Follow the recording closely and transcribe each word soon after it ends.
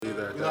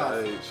at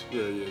that age.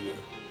 Yeah.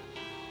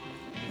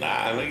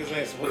 Nah, niggas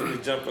ain't supposed to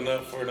be jumping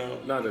up for them.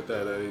 Not at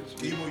that age.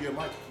 Can you move your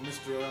mic,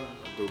 Mr.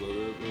 Do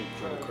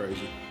kind of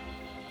crazy.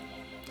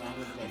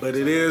 But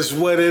it is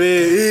what it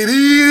is. It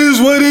is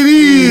what it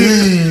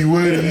is.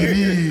 What it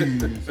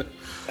is.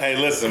 Hey,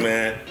 listen,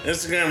 man.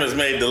 Instagram is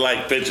made to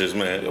like pictures,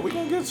 man. Yeah, we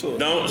gonna get to it.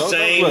 Don't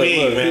shame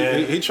me,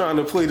 man. He trying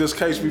to plead his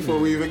case before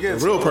we even get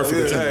to Real it.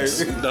 perfect Yeah,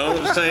 attendance.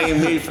 Don't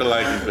shame me for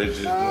liking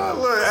pictures.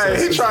 Look,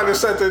 hey, he trying to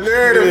set the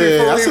narrative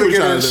before I we see what even you're get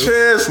trying a to do.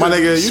 chance. My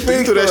nigga, you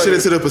speak threw that on shit it.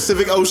 into the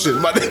Pacific Ocean,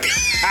 my nigga.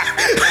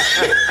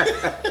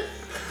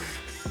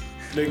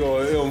 Nigga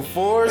on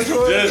M4,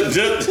 Jordan?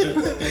 Just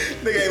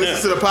Nigga ain't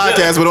listen to the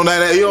podcast, but on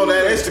that, you on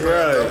that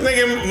Instagram.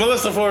 nigga,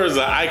 Melissa Ford is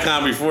an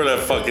icon before that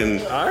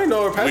fucking. I ain't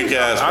know her page.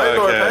 Weak-ass I ain't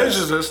know her podcast. page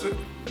existed.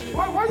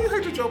 Why you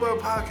hate the Joe Budden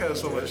podcast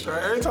so much,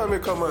 right? Every time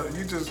it come up,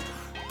 you just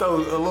throw a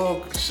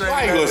little shade.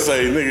 I ain't gonna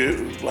say,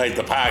 nigga, like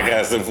the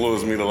podcast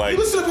influenced me to like. You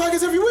listen to the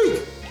podcast every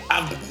week.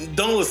 I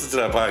don't listen to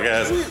that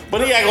podcast, but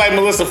he act like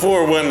Melissa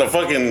Ford wasn't a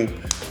fucking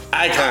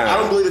icon. I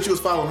don't believe that you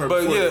was following her.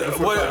 But before, yeah,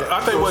 before what the podcast.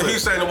 I think what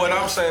he's saying and what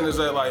I'm saying is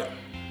that like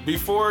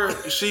before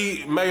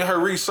she made her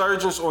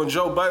resurgence on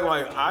Joe Budden,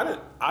 like I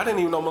didn't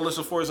even know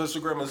Melissa Ford's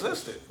Instagram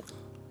existed.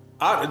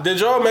 Did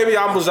y'all? Maybe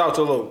I was out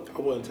to loop. I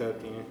wasn't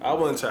tapped in. I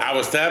wasn't tapped. I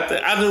was tapped in.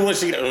 I knew when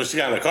she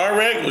got in a car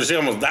wreck, when she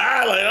almost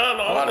died, like I don't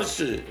know all this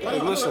shit. Hey,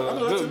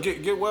 listen,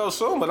 get well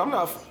soon, but I'm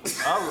not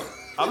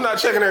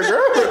checking her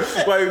girl.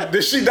 Like,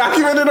 did she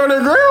document it on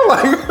her girl?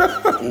 Like,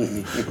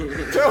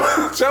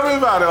 tell me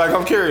about it. Like,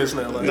 I'm curious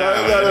now. Like,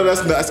 No,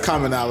 that's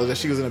common knowledge that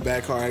she was in a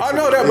bad car accident. I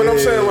know that, but I'm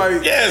saying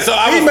like, Yeah, so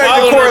I he was made the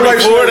following her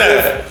correlation. before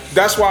that that.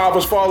 That's why I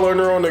was following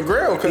her on the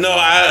ground. No,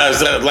 I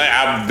said like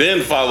I've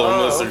been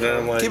following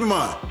Instagram. Like, Keep in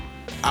mind,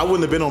 I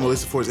wouldn't have been on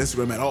Melissa Ford's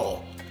Instagram at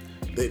all.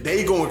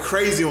 They going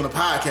crazy on the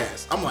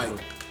podcast. I'm like,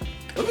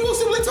 let me go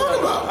see what they talking I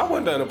about.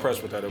 wasn't that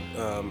impressed with that.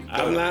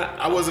 I'm not.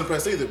 I wasn't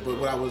impressed either, but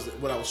what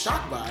I was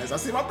shocked by is I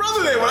see my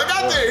brother there. When I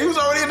got there, he was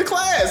already in the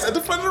class at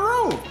the front of the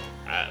room.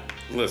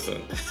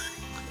 Listen.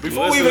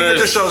 Before we even get the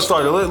Listeners, show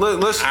started,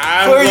 let's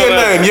I'm clear your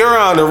gonna- name, Your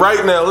Honor,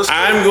 right now. Let's.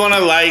 I'm gonna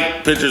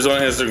like pictures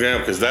on Instagram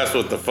because that's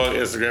what the fuck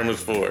Instagram is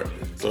for.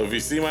 So if you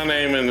see my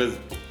name in it,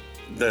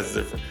 that's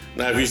different.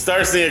 Now if you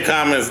start seeing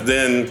comments,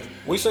 then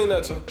We seen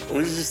that too.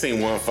 we just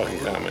seen one fucking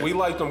comment. We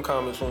like them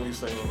comments when we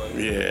seen them. Like,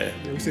 Yeah,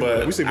 seen but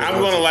that. We seen that.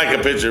 I'm gonna like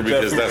a picture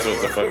because that's what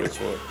the fuck it's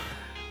for.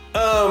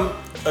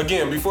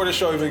 Again, before the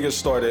show even gets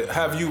started,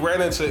 have you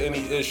ran into any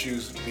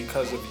issues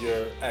because of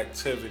your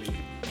activity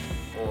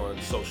on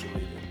social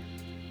media?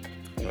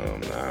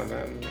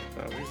 Nah.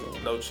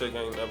 No chick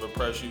ain't never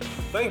pressed you.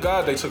 Thank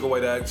God they took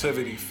away the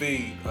activity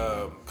feed,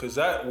 cause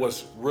that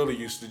was really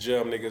used to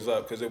jam niggas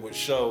up, cause it would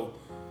show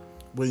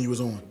When you was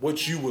on.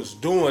 what you was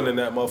doing in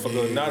that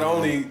motherfucker. Yeah. Not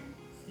only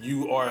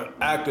you are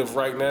active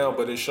right now,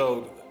 but it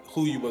showed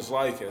who you was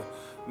liking.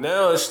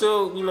 Now it's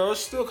still, it's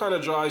still kind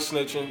of dry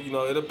snitching.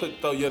 It'll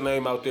throw your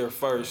name out there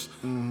first,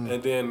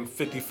 and then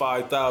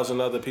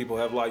 55,000 other people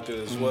have liked it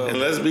as well. And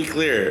let's be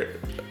clear,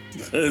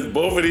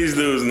 both of these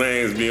dudes'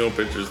 names be on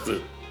pictures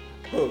too.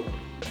 Who?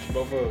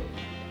 Both of them.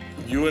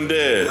 You and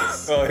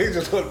Dez. Oh, he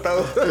just went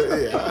throw.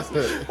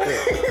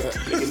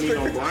 Nigga need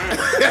no Brian.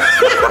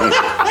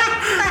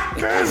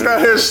 He's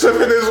out here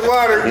sipping his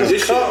water.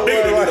 This shit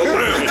bigger than no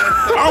Brian.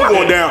 I'm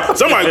going down.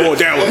 Somebody going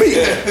down with me.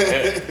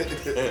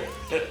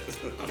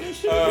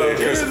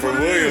 Christopher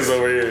Williams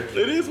over here.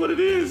 It is what it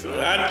is.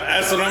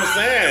 That's what I'm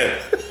saying.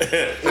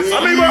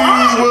 I mean, bro,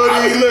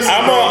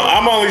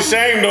 I'm only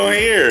shamed on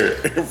here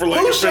for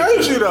liking Who shamed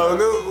pictures. you though?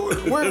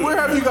 Where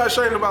have you got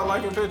shamed about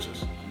liking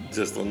pictures?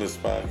 Just on this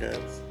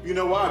podcast. You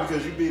know why?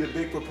 Because you be the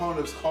big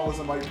proponent of calling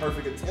somebody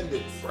perfect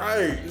attendance.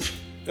 Right.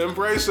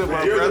 Embrace it,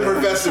 my You're the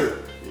brother. professor.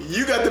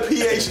 You got the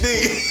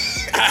PhD.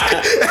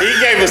 He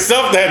gave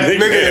himself that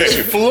Nigga is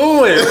nickname.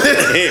 fluent.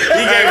 He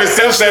gave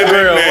himself that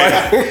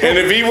Instagram, nickname. And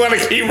if he want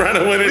to keep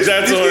running with it,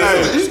 that's on him.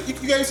 You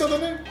gave yourself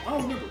that name? I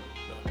don't remember.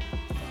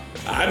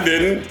 I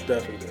didn't.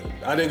 Definitely did.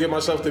 I didn't get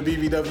myself the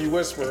BBW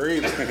Whisperer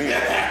either.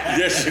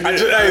 Yes, you did.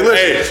 Hey,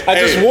 listen. I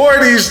just hey. wore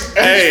these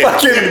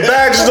fucking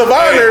badges of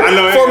honor I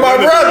know, for my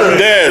brother.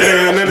 Des,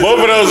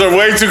 both of those are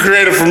way too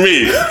creative for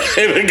me.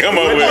 to come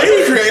up with.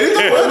 He's creative.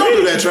 Don't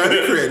do that, Trey.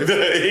 Be creative.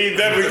 He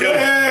definitely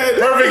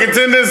perfect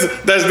attendance.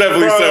 That's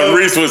definitely something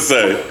Reese would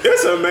say.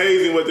 It's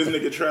amazing what this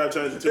nigga Trav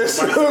turns into. It's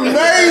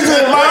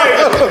amazing,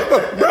 man.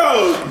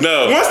 Bro,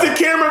 No. once the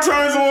camera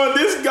turns on,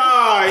 this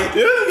guy.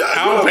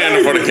 I don't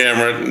pander for the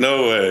camera.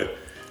 No way.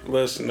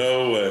 Listen.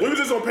 No We way. was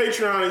just on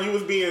Patreon and you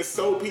was being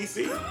so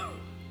PC.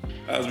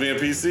 I was being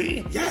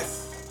PC.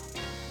 Yes.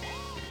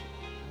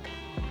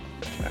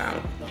 I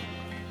don't know.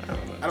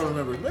 I don't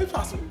remember. Maybe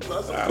possible.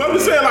 But I'm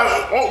just saying,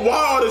 like,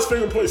 why all this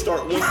finger point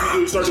start once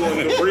we start doing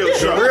the real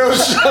show? Real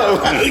show.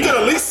 You could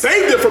at least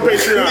saved it for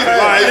Patreon.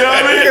 Like, you know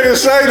what I You mean? could have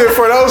saved it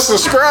for those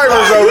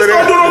subscribers We over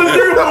start doing all this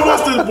there.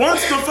 finger point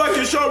once the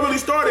fucking show really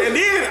started. And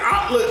then,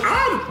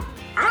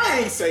 I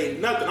ain't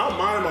saying nothing. I'm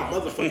minding my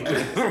motherfucking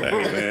business.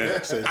 Hey, man.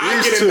 I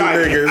These get two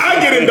indicted. niggas. I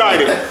get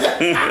indicted.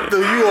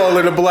 You all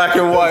in the black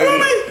and white.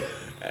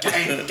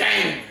 Gang,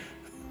 gang.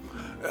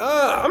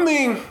 I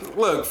mean,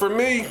 look, for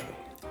me,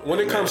 when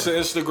it comes to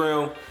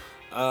Instagram,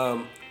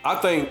 I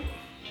think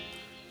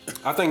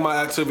my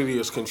activity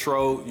is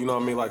controlled. You know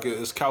what I mean? Like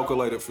it's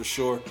calculated for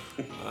sure.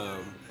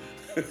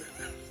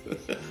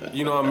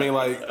 You know what I mean?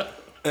 Like,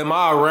 am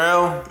I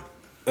around?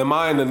 Am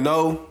I in the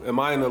know? Am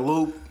I in the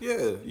loop?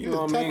 Yeah, you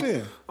know what I mean?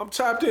 in. I'm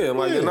tapped in.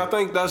 Like, Yeah. and I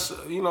think that's,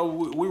 you know,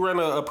 we ran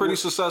a pretty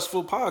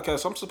successful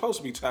podcast. I'm supposed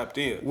to be tapped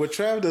in. What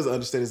Trav doesn't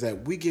understand is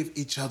that we give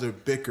each other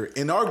bicker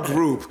in our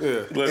group.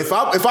 Yeah. If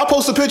I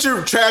post a picture,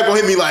 Trav gonna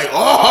hit me like,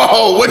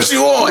 "Oh, what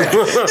you on?"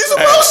 You're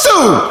supposed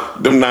to.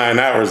 Them 9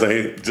 hours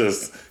ain't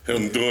just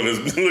him doing his,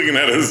 looking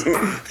at his, looking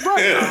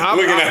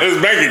at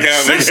his bank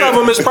account. 6 of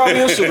them is probably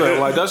Instagram.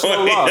 Like, that's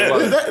no lie.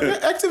 Like,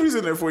 That activity's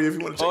in there for you if you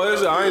want to check. oh,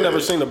 is it? I ain't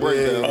never seen the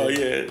breakdown. Oh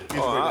yeah.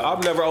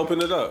 I've never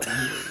opened it up.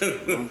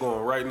 I'm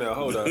going right now.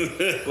 Hold on.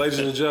 Ladies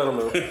and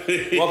gentlemen,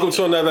 welcome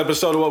to another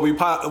episode of What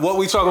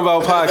We Talking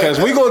About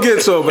podcast. We gonna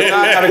get to it, but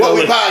I gotta go What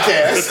we look.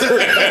 podcast?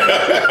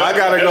 I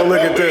gotta go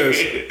look at this.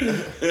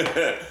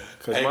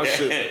 Cause my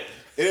shit.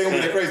 It ain't gonna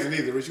be that crazy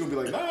neither. Rich, you gonna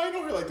be like, "Nah, I ain't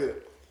on here like that."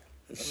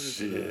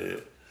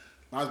 Shit.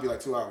 Mine's be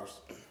like 2 hours.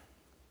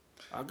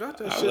 I got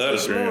that I shit love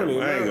this Graham. morning.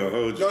 I ain't man. gonna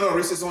hold you. No,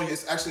 Rich, it's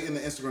actually in the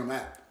Instagram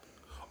app.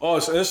 Oh,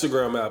 it's an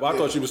Instagram app. I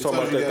thought you was It talking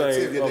tells about you that the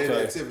thing. activity, the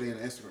Okay. activity in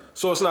Instagram.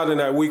 So it's not in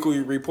that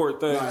weekly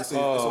report thing? Nah, it's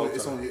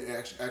okay. on your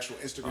actual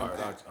Instagram All right,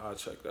 app. I'll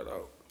check that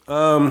out.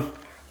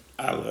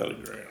 I love the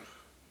Graham.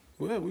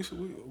 Well, we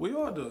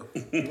all do.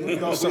 We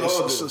all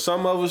do.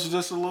 Some of us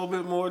just a little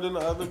bit more than the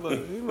other, but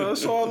you know,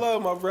 it's all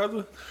love, my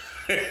brother.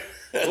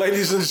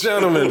 Ladies and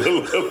gentlemen.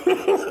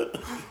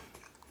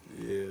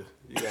 Yeah,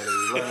 you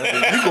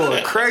gotta you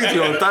going crazy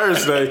on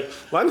Thursday.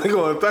 My nigga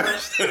on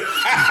Thursday.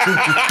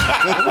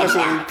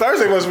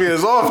 Thursday must be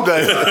his off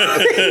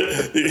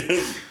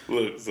day.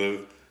 Look, so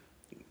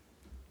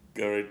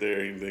go right there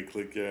and then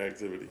click your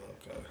activity.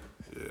 Okay.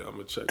 Yeah, I'm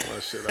gonna check my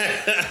shit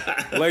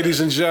out. Ladies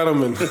and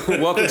gentlemen,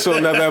 welcome to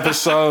another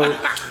episode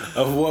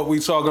of What We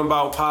Talking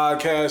About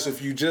podcast.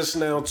 If you just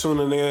now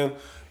tuning in,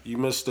 you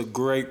missed a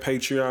great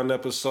Patreon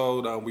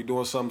episode. We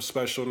doing something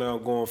special now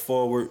going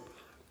forward.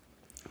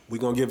 We're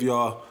gonna give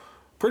y'all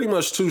pretty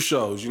much 2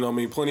 shows, you know what I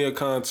mean? Plenty of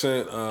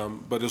content,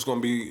 but it's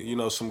gonna be, you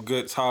know, some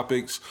good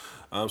topics,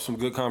 some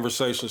good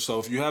conversations. So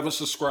if you haven't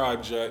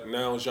subscribed yet,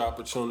 now is your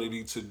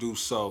opportunity to do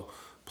so.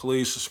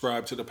 Please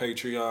subscribe to the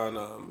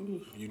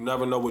Patreon. You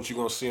never know what you're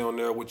gonna see on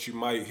there, what you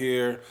might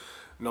hear.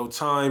 No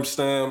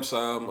timestamps,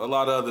 a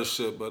lot of other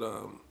shit. But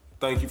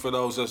thank you for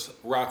those that's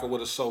rocking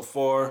with us so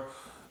far.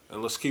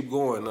 And let's keep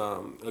going.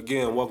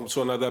 Again, welcome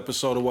to another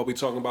episode of What We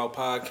Talking About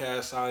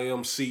podcast. I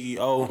am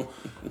CEO,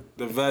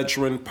 the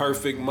veteran,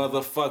 perfect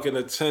motherfucking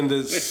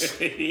attendance,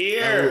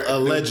 Yeah.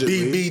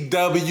 Allegedly.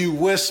 BBW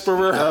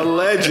whisperer,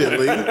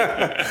 Allegedly.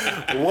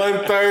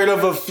 1/3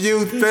 of a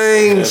few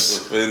things.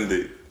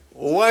 Offended.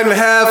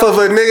 1/2 of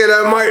a nigga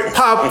that might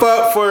pop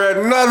up for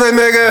another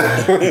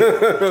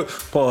nigga.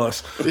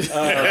 Pause.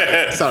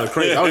 Sounded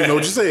crazy. I don't even know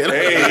what you're saying.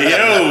 Hey,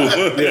 yo.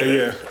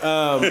 Yeah.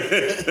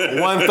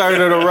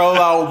 1/3 of the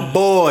rollout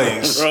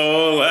boys.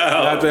 Roll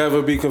out. Not to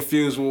ever be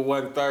confused with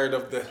 1/3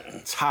 of the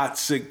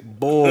toxic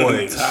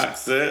boys.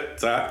 Toxic.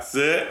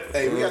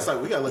 Hey, we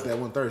gotta let that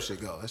 1/3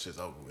 shit go. That shit's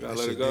over with. I That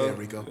let shit it go. dead,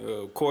 Rico.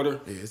 Quarter.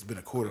 Yeah, it's been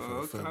a quarter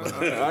for about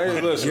I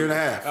ain't listen. year and a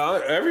half.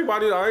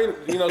 Everybody, some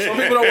people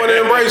don't want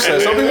to embrace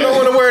that. Some people don't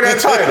want to wear that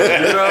title.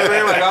 You know what I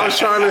mean? Like I was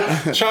trying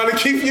to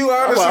keep you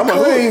honest and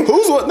clean.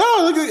 Who's what? No,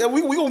 look,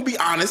 we gonna be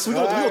honest. We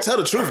gonna tell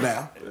the truth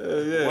now.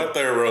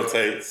 1/3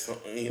 rotates.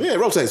 Yeah, it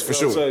rotates for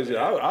sure.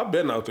 I've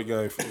been out the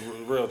game for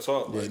real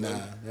talk. Yeah, Like, nah,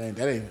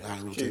 that ain't how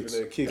it rotates.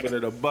 keeping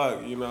it a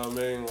buck. You know what I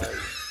mean? Like.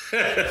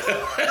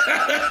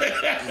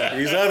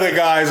 These other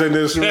guys in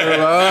this room,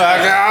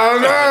 I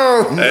don't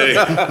know. Hey,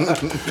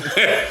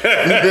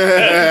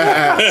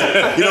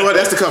 You know what?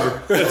 That's the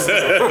cover.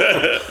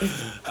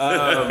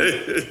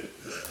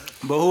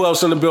 But who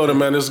else in the building,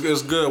 man? It's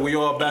good. We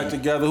all back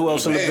together. Who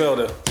else in the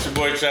building? it's your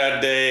boy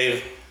Chad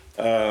Dave,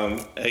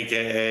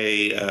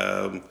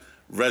 aka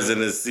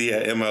residency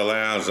at ML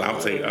Lounge. I'm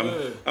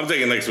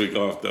taking next week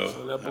off though.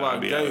 That I'll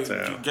block, be out of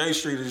town. Gay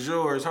Street is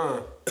yours, huh?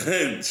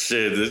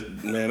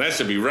 Shit, man, that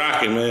should be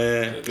rocking,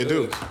 man. It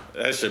do.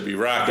 That should be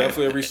rocking.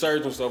 Definitely a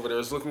resurgence over there.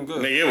 It's looking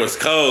good. Nigga, it was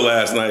cold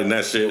last night, and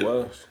that shit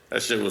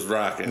was.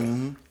 rocking.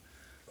 Mm-hmm.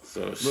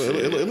 So shit.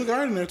 It look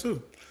alright in there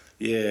too.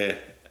 Yeah,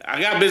 I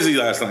got busy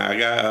last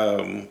night.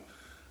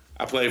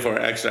 I played for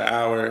an extra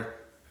hour,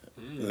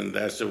 and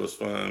that shit was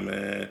fun,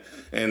 man.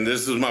 And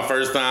this was my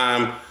first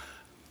time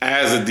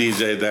as a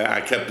DJ that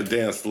I kept the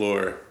dance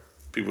floor.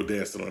 People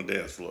dancing on the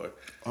dance floor.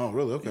 Oh,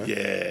 really? Okay.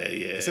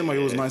 Yeah. It seemed like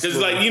it was nice. Cause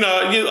like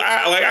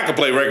I could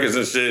play records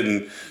and shit,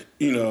 and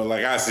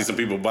like I see some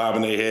people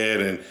bobbing their head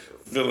and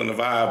feeling the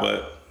vibe.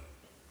 But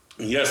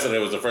yesterday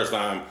was the first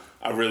time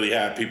I really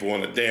had people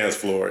on the dance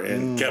floor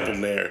and kept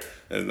them there,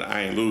 and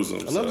I ain't lose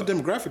them. I love the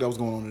demographic that was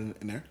going on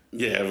in there.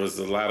 Yeah, it was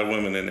a lot of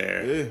women in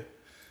there.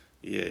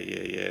 Yeah.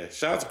 Yeah.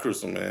 Shout out to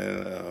Crystal,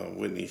 man.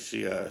 Whitney,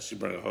 she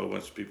brought a whole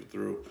bunch of people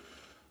through.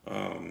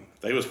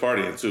 They was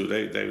partying too.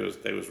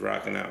 They was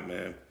rocking out,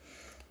 man.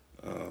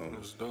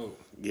 That's dope.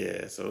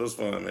 Yeah, so it was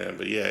fun, man.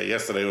 But yeah,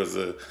 yesterday was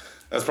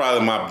that's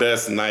probably my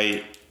best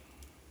night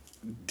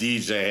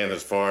DJing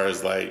as far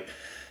as like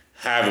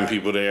having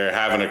people there,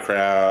 having a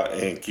crowd,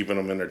 and keeping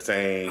them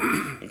entertained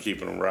and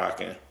keeping them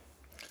rocking.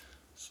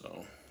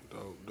 So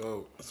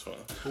Dope. that's fun.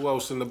 Who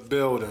else in the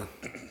building?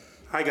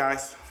 Hi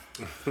guys.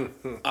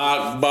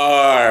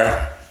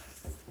 Akbar,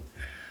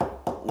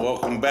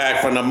 welcome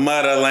back from the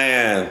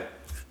motherland.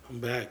 I'm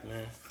back,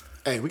 man.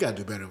 Hey, we gotta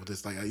do better with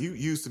this. Like you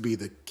used to be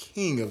the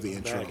king of the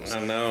intros.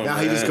 I know. Now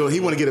man. he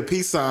want to get a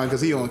peace sign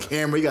because he on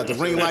camera. He got the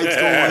ring lights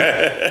going.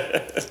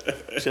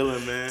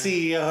 Chilling, man.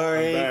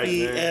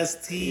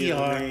 TRABSTR. You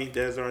know what I mean?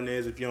 Des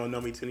Arnaz, if you don't know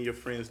me, 10 of your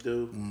friends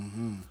do.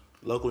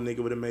 Local nigga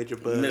with a major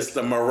buzz.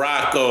 Mr.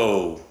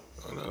 Morocco.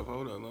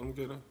 Hold up. Let me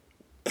get him.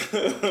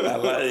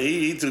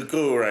 He too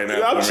cool right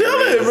now. I'm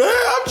chilling, man.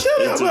 I'm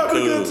chilling. I'm too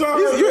having a good cool. time.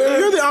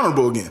 You're the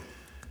honorable again.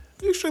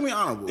 You're extremely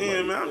honorable.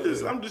 Yeah, like,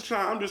 man. I'm just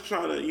trying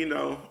to, you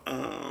know,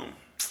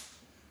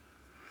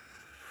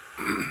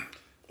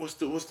 what's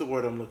the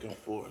word I'm looking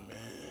for,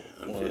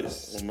 man?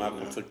 When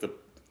Malcolm took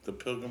the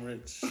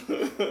pilgrimage.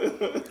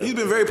 He's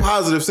been very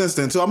positive since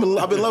then too.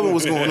 I've been loving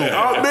what's going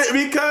on.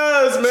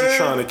 Because, You man.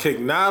 trying to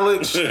kick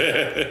knowledge?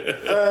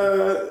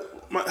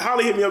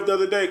 Holly hit me up the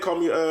other day.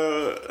 Called me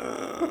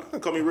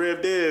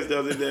Rev Dez the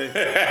other day.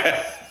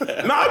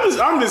 No,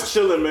 I'm just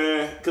chilling,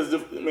 man. Cause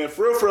man,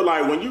 for real,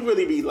 like when you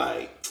really be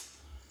like,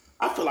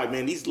 I feel like,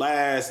 man, these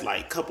last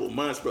like couple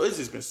months, bro, it's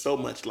just been so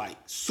much like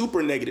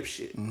super negative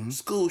shit.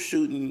 School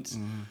shootings,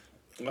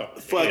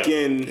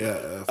 fucking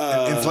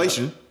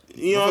Inflation.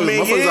 You know what I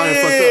mean? Motherfuckers out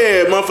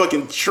here fucked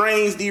Motherfucking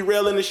trains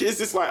derailing and shit. It's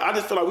just like, I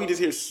just feel like we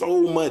just hear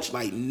so much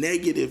like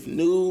negative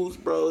news,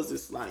 bro. It's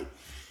just like,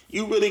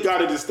 you really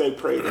gotta just stay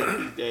prayed up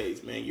these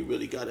days, man. You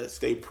really gotta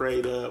stay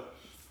prayed up.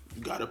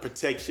 You gotta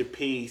protect your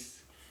peace.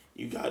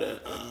 You gotta,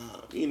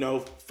 you know,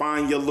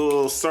 find your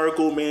little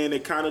circle, man,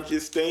 and kind of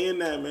just stay in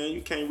that, man.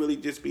 You can't really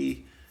just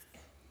be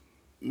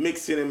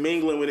mixing and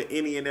mingling with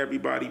any and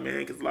everybody, man,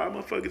 because a lot of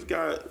motherfuckers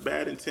got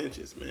bad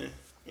intentions, man.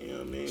 You know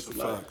what I mean?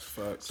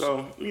 Facts.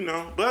 So, you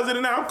know, but other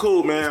than that, I'm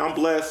cool, man. I'm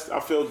blessed.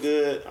 I feel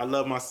good. I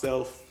love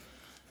myself.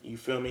 You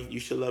feel me? You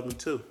should love me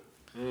too.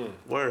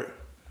 Word.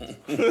 I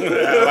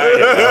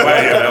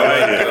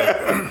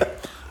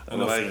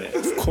like it.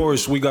 Of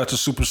course, we got the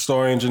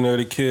superstar engineer,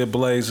 the Kid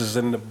Blaze, is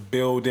in the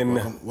building.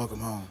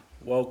 Welcome home.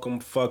 Welcome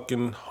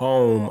fucking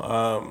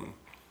home.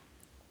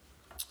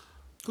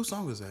 Whose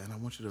song is that? And I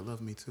want you to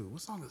love me too.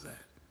 What song is that?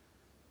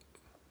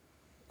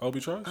 Obi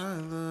Trice? I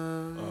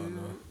love you.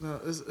 No,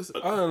 it's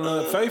I don't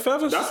know. Faith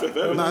Evans? That's Faith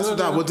Evans. no, it's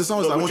not. What the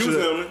song is? So I what want you you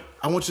feeling? to.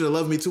 I want you to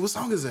love me too. What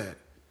song is that?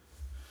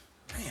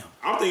 Damn.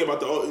 I'm thinking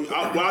about what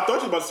I thought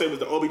you were about to say was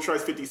the Obi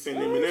Trice 50 Cent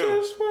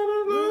Eminem. Just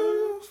wanna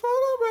live for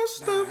the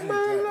rest of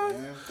my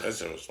life. That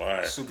shit was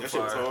fire. Super That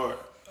shit was fire.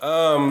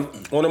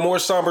 hard. On a more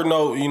somber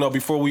note, you know,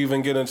 before we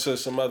even get into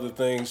some other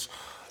things,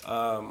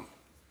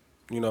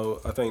 you know,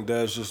 I think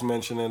Des just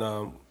mentioned it.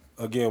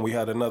 Again, we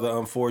had another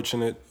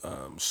unfortunate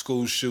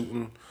school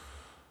shooting.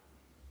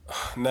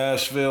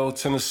 Nashville,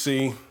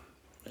 Tennessee.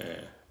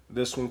 Yeah.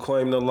 This one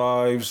claimed the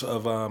lives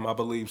of, I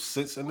believe,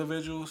 6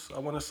 individuals, I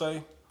want to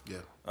say.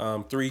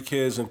 Yeah. 3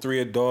 kids and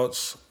 3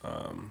 adults.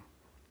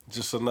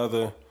 Just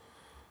another,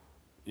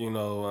 you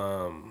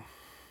know,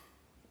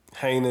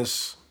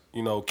 heinous,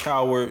 you know,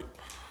 cowardly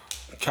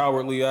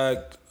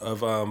act of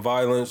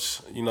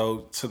violence, you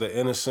know, to the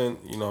innocent,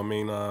 you know what I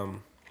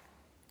mean?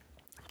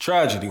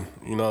 Tragedy,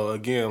 you know,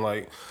 again,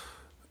 like,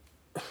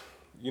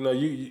 you know,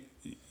 you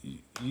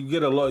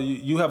get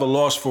you have a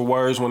loss for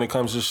words when it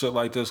comes to shit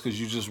like this because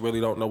you just really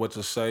don't know what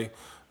to say.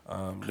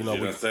 You know,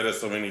 You done said it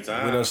so many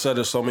times. we done said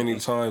it so many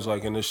times,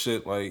 like in this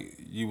shit, like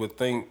you would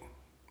think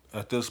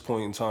at this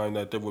point in time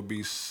that there would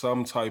be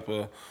some type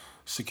of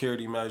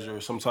security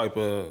measure, some type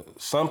of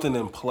something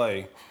in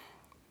play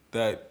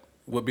that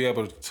would be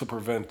able to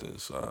prevent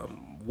this.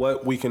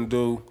 What we can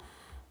do,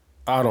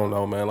 I don't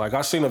know, man. Like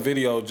I seen a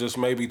video just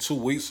maybe 2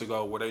 weeks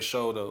ago where they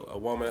showed a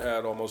woman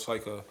had almost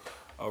like a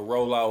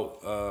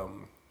rollout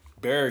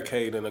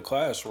barricade in a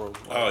classroom.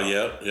 Oh,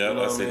 yep, You know I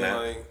what I seen mean? that.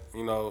 Like,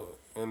 you know,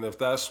 and if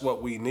that's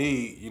what we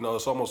need, you know,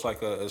 it's almost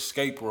like a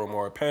escape room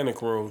or a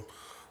panic room.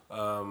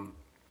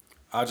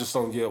 I just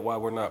don't get why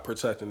we're not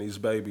protecting these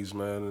babies,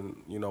 man,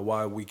 and you know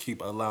why we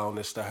keep allowing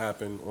this to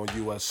happen on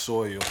U.S.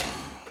 soil.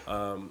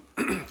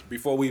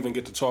 Before we even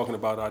get to talking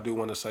about it, I do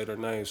want to say their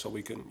names so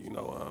we can, you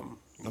know,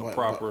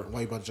 proper.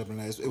 Why you about to jump in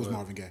there? It was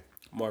Marvin Gaye.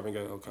 Marvin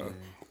Gaye,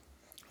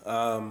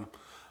 okay.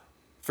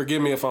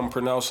 Forgive me if I'm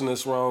pronouncing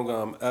this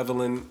wrong.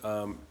 Evelyn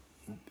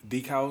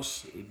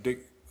Deekhouse,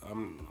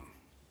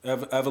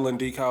 Evelyn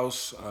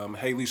Deekhouse,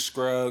 Haley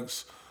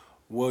Scruggs,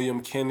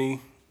 William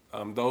Kinney.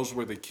 Those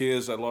were the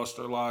kids that lost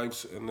their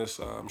lives in this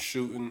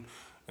shooting.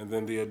 And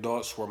then the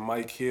adults were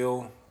Mike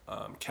Hill,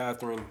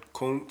 Catherine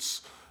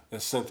Kuntz,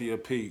 and Cynthia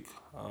Peak.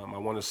 I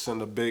want to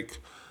send a big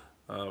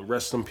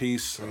rest in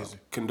peace,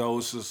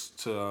 condolences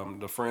to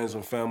the friends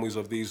and families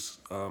of these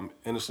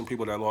innocent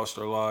people that lost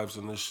their lives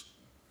in this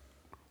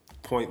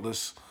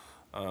pointless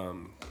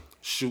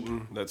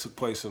shooting that took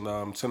place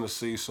in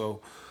Tennessee.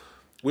 So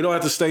we don't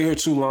have to stay here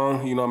too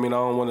long. You know what I mean? I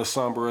don't want to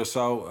somber us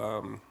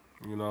out,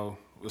 you know,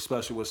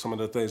 especially with some of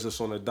the things that's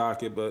on the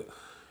docket. But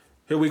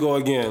here we go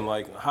again.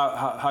 Like,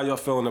 how y'all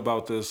feeling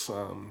about this?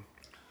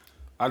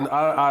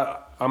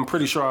 I'm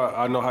pretty sure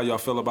I know how y'all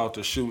feel about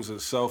the shootings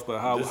itself, but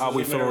how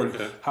we feeling?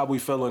 How we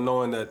feeling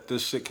knowing that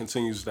this shit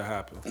continues to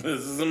happen?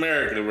 This is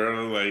America,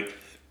 bro. Like,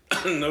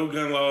 no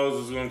gun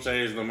laws is gonna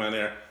change no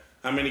matter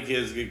how many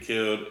kids get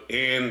killed,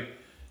 and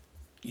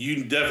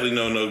you definitely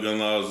know no gun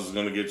laws is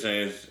gonna get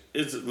changed.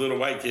 It's little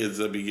white kids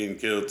that be getting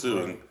killed too,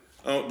 and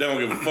they don't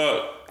give a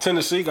fuck.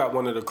 Tennessee got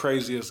one of the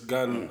craziest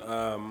gun,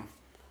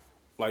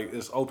 like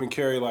it's open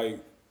carry. Like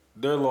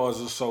their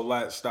laws are so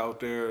laxed out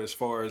there as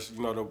far as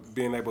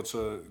being able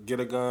to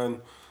get a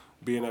gun,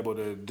 being able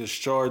to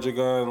discharge a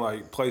gun,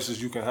 like places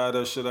you can have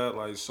that shit at.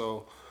 Like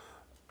so,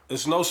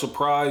 it's no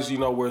surprise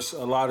where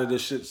a lot of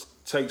this shit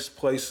takes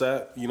place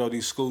at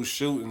these school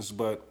shootings.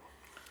 But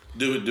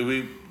do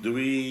we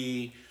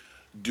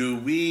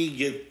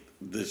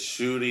get the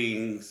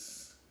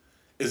shootings?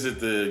 Is it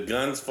the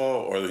gun's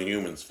fault or the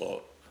human's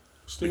fault?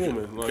 It's the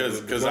human.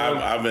 Because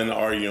I've been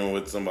arguing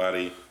with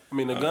somebody. I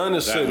mean, the gun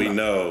is that sitting. We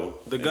know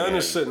the gun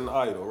is sitting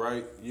idle,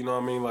 right? You know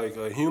what I mean? Like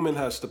a human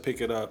has to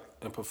pick it up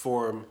and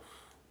perform,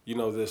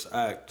 this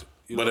act.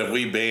 But if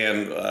we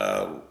banned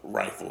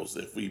rifles,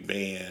 if we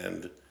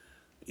banned,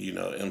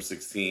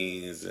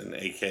 M16s and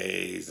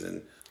AKs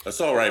and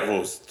assault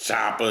rifles,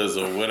 choppers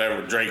or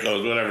whatever,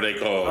 Dracos, whatever they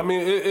call. I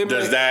mean,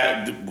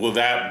 will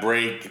that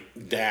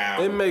break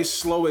down? It may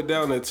slow it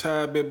down a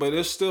tad bit, but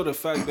it's still the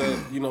fact that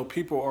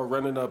people are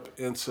running up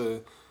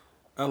into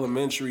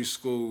elementary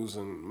schools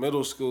and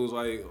middle schools.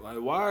 Like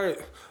why?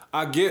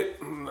 I don't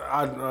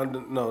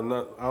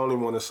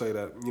even want to say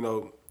that.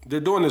 They're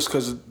doing this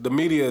because the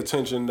media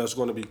attention that's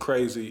going to be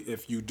crazy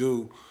if you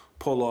do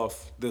pull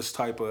off this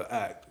type of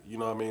act. You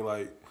know what I mean?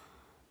 Like,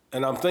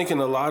 and I'm thinking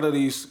a lot of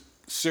these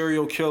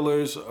serial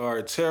killers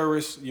or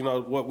terrorists,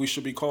 what we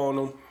should be calling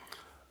them.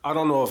 I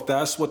don't know if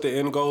that's what the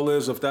end goal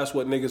is, if that's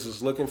what niggas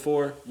is looking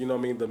for. You know what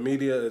I mean? The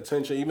media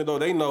attention, even though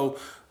they know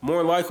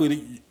more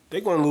likely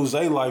they're going to lose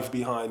their life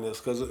behind this.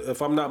 Because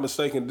if I'm not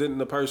mistaken, didn't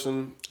the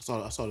person...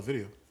 I saw the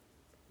video.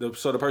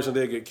 So the person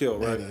did get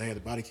killed, right? They had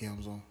the body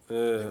cams on.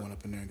 Yeah. They went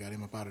up in there and got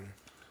him up out of there.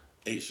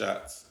 8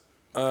 shots.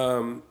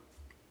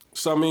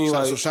 So I mean,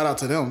 so shout out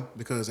to them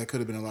because that could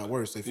have been a lot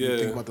worse. If you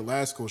think about the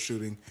last school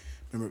shooting,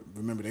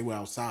 remember they were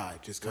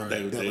outside, just kind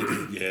of. They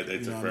took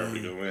forever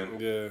to go in.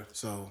 Yeah.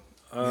 So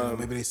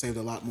maybe they saved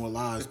a lot more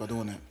lives by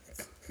doing that.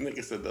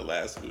 Nigga said the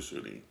last school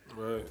shooting.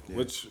 Right. Yeah.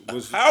 Which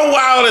was how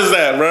wild is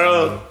that,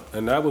 bro?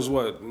 And that was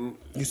what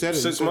you said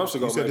 6 months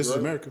ago. You said maybe, this is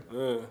right? America.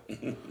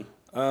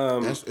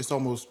 Yeah. It's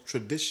almost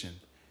tradition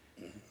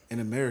in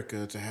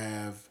America to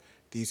have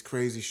these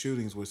crazy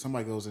shootings where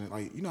somebody goes in,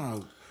 like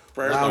how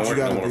prayers loud don't you work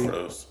gotta no more be. for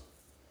those.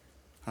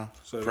 Huh?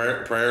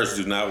 Prayers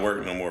do not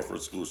work no more for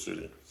school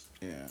shootings.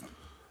 Yeah.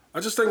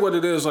 I just think what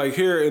it is, like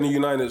here in the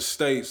United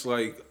States,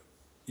 like,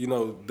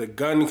 the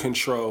gun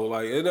control,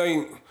 like it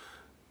ain't,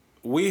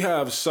 we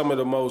have some of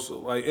the most,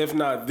 like, if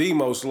not the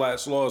most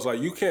lax laws.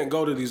 Like you can't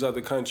go to these other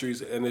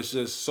countries and it's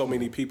just so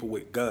many people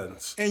with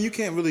guns. And you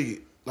can't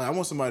really, like, I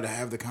want somebody to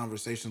have the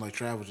conversation like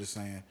Trav was just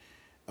saying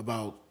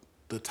about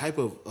the type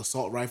of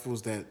assault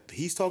rifles that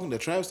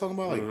Trav's talking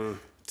about. Like,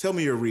 tell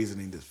me your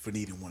reasoning for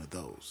needing one of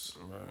those.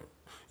 Right.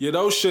 Yeah,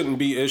 those shouldn't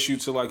be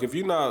issued to, like, if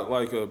you're not,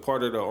 like, a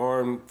part of the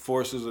armed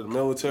forces or the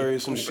military or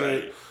some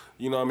shit,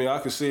 you know what I mean? I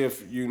can see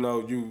if,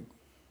 you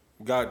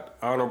got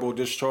honorable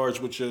discharge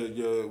with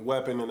your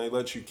weapon and they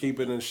let you keep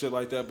it and shit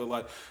like that. But,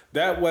 like,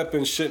 that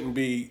weapon shouldn't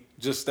be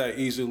just that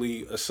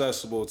easily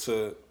accessible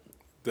to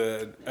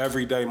the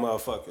everyday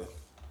motherfucker.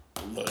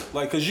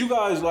 Like, because you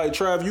guys, like,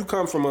 Trav, you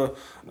come from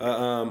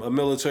a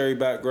military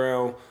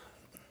background.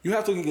 You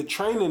have to get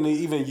training to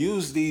even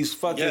use these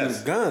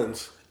fucking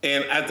guns.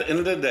 And at the end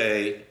of the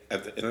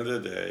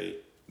day,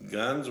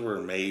 guns were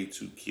made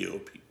to kill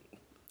people.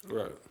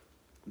 Right.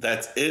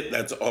 That's it.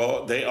 That's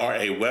all. They are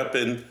a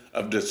weapon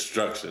of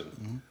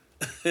destruction.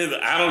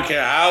 I don't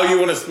care how you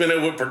want to spin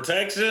it with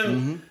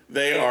protection.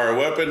 They are a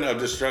weapon of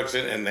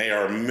destruction, and they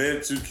are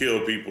meant to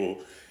kill people.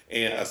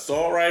 And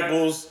assault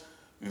rifles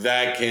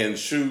that can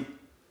shoot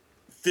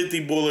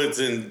 50 bullets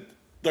in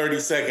 30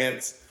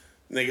 seconds,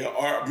 nigga,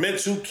 are meant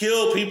to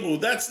kill people.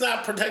 That's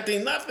not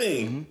protecting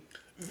nothing.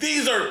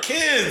 These are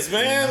kids,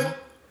 man.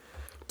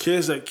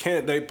 Kids that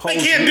can't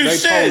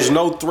pose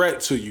no threat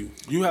to you.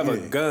 You have a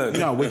gun. You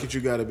know how wicked you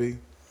gotta be?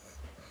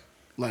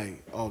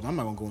 Like, I'm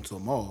not gonna go into a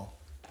mall.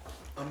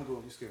 I'm gonna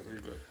go, you scared.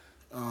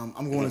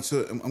 I'm going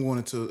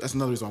into that's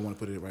another reason I want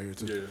to put it right here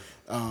too.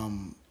 Yeah.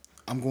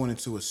 I'm going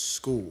into a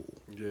school.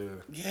 Yeah.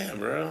 Yeah,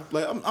 bro.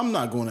 Like I'm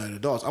not going at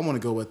adults. I want to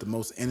go at the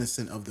most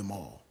innocent of them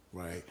all,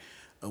 right?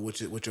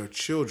 Which are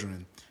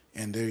children.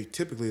 And they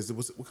typically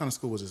what kind of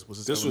school was this?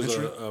 Was this was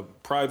a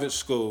private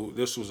school.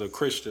 This was a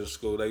Christian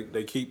school.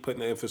 They keep putting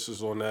the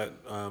emphasis on that.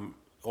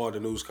 All the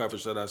news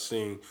coverage that I've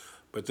seen,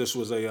 but this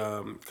was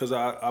a because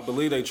I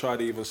believe they tried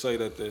to even say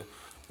that the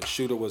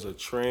shooter was a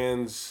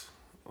trans.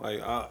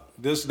 Like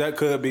that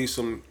could be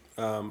some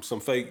some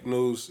fake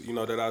news, you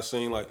know, that I've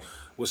seen. Like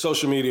with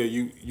social media,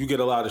 you get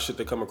a lot of shit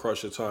that come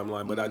across your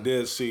timeline. But I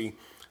did see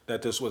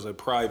that this was a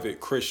private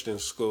Christian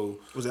school.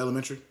 Was it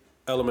elementary?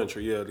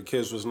 Elementary, yeah. The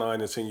kids was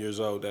 9 and 10 years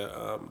old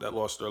that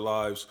lost their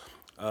lives.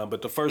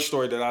 But the first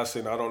story that I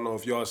seen, I don't know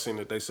if y'all seen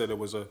it. They said it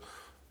was a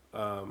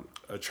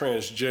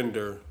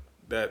transgender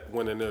that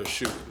went in there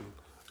shooting.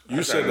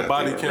 You said the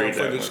body cam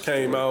footage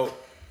came out.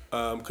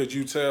 Could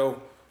you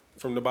tell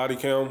from the body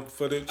cam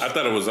footage? I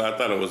thought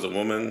it was a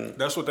woman.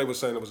 That's what they were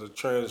saying. It was a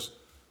trans.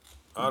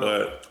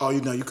 Oh,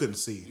 you couldn't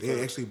see.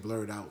 They actually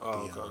blurred out.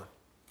 Oh, okay.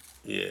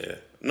 Yeah.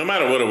 No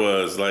matter what it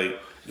was, like.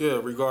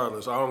 Yeah,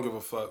 regardless, I don't give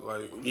a fuck.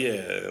 Like.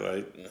 Yeah,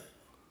 like.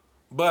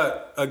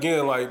 But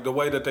again, like the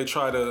way that they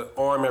try to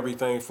arm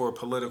everything for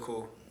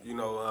political,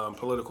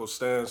 political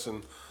stance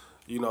and,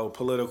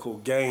 political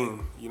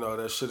gain,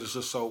 that shit is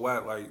just so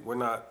whack. Like we're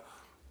not.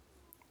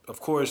 Of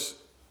course,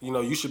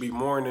 you should be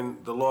mourning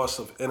the loss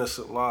of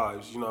innocent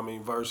lives. You know what I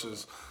mean?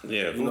 Versus.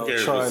 Yeah. Who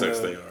cares what sex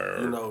they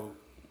are? Or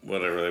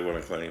whatever they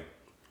want to claim.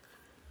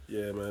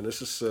 Yeah, man,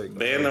 this is sick.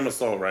 Ban them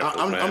assault rifles,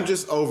 man. I'm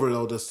just over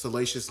though the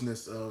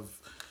salaciousness of,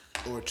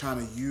 or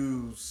trying to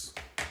use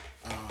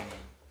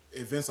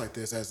events like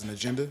this as an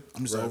agenda.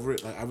 I'm just over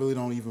it. Like I really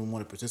don't even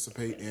want to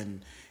participate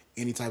in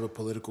any type of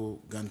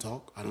political gun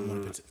talk. I don't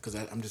want to because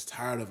I'm just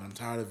tired of it. I'm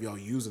tired of y'all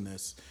using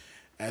this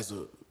as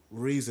a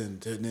reason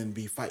to then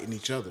be fighting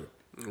each other.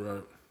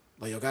 Right.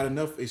 Like y'all got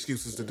enough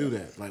excuses to do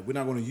that. Like we're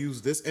not going to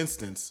use this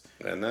instance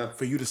Enough.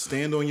 for you to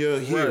stand on your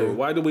heel. Right.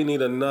 Why do we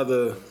need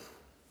another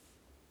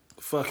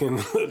fucking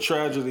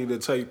tragedy to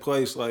take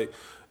place? Like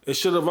it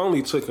should have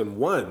only taken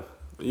one.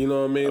 You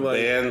know what I mean?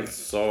 Like ban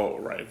assault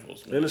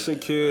rifles. Man.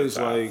 Innocent kids,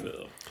 like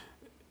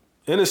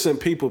innocent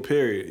people.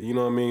 Period. You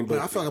know what I mean? But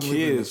I feel like I'm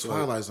living in the kids,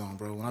 Twilight Zone,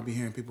 bro. When I be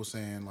hearing people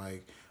saying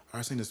like,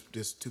 I seen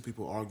this two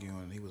people arguing,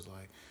 and he was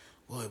like,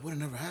 "Well, it would have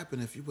never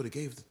happened if you would have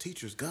gave the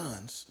teachers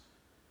guns."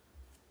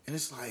 And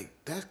it's like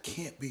that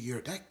can't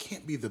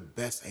be the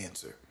best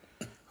answer.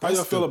 How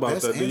y'all feel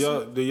about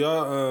that? Do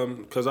y'all?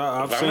 Because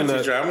I've seen that.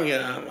 Teacher,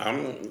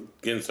 I'm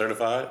getting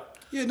certified.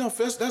 Yeah, no,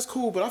 that's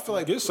cool, but I feel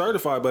like get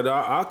certified, but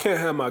I can't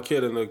have my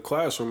kid in the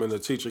classroom and the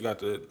teacher got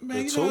the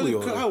toolie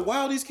on. How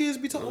wild these kids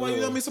be talking about? You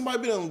know what I mean? Somebody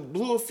be done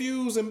blew a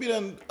fuse and be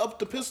done up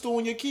the pistol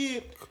on your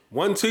kid.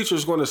 One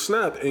teacher's going to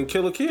snap and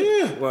kill a kid.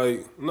 Yeah.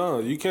 Like, no,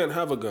 you can't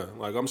have a gun.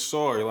 Like, I'm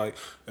sorry. Like,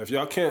 if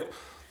y'all can't.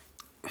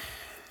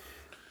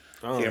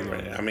 I don't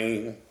know. I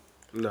mean.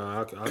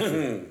 No, I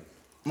can't.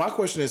 My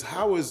question is,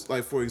 how is,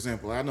 like, for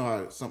example, I know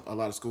how a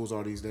lot of schools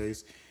are these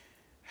days.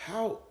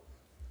 How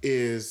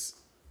is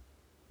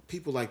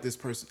people like this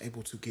person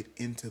able to get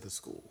into the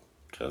school?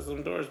 Because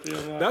them doors be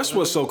unlocked. That's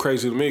what's so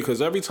crazy to me,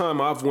 because every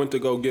time I've went to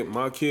go get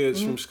my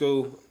kids from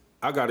school,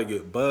 I got to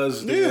get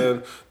buzzed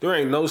in. There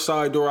ain't no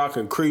side door I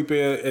can creep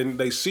in, and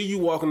they see you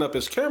walking up.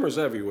 There's cameras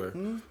everywhere.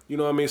 You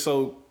know what I mean?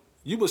 So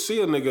you would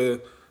see a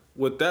nigga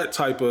with that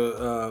type of,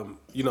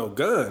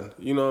 gun.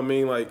 You know what I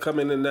mean? Like,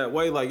 coming in that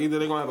way. Like, either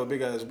they're going to have a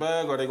big-ass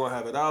bag or they're going to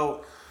have it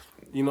out.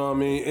 You know what I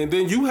mean? And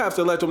then you have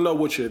to let them know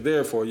what you're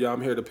there for. Yeah,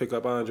 I'm here to pick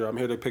up Andre. I'm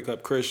here to pick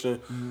up Christian.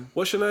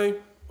 What's your name?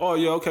 Oh,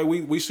 yeah, okay.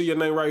 We see your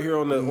name right here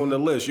on the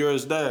list. You're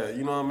his dad.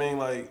 You know what I mean?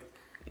 Like,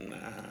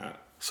 nah.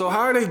 So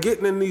how are they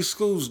getting in these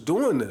schools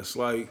doing this?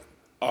 Like,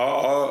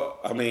 all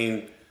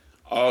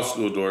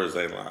school doors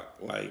ain't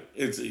locked. Like,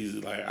 it's easy.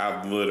 Like,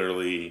 I've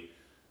literally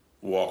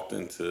walked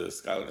into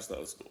Skyline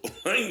Star School.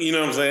 You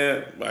know what I'm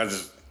saying? I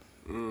just,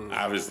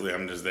 obviously,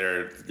 I'm just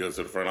there to go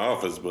to the front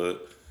office,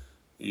 but,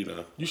 You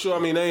sure? I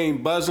mean, they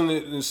ain't buzzing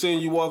it and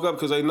seeing you walk up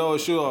because they know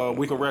it's you, or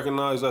we can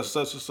recognize that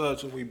such and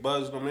such, and we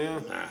buzz them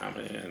in? Nah,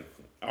 man.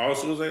 All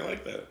schools ain't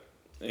like that.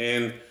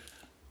 And,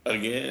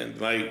 again,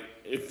 like,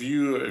 if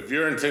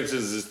your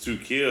intentions is to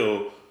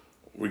kill,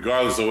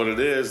 regardless of what it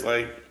is,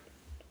 like,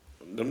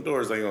 them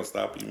doors ain't gonna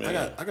stop you,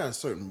 man. I got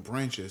certain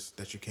branches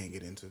that you can't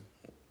get into.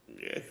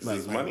 Yeah, because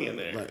there's money in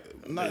there.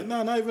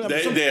 Not even.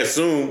 They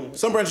assume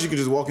some branches you can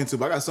just walk into,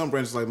 but I got some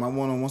branches like my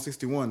one on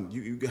 161.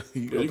 You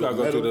gotta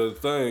go through the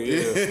thing.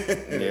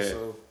 Yeah.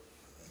 So,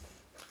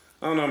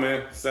 I don't know,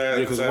 man. Sad.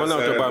 Because one out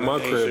there by my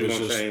crib is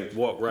just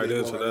walk right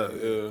into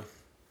that.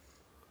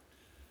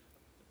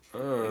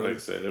 Yeah. Like I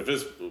said, if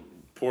it's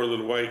poor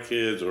little white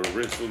kids or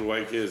rich little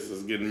white kids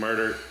that's getting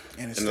murdered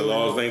and the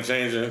laws ain't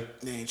changing,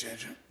 they ain't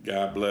changing.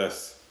 God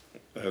bless,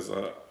 as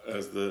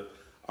the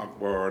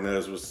Akbar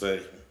Arnaz would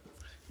say.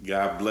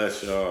 God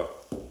bless y'all.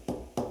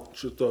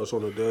 What's your thoughts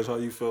on it, Des? How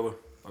you feeling?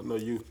 I know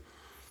you.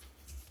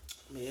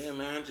 Yeah,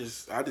 man.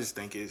 I just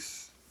think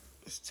it's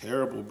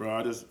terrible, bro.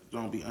 I just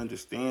don't be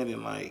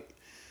understanding, like,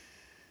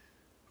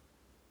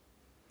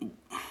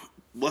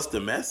 what's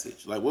the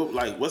message? Like,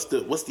 what's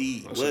a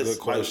good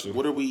question. Like,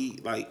 what are we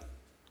like?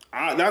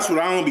 That's what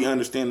I don't be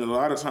understanding. A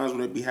lot of times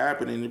when it be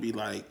happening, it be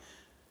like,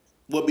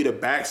 what be the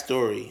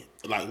backstory?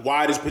 Like,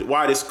 why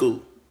this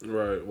school?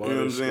 Right. You know what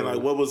I'm saying? Like,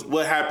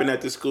 what happened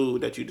at the school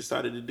that you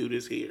decided to do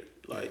this here?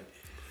 Like,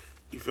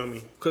 you feel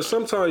me? Because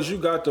sometimes you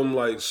got them,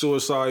 like,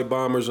 suicide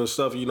bombers and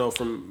stuff,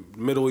 from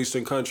Middle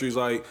Eastern countries.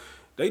 Like,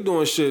 they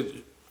doing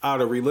shit out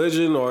of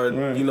religion or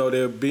you know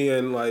they're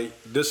being like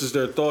this is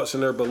their thoughts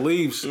and their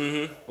beliefs.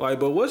 Like,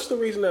 but what's the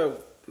reason that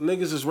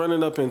niggas is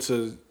running up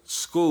into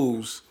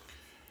schools?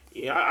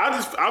 Yeah,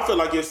 I feel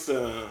like it's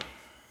I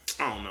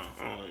don't know.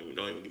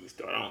 Don't even get me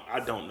started. I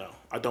don't know.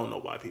 I don't know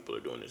why people are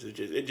doing this. It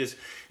just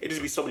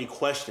be so many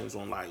questions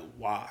on like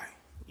why.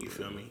 You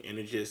feel me? And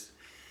it's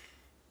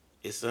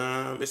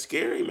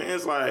scary, man.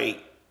 It's like,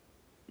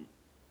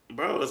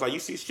 bro, it's like you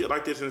see shit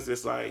like this and it's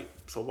just like,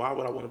 so why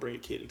would I want to bring a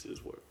kid into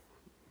this world?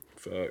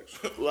 Facts.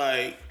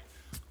 like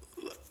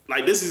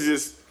this is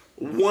just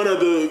one of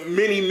the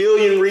many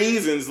million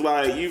reasons.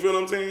 Like, you feel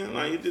what I'm saying?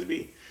 Like, it just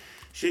be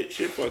shit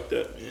fucked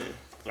up, man.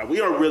 Like,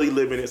 we are really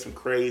living in some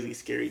crazy,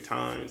 scary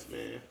times,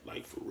 man.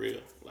 Like, for real.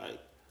 Like,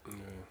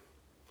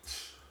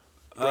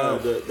 bro,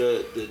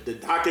 the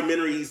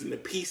documentaries and the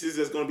pieces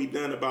that's gonna be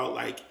done about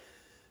like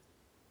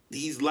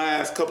these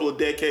last couple of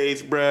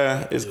decades,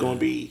 bruh, it's gonna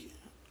be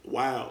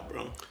wild,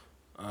 bro.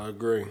 I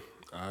agree.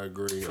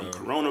 From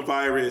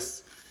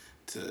coronavirus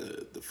to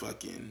the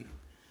fucking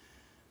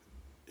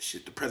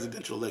shit, the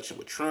presidential election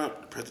with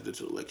Trump, the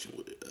presidential election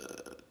with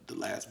the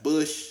last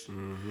Bush,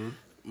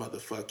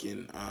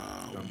 motherfucking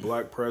a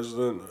black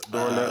president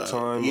during that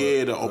time.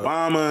 Yeah, the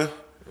Obama.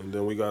 And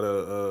then we got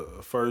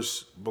a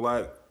first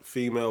black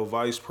female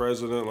vice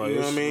president. Like, You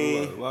know what I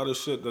mean? A lot of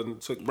shit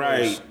that took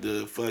place. Right,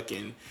 the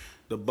fucking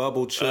The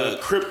bubble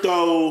chip.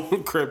 crypto.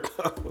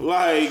 Crypto.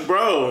 Like,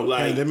 bro,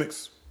 like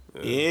Pandemics.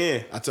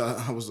 yeah.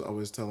 I was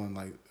always telling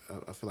like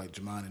I feel like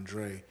Jamon and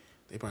Dre,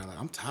 they probably like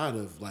I'm tired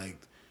of like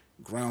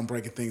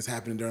groundbreaking things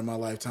happening during my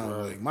lifetime.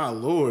 Right. Like my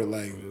lord,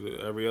 like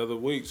Every other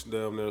week's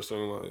damn near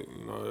something like,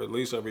 you know, at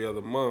least every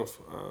other month.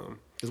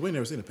 because we ain't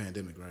never seen a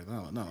pandemic, right?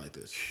 Not like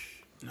this.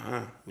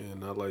 Nah. Yeah,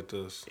 not like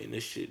this. And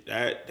this shit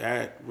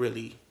that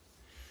really,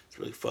 it's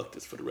really fucked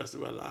us for the rest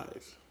of our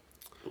lives.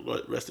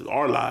 The rest of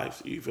our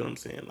lives, you feel what I'm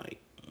saying?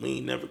 Like, we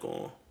ain't never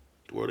going,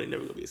 the world ain't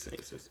never gonna be the same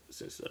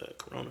since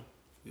Corona.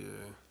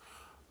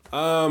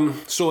 Yeah.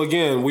 So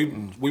again,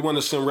 we want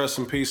to send rest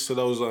in peace to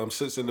those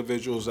 6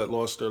 individuals that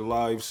lost their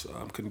lives.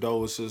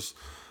 Condolences.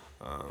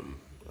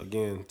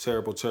 Again,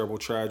 terrible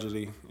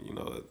tragedy. You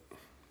know,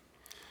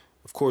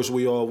 of course,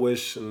 we all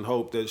wish and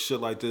hope that shit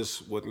like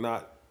this would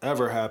not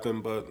ever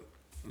happen. But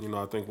you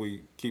know, I think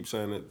we keep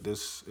saying that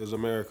this is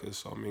America.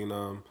 So I mean,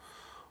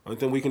 only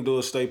thing we can do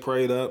is stay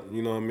prayed up.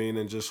 You know what I mean,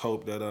 and just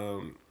hope that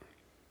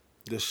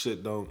this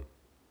shit don't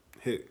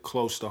hit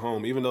close to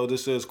home, even though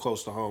this is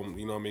close to home,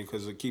 you know what I mean,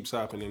 because it keeps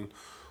happening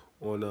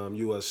on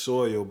U.S.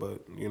 soil,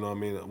 but, you know what I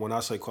mean, when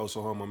I say close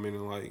to home, I'm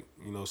meaning like,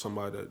 you know,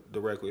 somebody that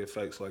directly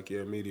affects like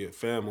your immediate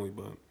family,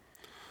 but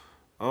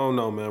I don't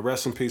know, man.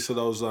 Rest in peace to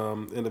those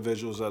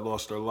individuals that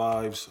lost their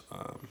lives.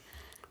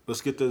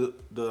 Let's get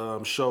the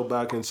show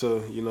back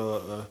into, you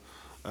know,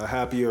 a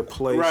happier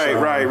place.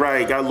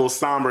 Right. Got a little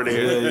somber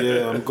there.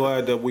 Yeah. I'm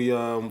glad that we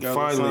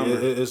finally,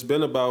 it's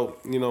been about,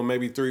 you know,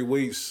 maybe 3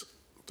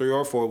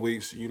 or 4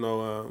 weeks, you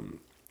know,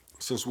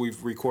 since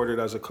we've recorded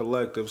as a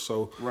collective.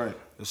 So Right.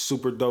 it's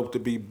super dope to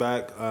be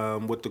back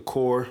with the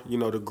core, you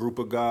know, the group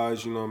of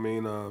guys, you know what I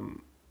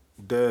mean?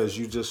 Dez,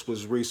 you just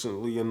was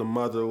recently in the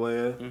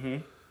motherland. Mm-hmm.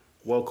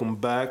 Welcome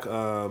back.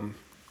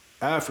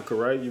 Africa,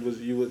 right? You was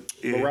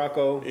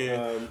Morocco.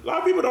 Yeah. A lot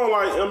of people don't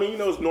like, I mean, you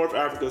know, it's North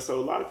Africa, so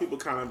a lot of people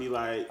kind of be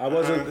like, I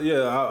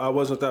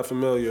wasn't that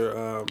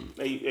familiar.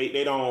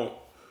 they don't,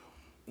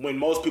 when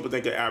most people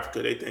think of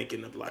Africa, they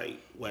thinking of like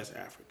West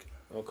Africa.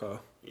 Okay.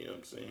 You know what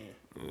I'm saying?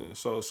 Yeah.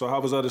 So how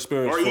was that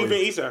experience Or for even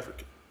you? East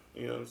Africa.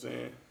 You know what I'm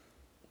saying?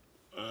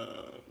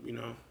 You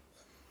know.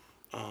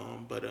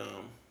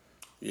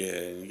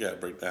 Yeah, you gotta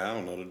break that. I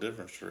don't know the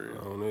difference for real.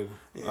 I don't either.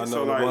 Yeah, I know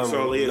so the like- one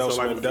so where yeah, so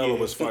Nelson like- Mandela yeah.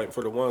 was fighting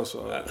for the one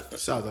side.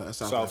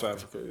 South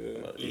Africa,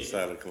 yeah. East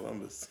side of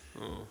Columbus.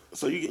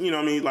 So you know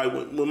what I mean? Like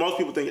when most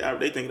people think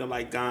Africa, they think of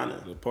like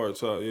Ghana. The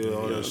parts out, yeah, all You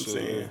know that what I'm shit.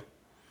 saying?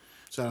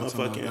 Shout out to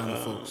my Motherfucking, Ghana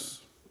folks.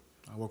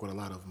 I work with a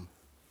lot of them.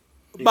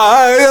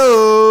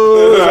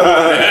 Bio.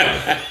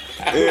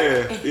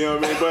 Yeah, you know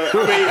what I mean? But I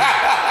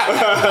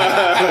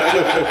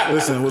mean,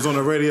 Listen, was on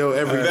the radio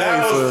every day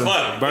That was for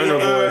fun. Burner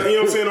Boy. you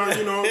know what I'm saying? Or,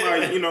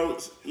 you know,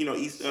 like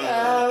East,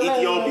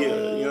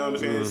 Ethiopia. You know what I'm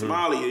saying?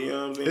 Somalia. You know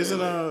what I'm saying?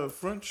 Isn't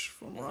French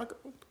from Morocco?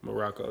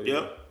 Morocco, yeah.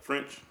 Yep,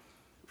 French.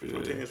 French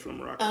Montana's from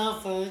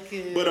Morocco.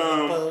 But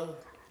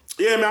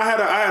yeah, man, I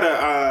had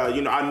a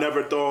you know, I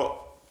never thought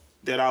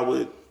that I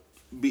would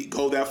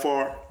go that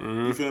far.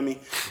 You feel me?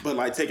 But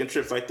like taking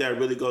trips like that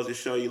really goes to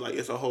show you like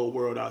it's a whole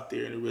world out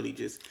there, and it really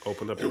just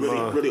Open up it your really,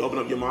 mind. really open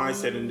up your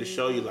mindset and to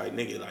show you like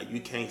nigga, like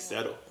you can't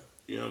settle.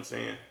 You know what I'm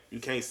saying? You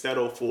can't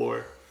settle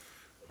for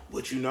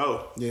what you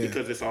know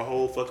because it's a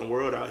whole fucking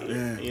world out here.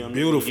 Yeah. You know what I mean?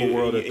 Beautiful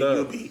world at that.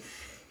 you'll be,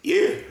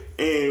 yeah,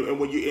 and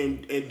when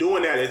you and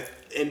doing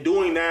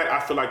that, I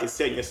feel like it's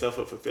setting yourself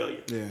up for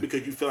failure. Yeah.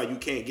 Because you feel like you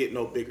can't get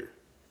no bigger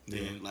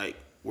than like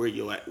where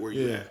you at,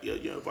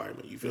 your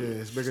environment. You feel Yeah, me?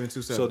 it's bigger than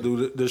 270.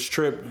 So, this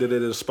trip, did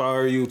it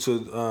inspire you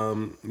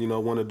to, you know,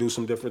 want to do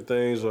some different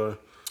things, or,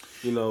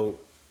 you know?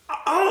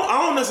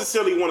 I don't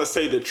necessarily want to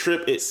say the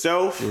trip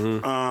itself,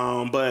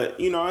 but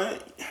you know,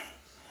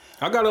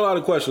 I got a lot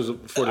of questions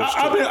for this.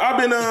 I've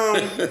been. I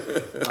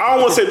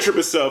don't want to say the trip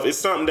itself. It's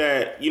something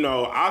that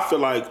I feel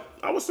like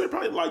I would say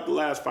probably like the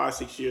last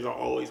 5-6 years I've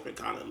always been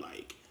kind of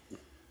like,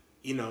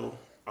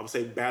 I would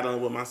say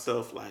battling with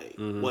myself like,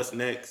 what's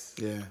next?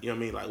 Yeah. You know what I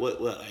mean? Like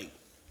what like,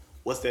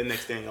 what's that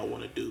next thing I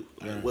want to do?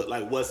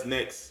 Like what's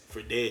next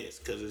for Dez?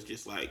 Because it's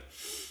just like,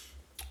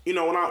 when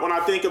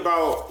I think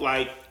about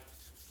like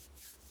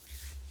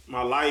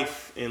my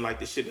life and like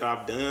the shit that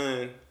I've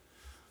done,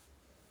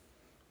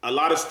 a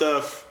lot of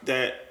stuff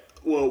that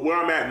where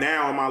I'm at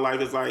now in my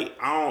life is like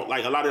I don't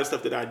like a lot of the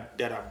stuff that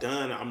I've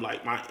done. I'm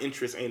like my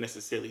interest ain't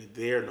necessarily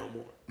there no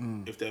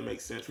more. If that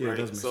makes sense, right?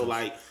 So sense.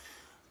 like,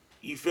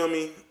 you feel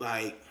me?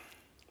 Like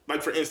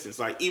for instance,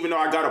 like even though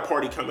I got a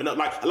party coming up,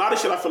 like a lot of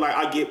shit I feel like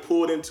I get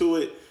pulled into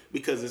it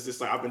because it's just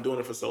like I've been doing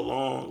it for so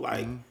long,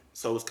 like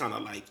so it's kind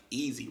of like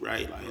easy,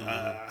 right?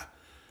 Like,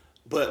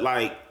 but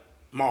like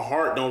my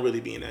heart don't really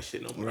be in that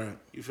shit no more. Right.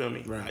 You feel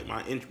me? Right.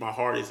 Like my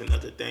heart is in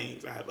other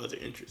things. I have other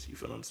interests. You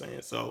feel what I'm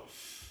saying? So,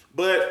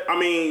 but I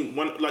mean,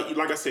 when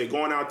like I said,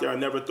 going out there, I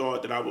never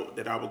thought that I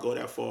would go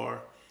that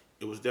far.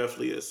 It was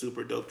definitely a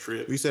super dope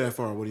trip. You say that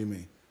far, what do you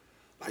mean?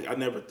 Like I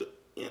never.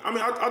 I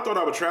mean, I thought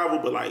I would travel,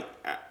 but like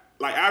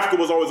Africa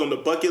was always on the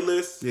bucket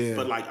list. Yeah.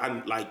 But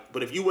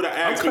but if you would have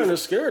I'm asked kind me, of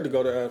scared to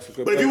go to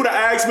Africa. but if you would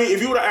have asked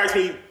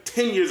me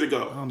 10 years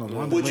ago, I don't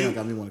know. would you?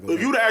 Got me wanna go If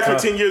you would have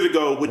asked me 10 years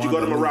ago, would you go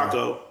to Wanda,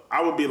 Morocco?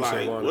 I would be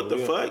like, Wanda, what the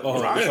yeah. fuck? Oh,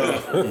 Morocco?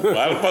 yeah.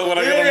 Why the fuck would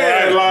I go to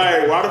Yeah, Morocco?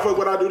 like why the fuck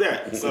would I do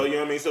that? So you know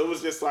what I mean. So it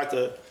was just like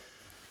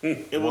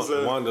it was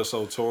a. Wanda's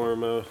so torn,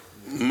 man.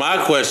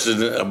 My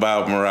question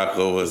about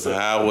Morocco was,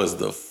 how was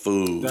the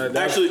food?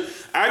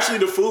 Actually,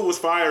 the food was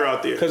fire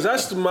out there. Because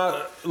that's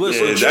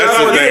listen. Yeah, that's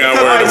the thing I'm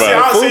worried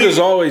about. Food is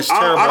always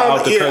terrible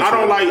out the country. I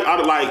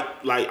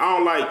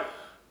don't like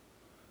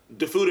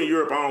the food in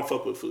Europe. I don't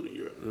fuck with food in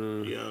Europe. You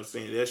know what I'm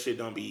saying? That shit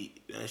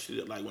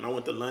like when I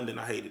went to London,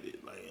 I hated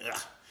it. Like,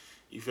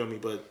 you feel me?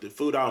 But the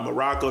food out in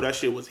Morocco, that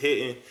shit was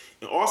hitting.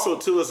 And also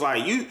too, it's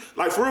like you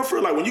like for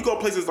real, like when you go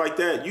places like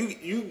that,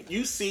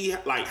 you see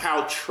like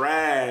how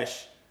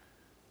trash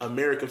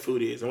American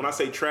food is. And when I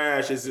say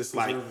trash, it's just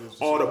like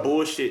all the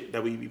bullshit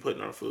that we be putting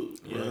in our food.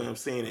 You know what I'm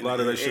saying? A lot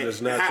of that shit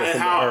is natural from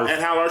the earth.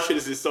 And how our shit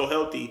is just so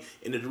healthy.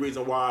 And the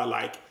reason why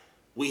like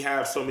we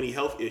have so many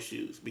health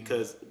issues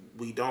because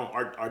we don't,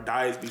 our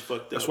diets be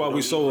fucked up. That's why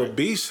we so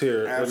obese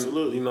here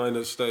Absolutely. in the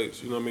United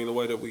States. You know what I mean? The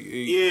way that we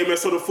eat. Yeah, man.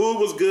 So the food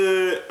was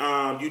good.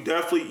 You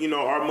definitely,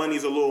 our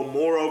money's a little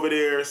more over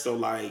there. So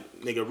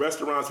like, nigga,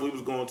 restaurants we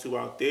was going to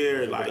out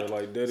there, like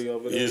Diddy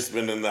over there. You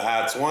spending the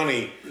high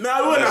 20.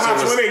 No, it wasn't a hot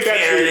shit was $20. It ain't that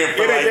cheap. carrying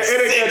for like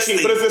It ain't that cheap.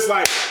 60. But it's just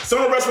like some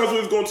of the restaurants we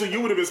was going to, you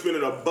would have been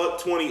spending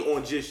 $120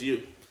 on just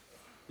you.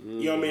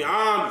 You know what I mean?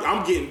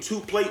 I'm getting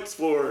 2 plates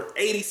for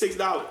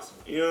 $86.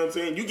 You know what I'm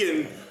saying? You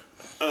getting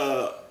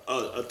a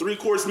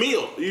 3-course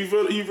meal. You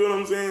feel what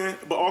I'm saying?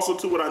 But also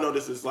too, what I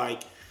noticed is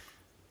like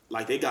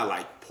they got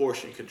like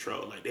portion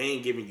control. Like they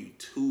ain't giving you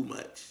too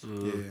much.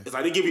 Yeah. It's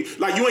like they give you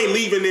like you ain't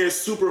leaving there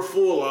super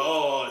full. Like,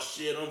 oh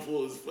shit, I'm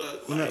full as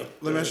fuck. Let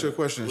me ask you a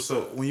question. What's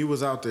So up? when you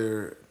was out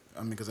there,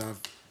 I mean, because I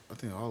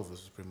think all of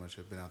us pretty much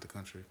have been out the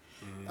country.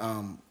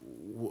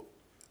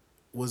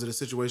 Was it a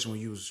situation where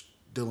you was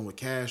dealing with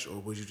cash, or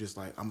was you just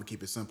like, I'm gonna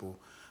keep it simple?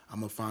 I'm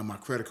gonna find my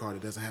credit card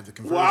that doesn't have the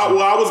conversion.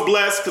 Well, I was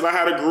blessed because I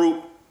had a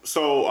group.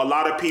 So a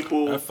lot of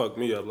people. That fucked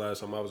me up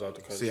last time I was out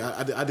the country. See,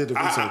 I did the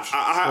research.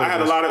 I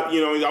had a lot of,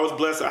 I was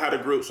blessed. I had a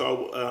group.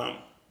 So,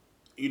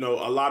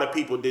 a lot of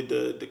people did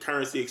the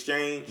currency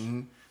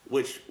exchange,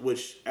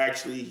 which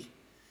actually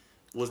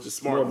was the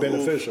smart More move.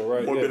 beneficial,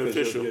 right? More Yeah, 'cause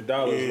beneficial. your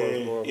dollar's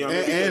worth more. You know what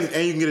I mean?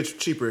 and you can get it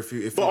cheaper if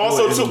you. But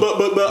also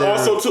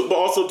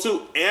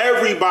too,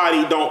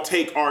 everybody don't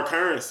take our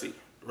currency,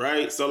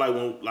 right? So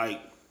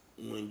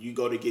when you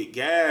go to get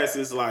gas,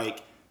 it's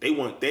like they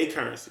want their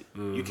currency.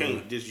 You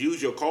can't just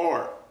use your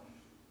card.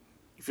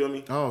 You feel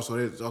me? Oh, so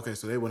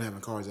they weren't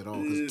having cards at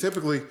all because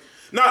typically.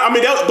 No, I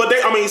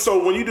mean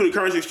so when you do the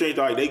currency exchange,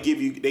 like they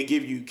give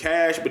you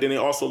cash, but then they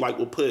also like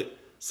will put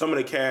some of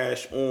the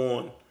cash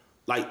on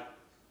like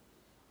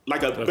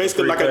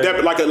basically like a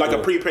debit a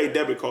prepaid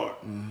debit card.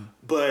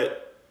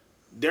 But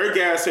their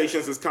gas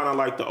stations is kind of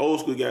like the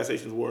old school gas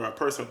stations where a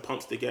person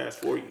pumps the gas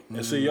for you.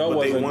 And see, y'all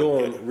But they wasn't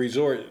want- doing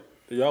resort.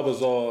 Y'all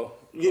was all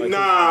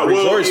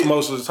resorts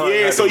most of the time.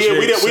 Yeah, had so the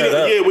we jig set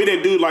up.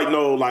 didn't do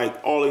like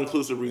all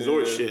inclusive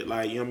resort shit.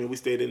 Like you know what I mean, we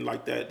stayed in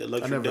like that the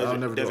luxury I'll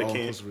never do desert all camp.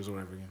 inclusive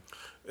resort ever again.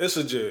 It's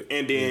a jig.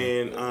 And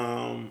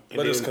then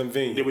But it's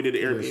convenient. Then we did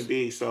the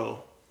Airbnb.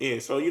 So yeah,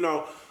 so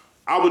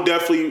I would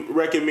definitely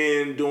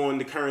recommend doing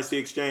the currency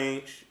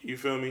exchange. You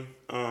feel me?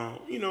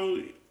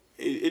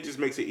 It just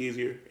makes it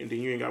easier, and then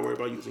you ain't got to worry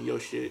about using your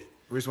shit.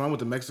 Reese, when I went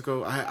to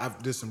Mexico, I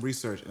did some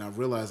research and I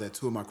realized that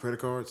 2 of my credit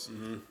cards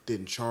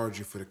didn't charge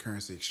you for the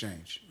currency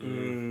exchange.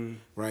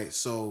 Right?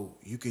 So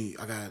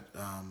I got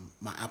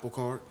my Apple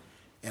card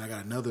and I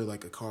got another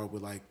like a card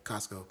with like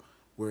Costco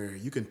where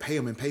you can pay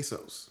them in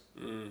pesos,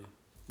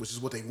 which is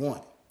what they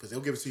want because they'll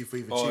give it to you for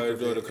even cheaper. Oh,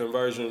 they do the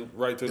conversion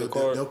right to the They'll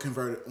card? They'll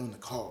convert it on the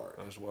card.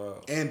 That's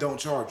wild. And don't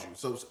charge you.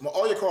 So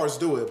all your cards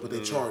do it, but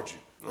they charge you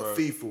a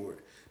fee for it.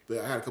 But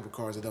I had a couple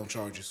cars that don't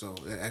charge you, so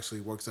it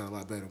actually works out a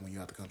lot better when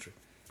you're out the country.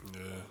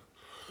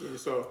 Yeah.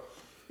 So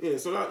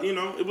that, you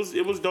know, it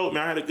was dope,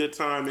 man. I had a good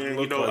time, man.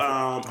 You know, It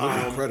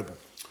was incredible.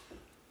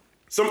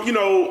 some, you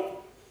know,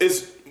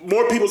 it's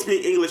more people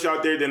speak English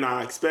out there than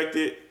I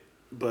expected.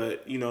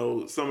 But you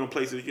know, some of the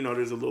places, you know,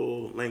 there's a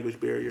little language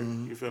barrier.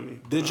 You feel me?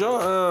 Did y'all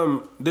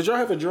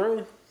have a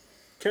drone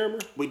camera?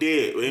 We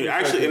did. And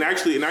actually,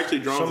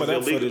 drones Some of is that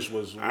illegal. footage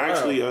was wild.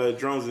 Actually,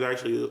 drones is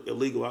actually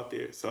illegal out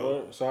there.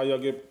 So So how y'all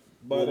get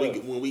by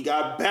that? when we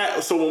got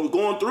back, so when we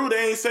going through,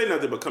 they ain't say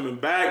nothing. But coming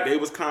back, they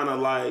was kind of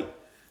like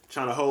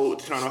trying to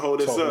hold us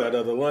Talking up. that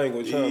other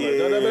language, huh?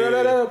 Yeah. Like,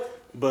 da-da-da-da-da.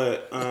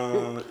 But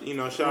you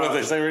know, shout What they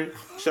out say, Rick?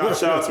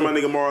 shout out to my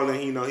nigga Marlon.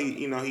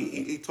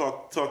 He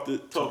talked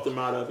them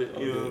out of it.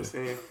 You know what I'm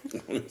saying?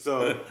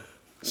 So.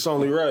 It's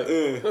only right.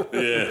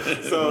 Yeah.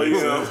 So you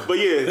know, but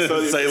yeah.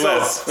 So Say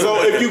less.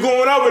 So if you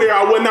going over there,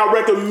 I would not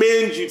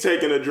recommend you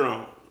taking a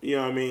drone. You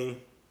know what I mean?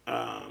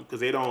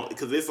 Because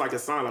it's like a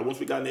sign. Like once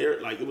we got in the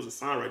air, like it was a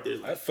sign right there.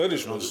 Like, That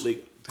footage was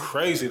illegal.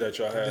 crazy that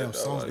y'all had. Damn, though.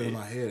 song's Like, been in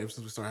my head ever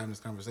since we started having this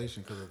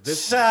conversation because of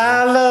this.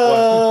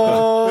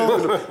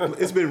 Shallow.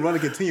 It's been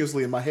running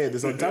continuously in my head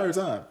this entire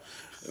time.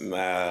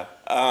 Nah.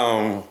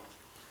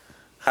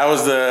 How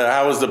was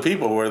the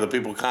people? Were the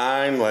people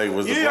kind? Like,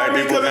 was the Yeah, black I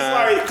mean, people 'cause it's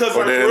kind? like- 'cause or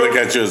like did they real- look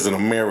at you as an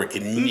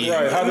American?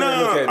 Right? How do they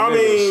look at I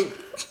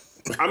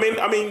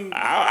niggas? mean,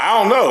 I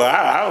don't know.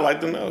 I would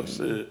like to know.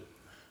 Shit.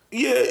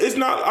 yeah, it's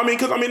not. I mean,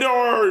 because there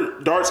are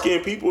dark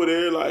skinned people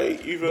there.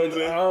 Like you feel what I'm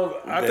saying?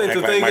 I They think act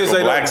the like thing is Michael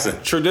they Blackson.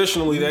 don't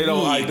traditionally they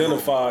don't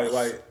identify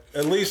like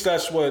at least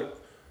that's what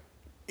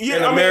Yeah,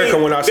 in America,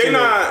 when I see they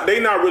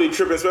not really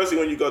tripping, especially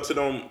when you go to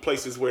them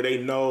places where they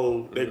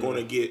know they're going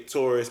to get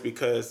tourists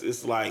because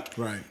it's like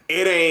Right.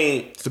 it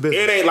ain't a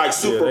business. it ain't like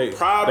super they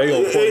proud. gonna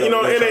pull You up,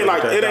 know, they it ain't tryna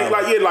like get it that ain't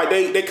like yeah, like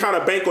they kind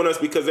of bank on us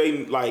because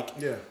they like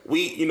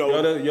we you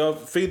know y'all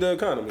feed the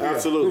economy.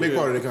 absolutely Big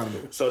part of the economy.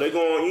 So they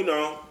going, you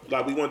know,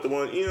 like we want the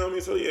one, you know what I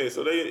mean? So yeah,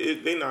 so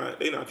they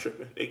not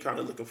tripping. They kind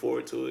of looking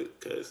forward to it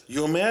because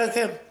You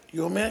American?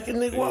 You American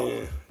nigga?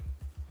 yeah.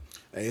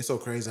 Hey, it's so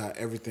crazy how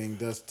everything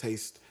does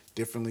taste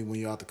differently when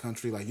you're out the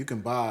country. Like you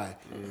can buy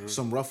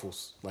some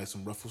Ruffles, like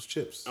some Ruffles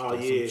chips. Oh, like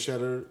yeah. some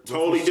cheddar.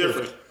 Totally Ruffles chips.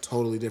 different.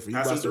 Totally different.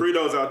 You Got buy some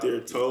Doritos out there,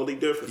 totally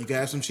different. You can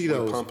have some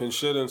Cheetos. Pumping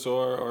shit into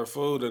our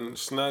food and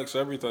snacks,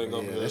 everything.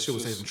 over Yeah, there. that It's shit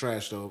was just- tasting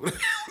trash though.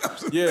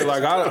 Yeah,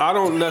 like I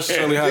don't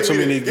necessarily have too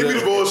many. Give me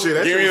the bullshit.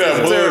 That Give me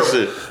shit was that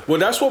tasting bullshit. Well,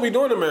 that's what we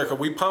do in America.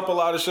 We pump a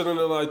lot of shit in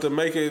there, like to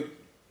make it,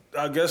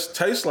 I guess,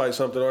 taste like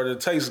something or to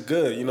taste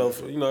good. You know,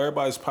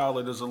 everybody's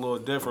palate is a little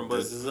different, but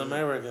This is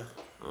America.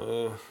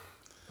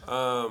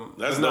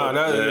 That's nah, dope.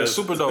 that Yeah. is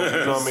super dope. You know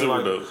what I mean? Super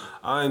Like dope.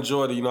 I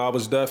enjoyed it. You know, I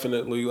was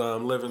definitely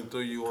living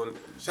through you on.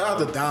 Shout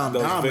out to Dom.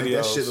 Those Dom made that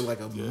videos. shit look like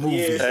a movie.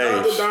 Yeah, shout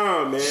out to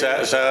Dom, man.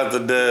 Shout out to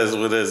Dez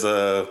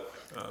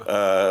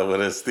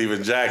with his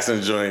Steven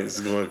Jackson joints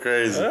going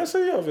crazy. I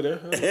see you over there.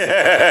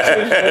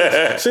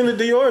 Seen the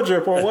Dior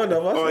drip on one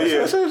of them. Oh,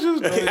 yeah. Some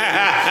Dior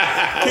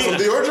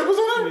drippers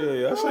on there?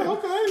 Yeah, I see. Oh,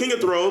 okay. King of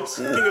Thropes.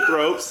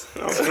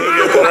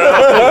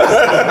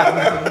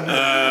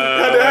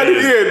 Had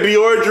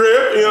Dior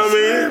drip, you know what I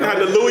mean? Had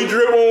the Louis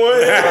drip on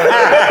one.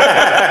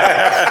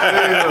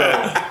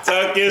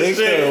 Talk your They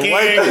shit, can't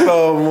wait to King.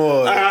 come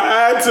more. I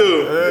had to.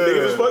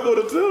 Niggas was fucking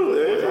with it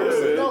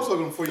too. I was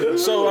looking for you.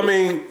 So I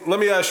mean, let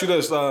me ask you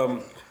this.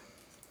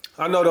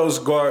 I know those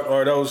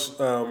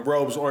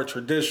robes aren't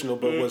traditional,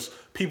 but was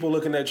people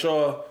looking at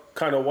y'all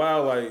kind of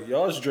wild, like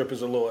y'all's drip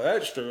is a little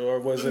extra, or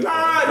was it?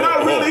 Nah,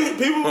 not really.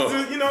 People was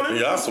just, you know,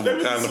 Y'all some they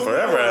was kind of just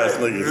forever ass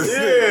niggas.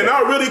 Yeah,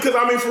 not really, because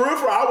I mean, for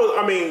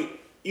real,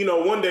 you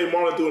know, one day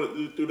Marlon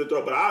threw the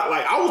throat, but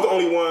I was the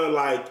only one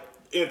like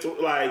into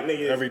like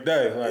nigga Every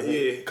day, like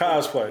Yeah.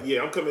 cosplay.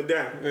 Yeah, I'm coming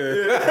down.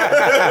 Yeah.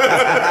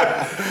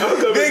 I'm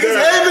coming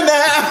down.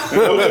 now.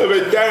 I'm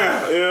coming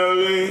down. You know what I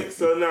mean?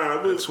 So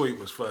nah, but Tweet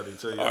was funny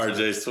too.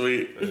 RJ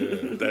Sweet.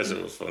 That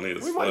shit was funny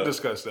as We fuck. might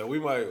discuss that. We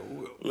might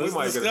Let's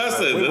get discuss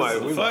into it.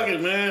 that. We Fuck might.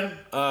 it, man.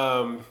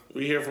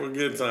 We here for a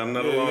good time,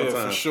 not a long Yeah,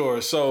 time. for sure.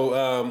 So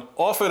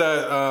off of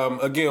that,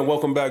 again,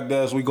 welcome back,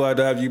 Des. We glad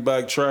to have you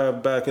back.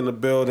 Trav back in the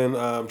building.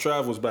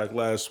 Trav was back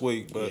last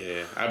week, but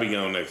Yeah, I'll be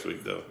gone next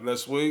week though.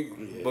 next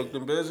week, booked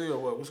and busy or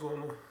what? What's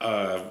going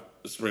on?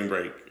 Spring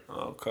break.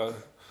 Okay.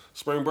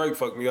 Spring break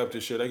fucked me up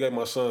this year. They gave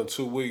my son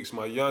 2 weeks,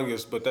 my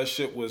youngest, but that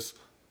shit was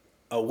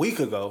a week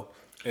ago.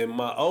 And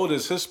my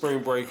oldest, his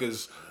spring break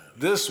is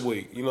this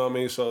week. You know what I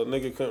mean? So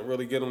nigga couldn't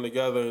really get them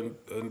together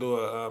and do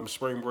a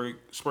spring break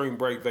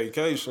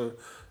vacation.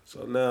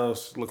 So now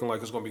it's looking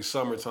like it's gonna be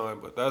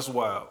summertime, but that's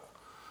wild.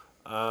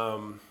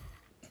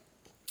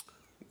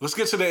 Let's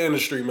get to the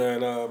industry,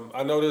 man.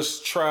 I know this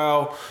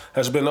trial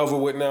has been over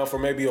with now for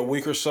maybe a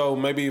week or so,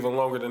 maybe even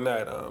longer than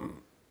that.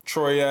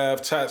 Troy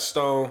Ave, Tat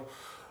Stone.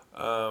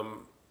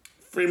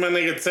 Free my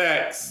nigga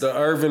Tax. The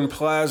Irving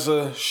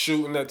Plaza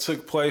shooting that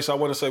took place, I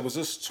want to say, was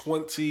this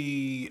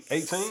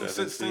 2018,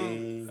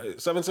 16,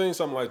 17,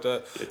 something like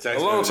that. A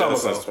long time ago.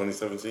 Since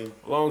 2017.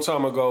 A long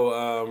time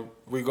ago,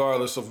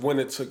 regardless of when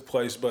it took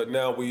place. But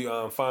now we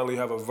finally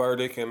have a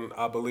verdict, and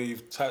I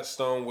believe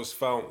Tatstone was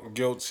found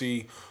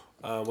guilty.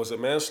 Was it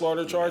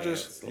manslaughter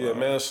charges? Yeah,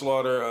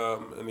 manslaughter.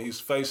 And he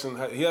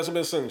hasn't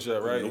been sentenced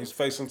yet, right? Nope. He's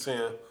facing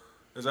 10.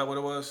 Is that what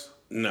it was?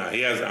 No, he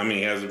hasn't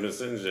been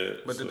sentenced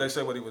yet. But did they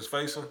say what he was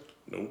facing?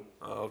 Nope.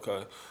 Oh,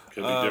 okay.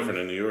 Could be different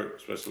in New York,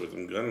 especially with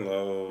them gun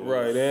laws.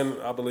 Right,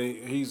 and I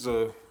believe he's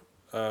a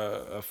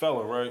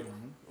felon, right?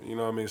 Mm-hmm. You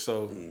know what I mean?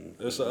 So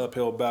it's an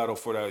uphill battle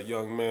for that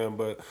young man.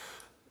 But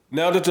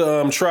now that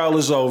the trial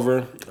is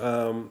over,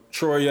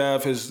 Troy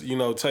Ave has,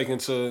 taken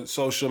to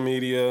social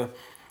media,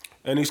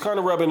 and he's kind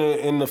of rubbing it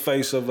in the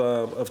face of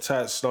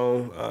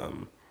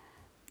Tatstone.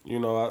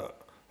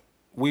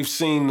 We've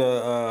seen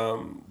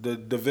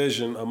the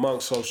division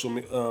amongst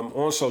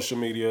on social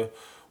media,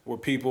 where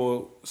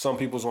some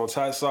people's on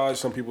Tat's side,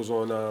 some people's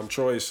on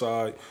Troy's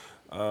side.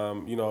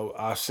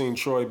 I've seen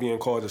Troy being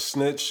called a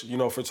snitch,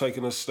 for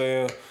taking a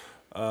stand.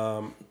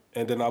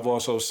 And then I've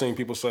also seen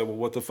people say, well,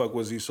 what the fuck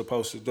was he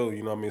supposed to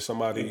do?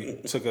 Somebody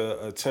took an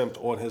attempt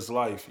on his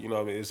life.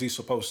 Is he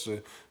supposed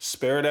to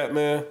spare that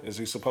man? Is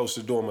he supposed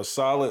to do him a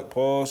solid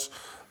pause?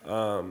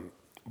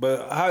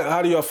 But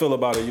how do y'all feel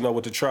about it,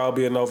 with the trial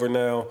being over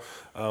now,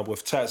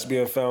 with Tats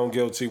being found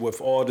guilty, with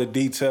all the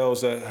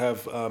details that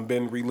have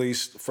been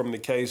released from the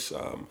case?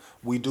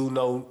 We do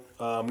now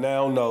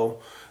know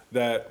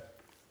that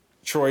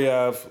Troy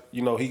Ave,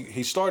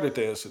 he started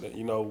the incident,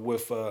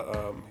 with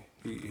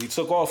he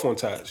took off on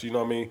Tats,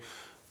 There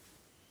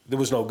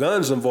was no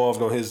guns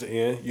involved on his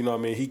end,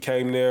 He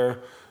came there,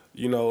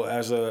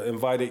 as an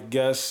invited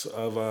guest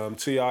of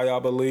T.I., I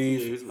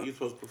believe. Yeah, he's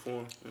supposed to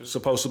perform. Yeah.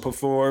 Supposed to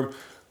perform.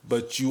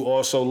 But you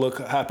also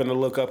happen to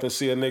look up and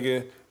see a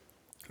nigga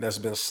that's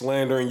been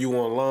slandering you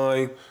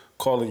online,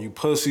 calling you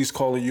pussies,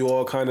 calling you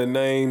all kind of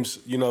names,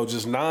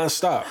 just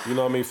nonstop,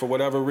 for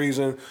whatever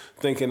reason,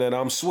 thinking that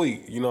I'm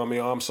sweet,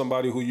 I'm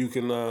somebody who you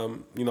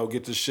can,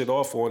 get this shit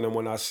off on. And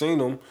when I seen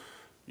him,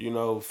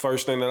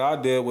 first thing that I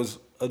did was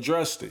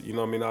addressed it,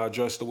 I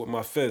addressed it with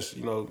my fist,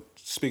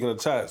 speaking of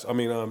Tats,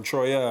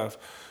 Troy Ave.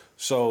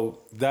 So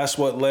that's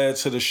what led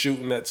to the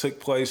shooting that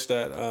took place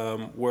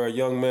where a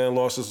young man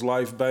lost his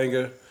life,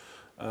 Banger,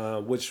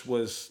 which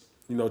was,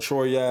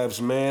 Troy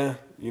Ave's man.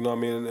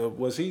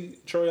 Was he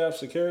Troy Ave's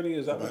security?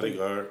 Is that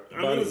bodyguard?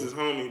 I mean, he's his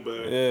homie,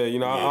 but yeah,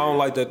 I don't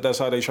like that. That's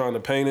how they trying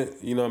to paint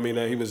it.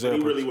 That he was there.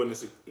 He really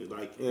wasn't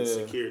his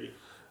security.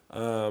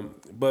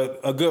 But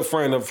a good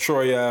friend of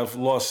Troy Ave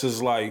lost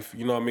his life.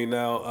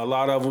 Now a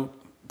lot of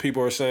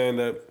people are saying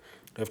that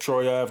if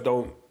Troy Ave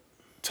don't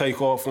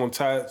take off on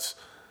Tats,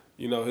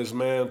 his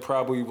man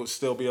probably would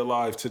still be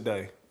alive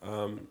today.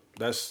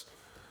 That's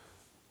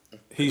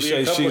he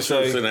say, she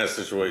say. In that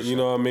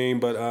situation.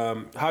 But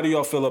how do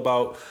y'all feel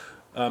about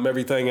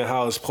everything and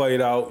how it's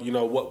played out?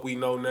 What we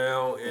know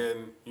now,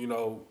 and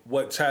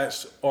what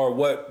Tats or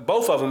what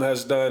both of them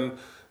has done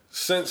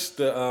since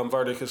the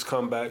verdict has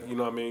come back.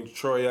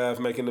 Troy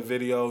Ave making the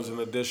videos and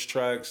the diss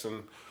tracks,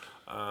 and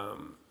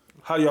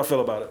how do y'all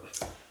feel about it?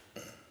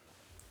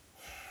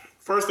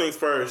 First things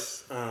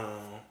first.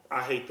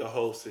 I hate the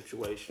whole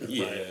situation.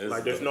 Yeah,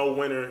 like there's no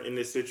winner in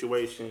this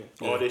situation.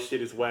 All this shit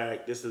is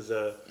whack. This is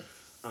a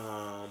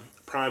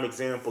prime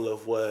example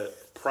of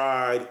what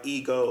pride,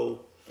 ego,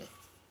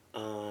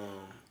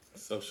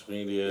 social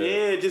media.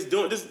 Yeah, just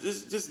doing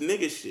just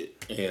nigga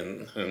shit.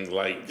 And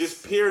like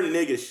just pure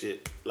nigga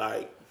shit.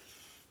 Like,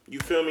 you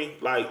feel me?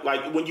 Like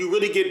when you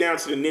really get down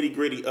to the nitty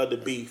gritty of the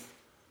beef,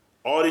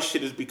 all this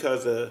shit is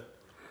because of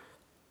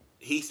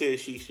he said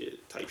she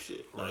shit type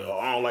shit. Like, oh,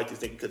 I don't like this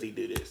nigga because he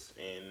did this,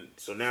 and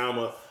so now I'm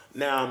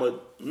a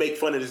make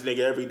fun of this nigga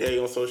every day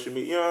on social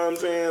media. You know what I'm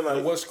saying?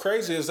 Like, what's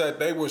crazy is that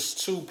they was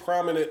two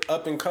prominent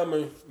up and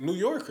coming New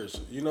Yorkers.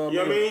 You know what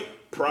I mean?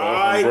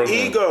 Pride,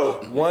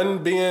 ego.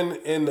 One being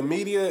in the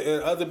media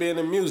and other being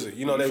in music.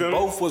 They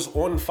both was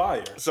on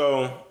fire.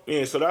 So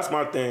yeah, so that's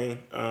my thing.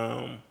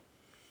 But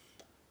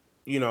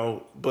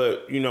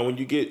when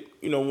you get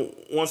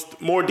once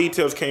more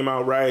details came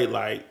out, right?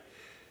 Like,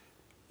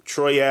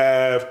 Troy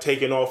Ave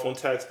taking off on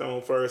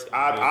Tatstone first.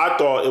 I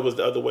thought it was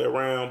the other way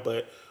around,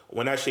 but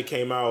when that shit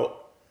came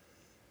out,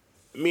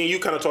 me and you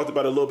kind of talked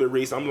about it a little bit,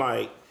 Reese. I'm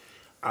like,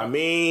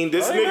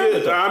 this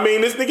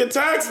nigga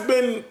Tax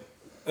been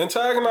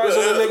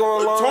antagonizing the nigga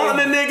online,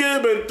 taunting the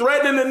nigga, been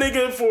threatening the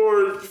nigga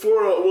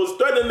was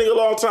threatening the nigga a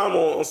long time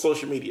on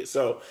social media.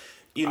 So,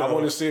 I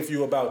want to see if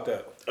you about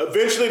that.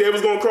 Eventually, they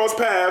was gonna cross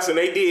paths, and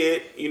they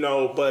did.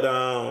 But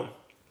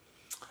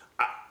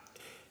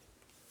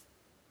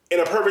in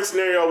a perfect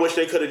scenario, I wish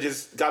they could have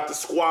just got the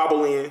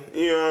squabble in,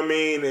 you know what I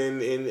mean,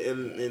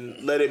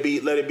 and let it be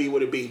what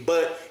it be.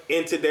 But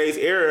in today's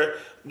era,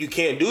 you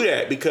can't do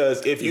that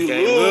because if you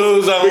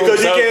lose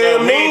because you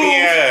can't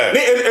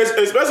lose,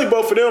 especially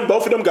both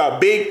of them got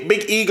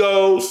big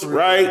egos,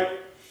 right?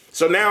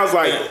 So now it's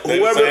like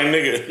whoever, same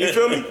nigga. You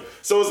feel me?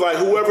 So it's like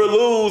whoever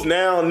lose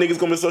now, niggas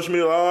gonna be on social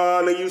media.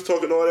 Oh, nigga, you was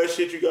talking all that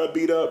shit. You got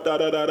beat up. Da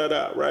da da da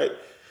da. Right.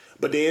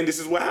 But then this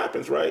is what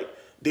happens, right?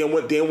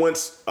 Then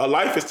once a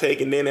life is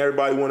taken, then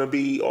everybody want to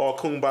be all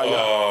kumbaya.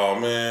 Oh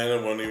man,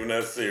 it wasn't even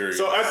that serious.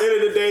 So at the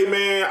end of the day,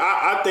 man,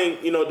 I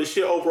think the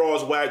shit overall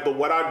is whack. But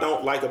what I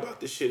don't like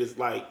about this shit is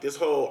like this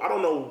whole. I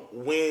don't know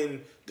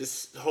when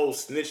this whole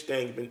snitch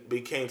thing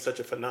became such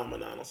a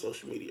phenomenon on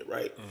social media,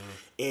 right?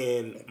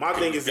 Mm-hmm. And my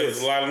thing is this: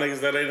 there's a lot of niggas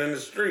that ain't in the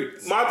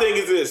streets. My thing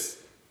is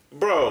this,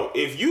 bro.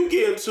 If you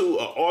get into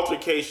an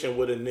altercation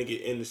with a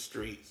nigga in the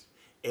streets,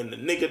 and the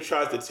nigga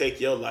tries to take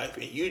your life,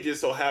 and you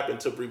just so happen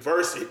to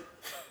reverse it.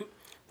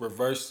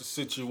 Reverse the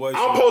situation.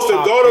 I'm supposed to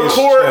go to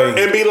court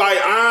and be like,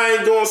 I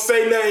ain't gonna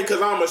say nothing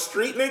because I'm a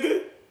street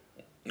nigga.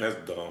 That's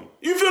dumb.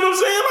 You feel what I'm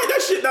saying? Like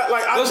that shit.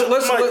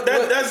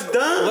 That's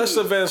dumb. Let's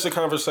advance the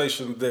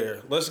conversation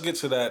there. Let's get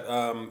to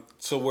that.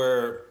 To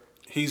where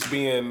he's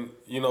being,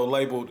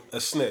 labeled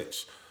a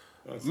snitch.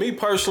 Me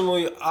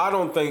personally, I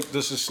don't think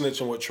this is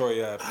snitching what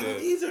Troy Ave did. I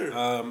don't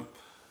either.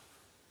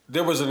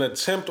 There was an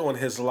attempt on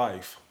his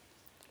life.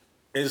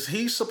 Is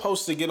he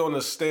supposed to get on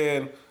the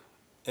stand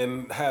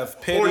and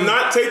have pity? Or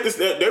not take this?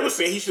 They were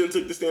saying he shouldn't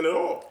take the stand at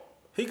all.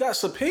 He got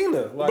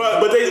subpoenaed.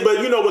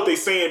 But you know what they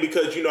saying,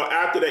 because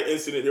after that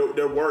incident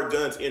there were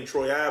guns in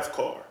Troy Ave's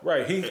car.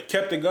 Right. He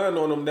kept a gun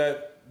on him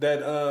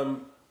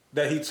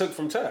that he took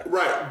from Tax.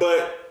 Right.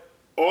 But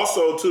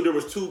also too, there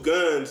was 2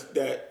 guns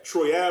that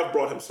Troy Ave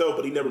brought himself,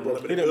 but he never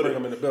brought them in the building. He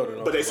didn't bring them in the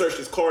building. But they searched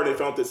his car and they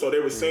found it. So they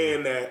were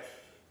saying that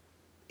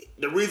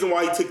the reason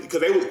why he took, because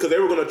they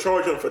were going to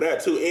charge him for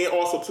that too, and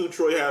also too,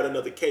 Troy had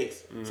another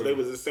case. Mm-hmm. So they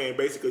was just saying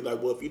basically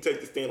like, well, if you take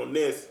the stand on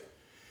this,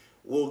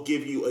 we'll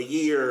give you a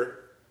year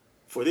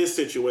for this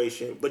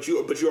situation, but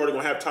you already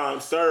gonna have time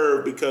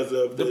served because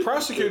of the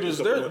prosecutors.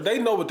 They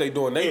know what they're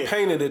doing. They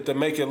painted it to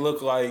make it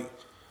look like,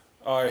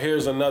 all right,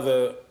 here's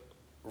another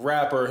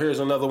rapper, here's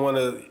another one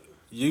of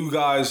you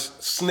guys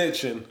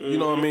snitching. Mm-hmm. You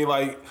know what I mean?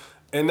 Like,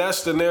 and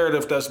that's the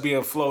narrative that's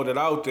being floated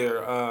out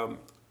there.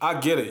 I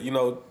get it.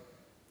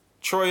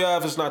 Troy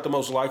Ave is not the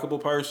most likable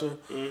person.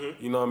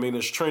 Mm-hmm. You know what I mean?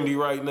 It's trendy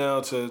right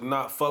now to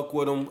not fuck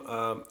with him.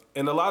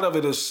 And a lot of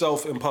it is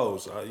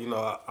self-imposed.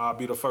 I'll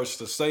be the first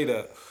to say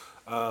that.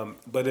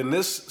 But in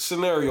this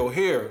scenario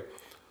here,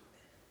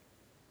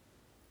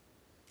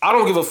 I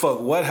don't give a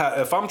fuck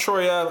if I'm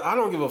Troy Ave, I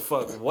don't give a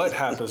fuck what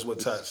happens with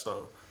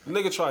Taxstone. The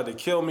nigga tried to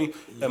kill me,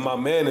 and my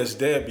man is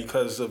dead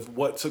because of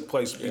what took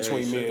place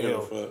between me and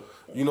him.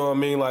 You know what I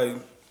mean? Like,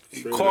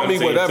 call me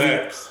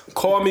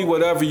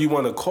whatever you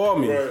want to call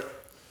me. Right.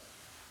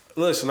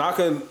 Listen, I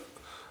can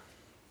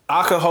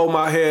hold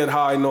my head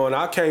high knowing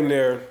I came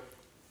there,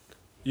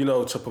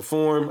 to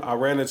perform. I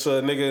ran into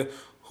a nigga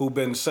who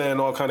been saying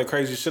all kind of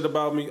crazy shit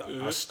about me.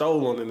 Mm-hmm. I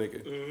stole on the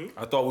nigga. Mm-hmm.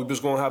 I thought we was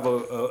gonna have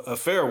a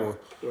fair one.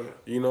 Right.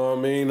 You know what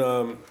I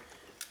mean?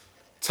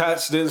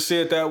 Tats didn't see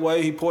it that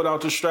way. He pulled out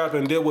the strap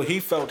and did what he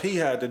felt he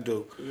had to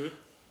do. Mm-hmm.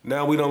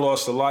 Now we done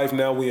lost a life.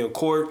 Now we in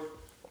court.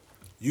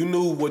 You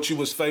knew what you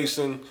was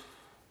facing.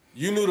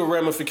 You knew the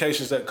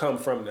ramifications that come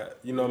from that.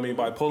 You know what I mean?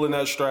 By pulling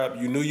that strap,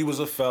 you knew you was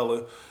a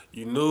fella.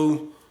 You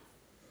knew,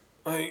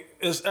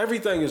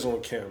 everything is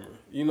on camera.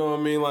 You know what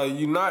I mean? Like,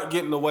 you're not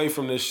getting away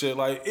from this shit.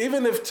 Like,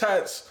 even if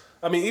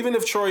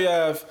Troy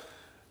Ave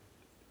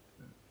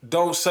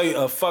don't say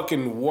a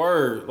fucking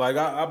word, like,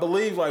 I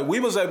believe, like, we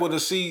was able to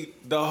see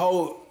the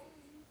whole,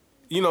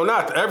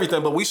 not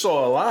everything, but we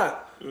saw a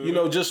lot,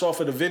 just off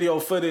of the video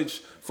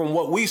footage from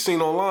what we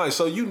seen online.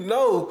 So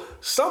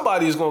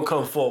somebody's gonna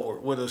come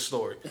forward with a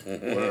story.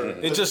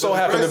 It just so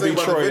happened to be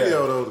Troy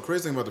Ave. The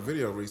crazy thing about the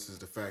video, Reese, is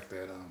the fact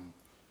that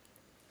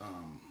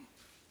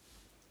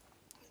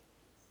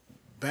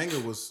Banger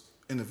was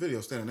in the video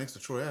standing next to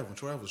Troy Ave when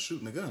Troy Ave was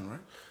shooting the gun, right?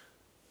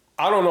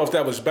 I don't know if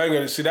that was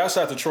Banger. See, that's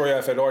after Troy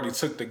Ave had already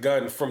took the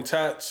gun from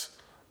Tats.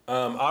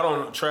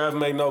 Trav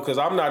may know, because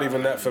I'm not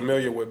even that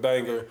familiar with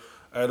Banger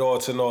at all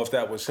to know if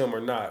that was him or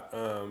not.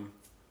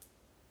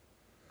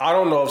 I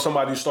don't know if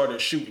somebody started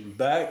shooting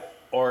back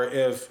or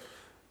if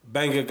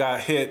Banger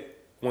got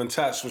hit when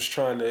Tats was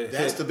trying to hit.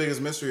 That's the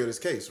biggest mystery of this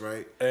case,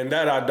 right? And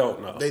that I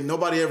don't know.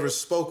 Nobody ever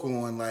spoke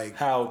on, like,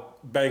 how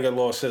Banger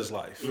lost his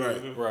life.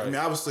 Right. Right. I mean,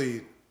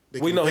 obviously,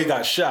 we know he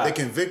got shot. They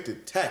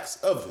convicted Tax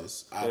of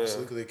this,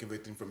 obviously, because they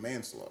convicted him for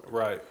manslaughter.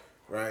 Right.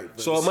 Right.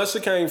 So it must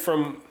have came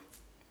from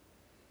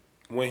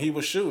when he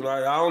was shooting.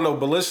 I don't know,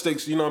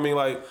 ballistics, you know what I mean?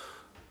 Like,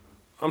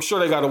 I'm sure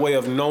they got a way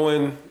of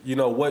knowing,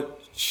 what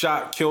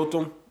shot killed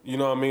him, you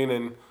know what I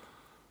mean?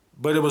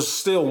 But it was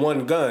still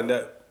one gun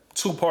that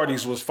 2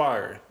 parties was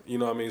firing, you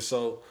know what I mean?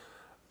 So,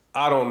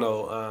 I don't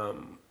know.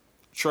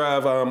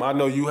 Trav, I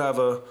know you have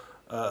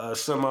a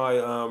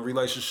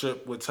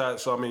semi-relationship with Tat,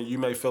 so I mean, you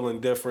may feel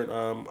indifferent.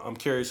 I'm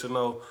curious to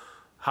know,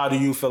 how do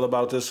you feel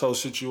about this whole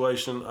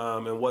situation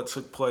and what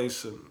took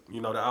place and,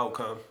 the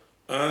outcome?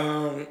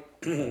 I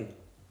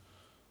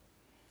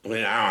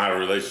mean, I don't have a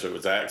relationship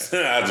with Tax.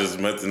 I just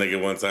met the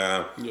nigga one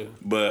time. Yeah.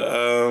 But,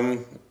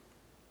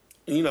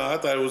 I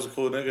thought it was a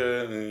cool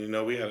nigga,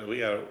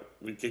 and,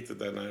 we kicked it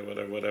that night,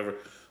 whatever.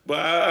 But,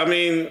 I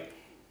mean,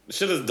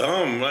 shit is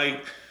dumb.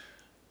 Like,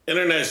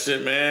 internet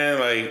shit, man.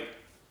 Like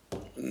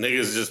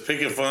niggas just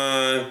picking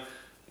fun.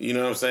 You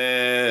know what I'm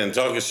saying? And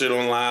talking shit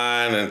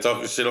online and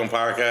talking shit on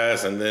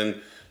podcasts, and then,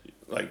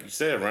 like you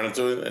said, run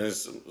into it and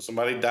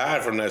somebody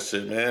died from that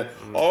shit, man.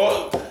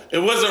 It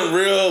wasn't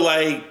real,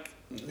 like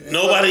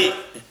nobody.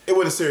 It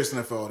wasn't serious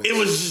enough for all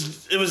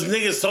this. It was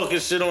niggas talking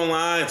shit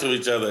online to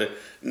each other.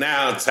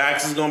 Now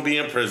Tax is gonna be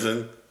in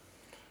prison.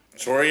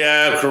 Troy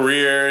Ave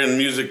career in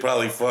music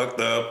probably fucked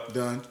up.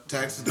 Done.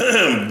 Tax is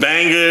done.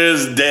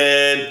 Bangers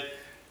dead.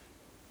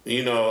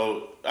 You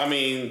know, I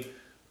mean,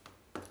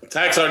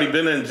 Tax already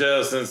been in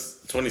jail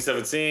since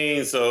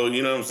 2017, so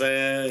you know what I'm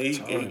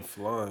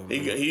saying?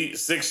 He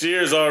 6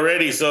 years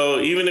already, so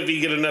even if he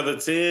get another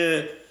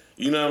 10,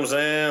 you know what I'm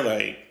saying?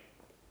 Like,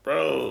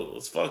 bro,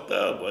 it's fucked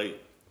up. Like,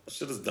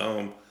 shit is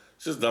dumb.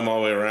 It's just dumb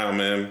all the way around,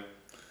 man.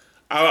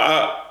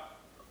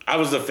 I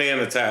was a fan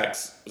of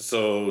Tax,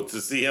 so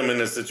to see him in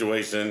this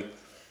situation,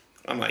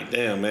 I'm like,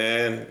 damn,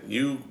 man,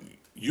 you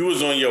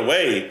was on your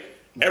way.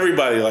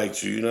 Everybody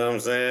liked you, you know what I'm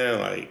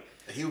saying? Like,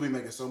 he would be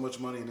making so much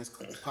money in this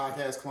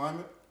podcast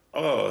climate.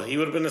 Oh, he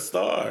would have been a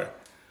star.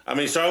 I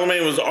mean,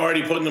 Charlamagne was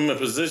already putting him in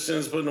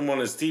positions, putting him on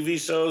his TV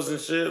shows and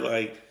shit.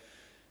 Like,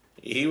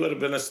 he would have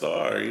been a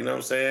star. You know what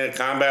I'm saying?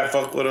 Combat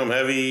fucked with him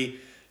heavy.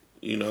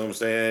 You know what I'm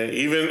saying?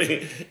 Even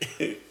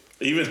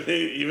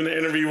the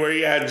interview where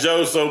he had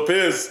Joe so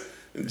pissed,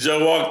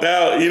 Joe walked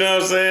out. You know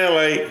what I'm saying?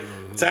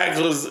 Like, Tax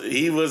was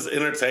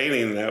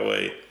entertaining that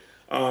way.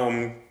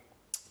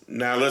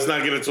 Now let's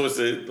not get it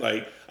twisted.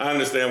 Like, I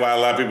understand why a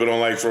lot of people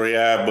don't like Troy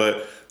Ave,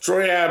 but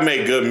Troy Ave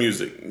made good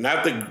music.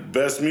 Not the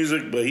best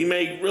music, but he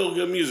made real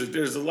good music.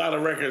 There's a lot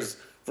of records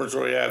for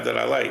Troy Ave that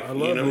I like. I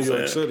love New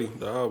York City,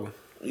 the album.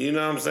 You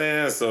know what I'm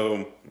saying?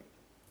 So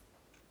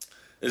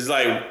it's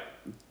like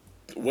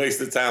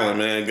wasted talent,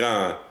 man.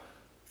 Gone.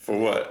 For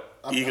what?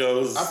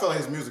 Egos. I felt like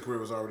his music career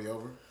was already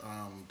over,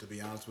 to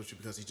be honest with you,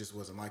 because he just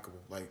wasn't likable.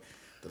 Like,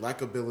 the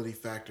likability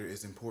factor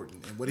is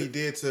important. And what he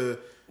did to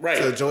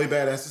Joey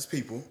Badass's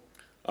people.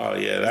 Oh,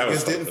 yeah. That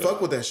was didn't fuck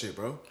with that shit,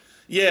 bro.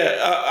 Yeah,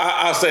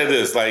 I'll say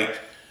this. Like,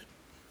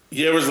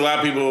 there was a lot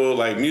of people,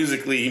 like,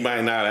 musically, he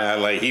might not have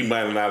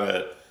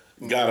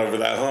got over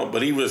that hump,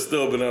 but he would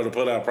still been able to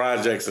put out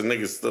projects and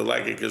niggas still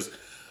like it, because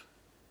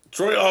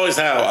Troy always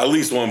had at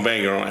least one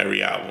banger on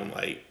every album.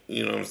 Like,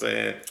 you know what I'm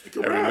saying? He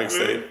can rap,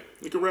 man.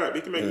 He can rap.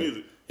 He can make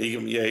music. He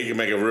can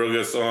make a real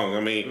good song.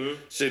 I mean,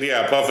 shit, he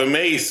got Puff and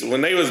Mace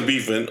when they was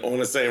beefing on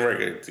the same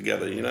record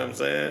together. You know what I'm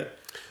saying?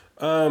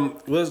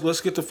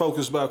 Let's get the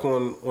focus back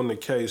on the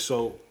case.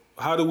 So,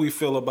 how do we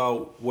feel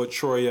about what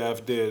Troy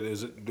Ave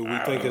did? Do we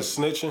think it's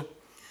snitching?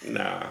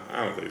 Nah,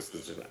 I don't think it's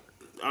snitching.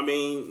 I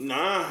mean,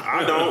 nah,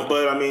 I don't.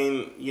 But I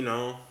mean, you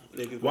know,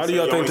 why do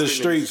y'all think the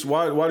streets?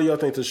 Why do y'all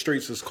think the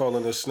streets is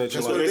calling this snitching?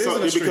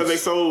 Because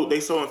they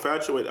so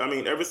infatuated. I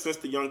mean, ever since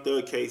the Young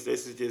Thug case,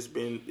 this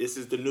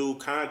is the new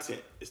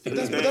content. But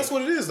that's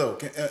what it is, though.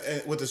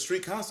 With the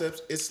street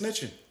concepts, it's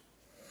snitching.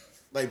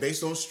 Like,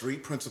 based on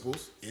street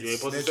principles, it's you ain't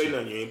supposed snitching. to say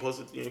nothing. You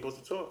ain't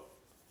supposed to talk.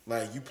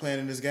 Like, you playing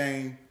in this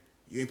game,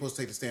 you ain't supposed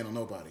to take the stand on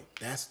nobody.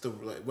 That's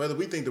whether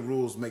we think the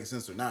rules make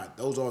sense or not.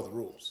 Those are the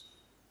rules.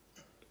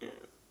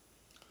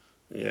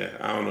 Yeah,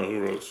 I don't know who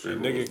wrote street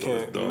rules.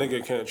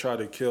 Nigga can't try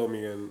to kill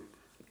me. And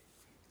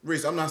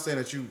Reese, I'm not saying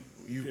that what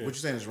you're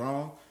saying is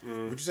wrong.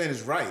 What you're saying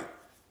is right,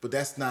 but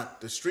that's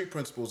not, the street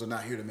principles are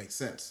not here to make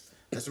sense.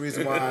 That's the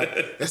reason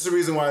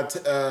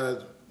why.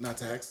 Not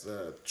Tax.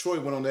 Troy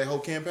went on that whole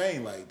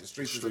campaign like the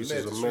streets is a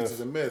myth. The streets is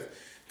a myth,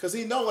 because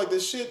he know like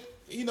this shit.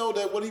 He know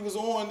that what he was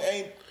on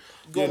ain't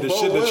going the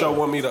shit that y'all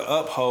want me to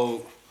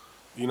uphold.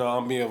 You know,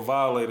 I'm being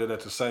violated at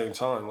the same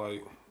time.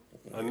 Like,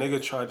 a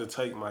nigga tried to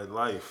take my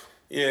life.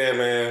 Yeah,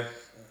 man.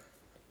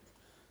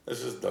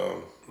 That's just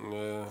dumb.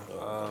 Yeah.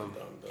 Dumb.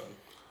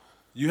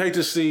 You hate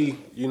to see,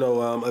 you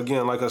know,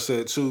 again, like I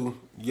said, two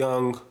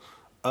young,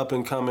 up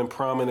and coming,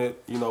 prominent,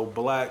 you know,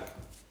 black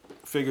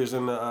figures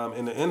in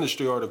the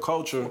industry or the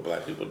culture. What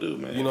black people do,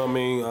 man. You know what I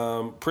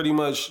mean? Pretty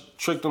much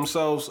trick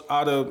themselves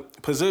out of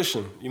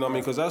position. You know what I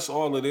mean? Because that's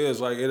all it is.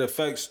 Like, it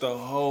affects the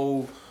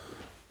whole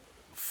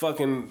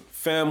fucking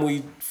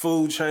family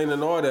food chain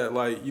and all that.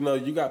 Like, you know,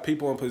 you got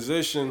people in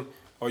position.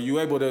 Are you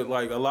able to,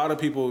 like, a lot of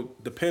people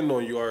depend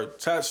on you, or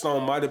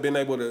Tatstone might have been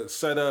able to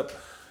set up,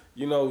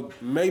 you know,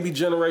 maybe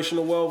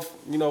generational wealth,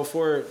 you know,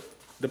 for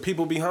the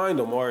people behind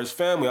him or his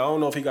family. I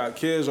don't know if he got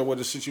kids or what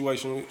the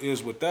situation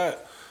is with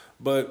that,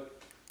 but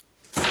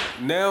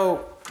now,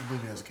 I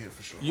believe he has a kid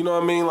for sure. You know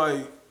what I mean?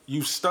 Like,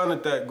 you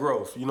stunted that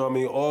growth, you know what I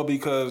mean? All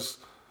because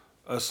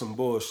of some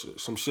bullshit,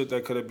 some shit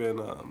that could have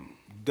been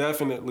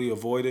definitely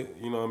avoided,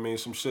 you know what I mean?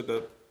 Some shit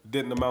that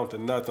didn't amount to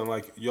nothing,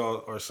 like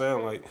y'all are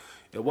saying, like,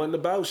 it wasn't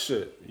about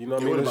shit. You know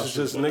what I mean? This is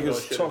just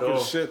niggas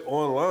talking shit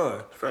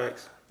online.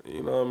 Facts.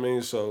 You know what I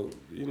mean? So,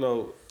 you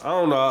know, I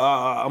don't know.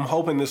 I'm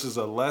hoping this is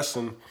a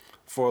lesson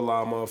for a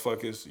lot of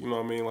motherfuckers. You know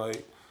what I mean?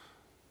 Like,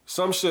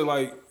 some shit,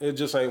 like, it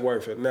just ain't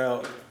worth it.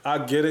 Now, I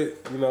get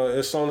it. You know,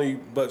 it's only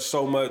but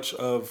so much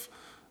of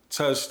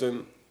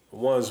testing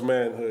one's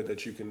manhood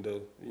that you can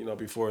do, you know,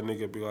 before a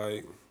nigga be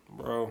like,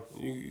 bro,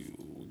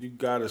 you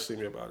gotta see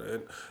me about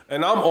it.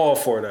 And I'm all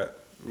for that.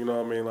 You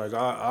know what I mean? Like,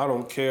 I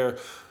don't care.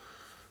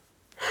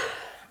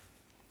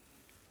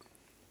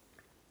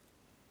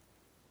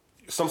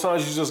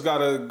 Sometimes you just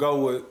gotta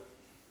go with,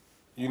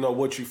 you know,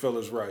 what you feel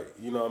is right.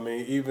 You know what I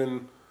mean?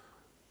 Even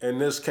in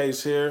this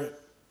case here,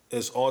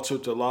 it's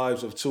altered the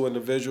lives of two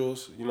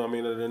individuals. You know what I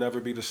mean? It'll never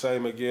be the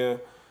same again.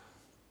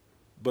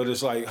 But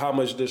it's like, how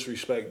much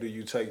disrespect do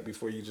you take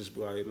before you just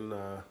be like,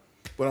 nah.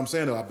 But I'm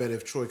saying though, I bet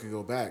if Troy could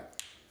go back,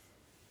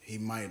 he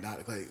might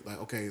not like.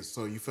 Okay,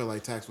 so you feel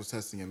like Tax was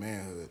testing your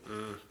manhood,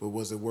 but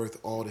was it worth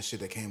all the shit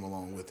that came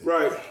along with it?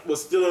 Right,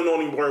 was still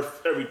only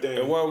worth everything.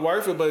 It wasn't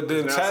worth it, but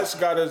then Tax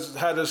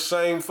had the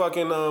same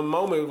fucking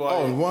moment,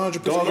 like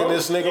 100%. dogging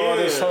this nigga all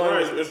this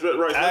time,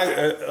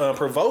 right.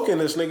 provoking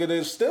this nigga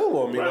to steal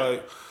on me, Right.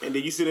 like. And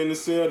then you sit in the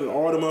cell and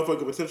all the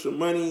motherfucking potential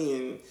money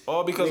and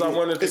All because I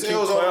wanted to It keep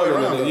was all the way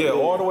clowning around, it. Yeah,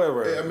 though. all the way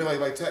around. I mean,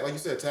 like you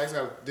said, Tax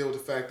got to deal with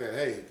the fact that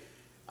hey,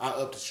 I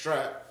upped the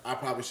strap. I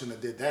probably shouldn't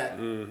have did that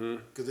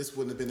because this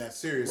wouldn't have been that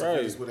serious. Right. If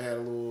we just would have had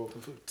a little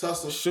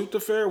tussle. Shoot the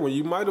fair one.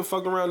 You might have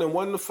fucked around and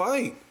won the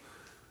fight.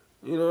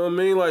 You know what I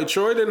mean? Like,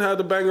 Troy didn't have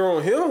the banger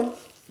on him.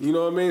 You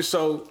know what I mean?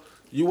 So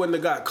you wouldn't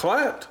have got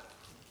clapped.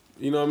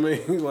 You know what I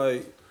mean?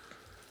 Like,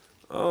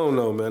 I don't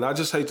know, man. I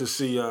just hate to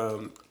see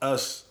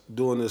us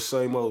doing this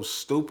same old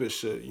stupid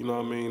shit. You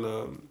know what I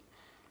mean?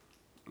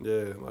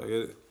 Yeah, like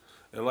it.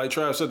 And like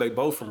Trav said, they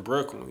both from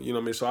Brooklyn. You know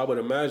what I mean? So I would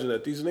imagine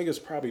that these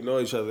niggas probably know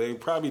each other. They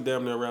probably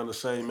damn near around the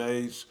same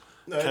age.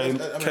 Came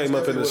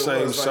up in the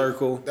same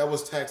circle. That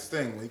was Tax's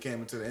thing when he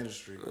came into the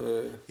industry.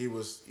 He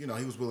was, he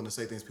was willing to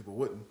say things people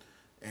wouldn't,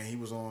 and he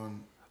was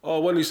on. Oh,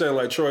 wasn't he saying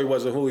like Troy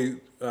wasn't who he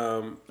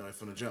from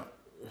the jump.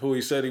 Who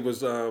he said he was?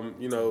 From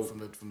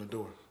the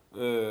door.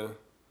 Yeah.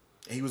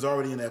 And he was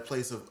already in that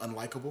place of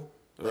unlikable.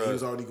 Like he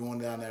was already going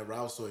down that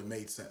route, so it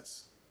made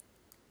sense.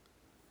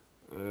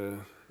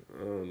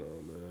 I don't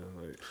know, man.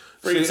 Like,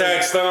 Free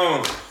Tax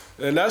Stone.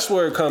 And that's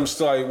where it comes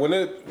to, like,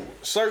 when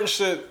certain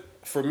shit,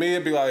 for me,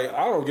 it'd be like,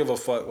 I don't give a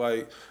fuck.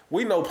 Like,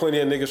 we know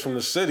plenty of niggas from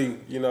the city,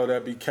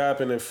 that be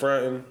capping and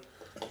fronting.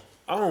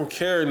 I don't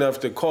care enough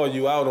to call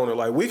you out on it.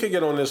 Like, we could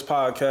get on this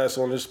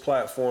podcast, on this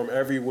platform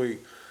every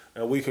week,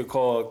 and we could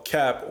call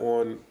cap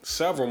on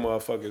several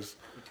motherfuckers.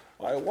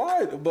 Like,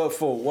 why? But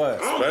for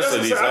what? I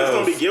just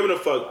don't be giving a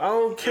fuck. I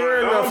don't care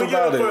enough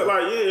about it.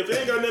 Like, yeah, if it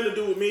ain't got nothing to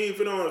do with me, if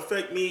it don't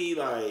affect me,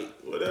 like,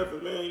 whatever,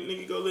 man,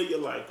 nigga, go live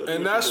your life.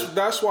 And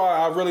that's why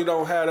I really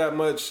don't have that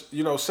much,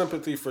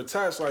 sympathy for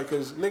Tax. Like,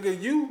 cause nigga,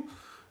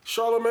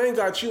 Charlamagne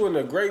got you in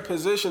a great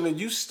position, and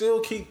you still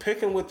keep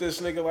picking with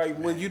this nigga, like,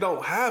 when you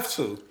don't have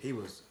to. He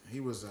was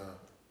what's your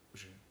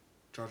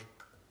charger?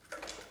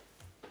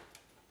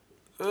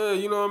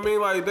 You know what I mean?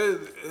 Like,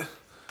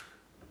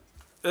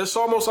 it's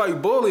almost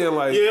like bullying,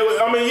 like. Yeah,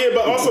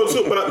 but also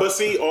too,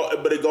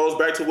 but it goes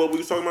back to what we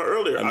were talking about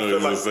earlier. I knew you were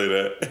gonna say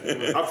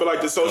that. I feel like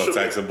the social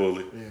Tax a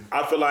bully. Yeah.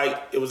 I feel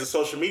like it was a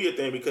social media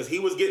thing because he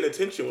was getting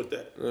attention with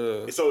that.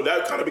 Yeah. So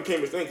that kind of became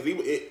his thing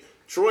because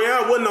Troy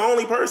Ave wasn't the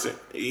only person.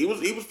 He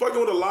was fucking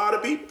with a lot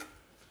of people.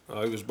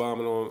 He was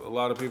bombing on a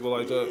lot of people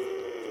like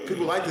that.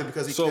 People liked it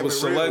because he so kept it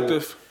was real.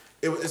 selective.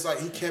 It's like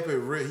he kept it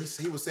real.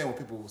 He was saying what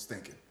people was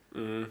thinking.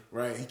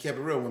 Right? He kept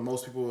it real when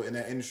most people in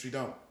that industry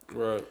don't.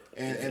 Right.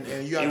 And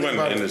you got He to think wasn't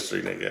about an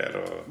industry nigga at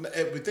all.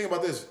 But think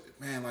about this,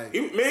 man. Like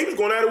he was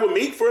going at it with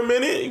Meek for a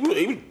minute.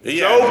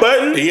 Joe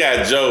Budden. He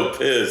had Joe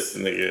pissed,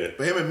 nigga.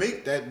 But him and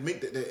Meek, that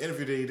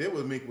interview that he did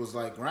with Meek was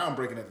like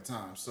groundbreaking at the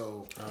time.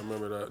 So I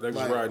remember that. They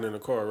was riding in the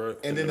car, right?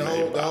 And then the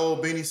whole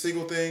Beanie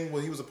Siegel thing,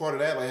 well, he was a part of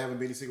that, like having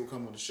Beanie Siegel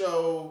come on the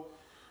show.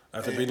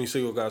 After Beanie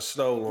Siegel got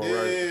stolen,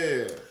 right?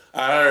 Yeah.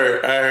 I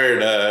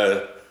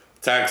heard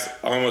Tax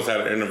almost had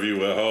an interview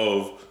with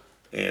Hove.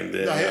 And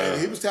then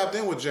he was tapped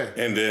in with Jay.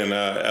 And then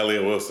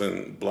Elliot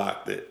Wilson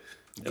blocked it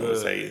and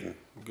was hating.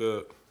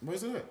 Good.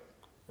 Where's that?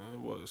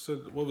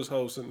 What was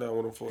Hov sitting down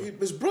with him for?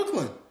 It's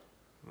Brooklyn.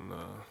 Nah.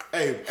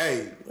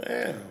 Hey.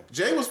 Man.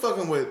 Jay was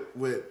fucking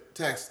with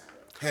Tax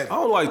heavy. I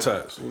don't like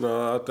Tax.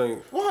 I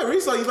think. Why?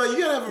 He's like you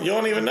gotta have. You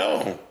don't even know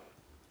him.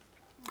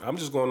 I'm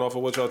just going off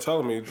of what y'all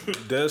telling me.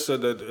 Des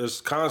said that it's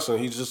constant.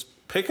 He's just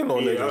picking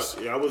on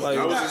niggas. I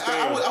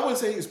wouldn't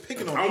say he was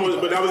picking on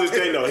niggas. But that was his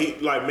thing, though. He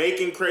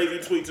making crazy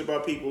tweets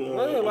about people.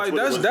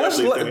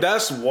 On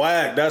that's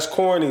whack. That's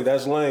corny.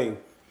 That's lame.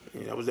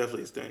 Yeah, that was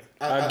definitely his thing.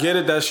 I get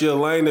it. That's your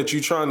lane that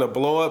you trying to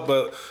blow up,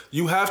 but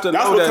you have to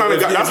know that.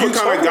 That's what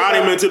kind of got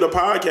him into the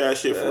podcast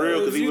shit for real.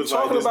 Because he was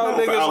talking about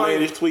niggas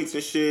outlandish tweets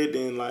and shit,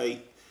 and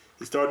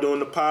he started doing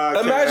the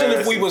podcast. Imagine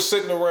if we was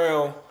sitting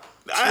around.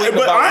 But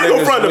I ain't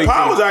gonna front. The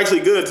pod was actually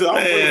good too.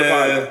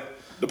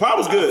 The pod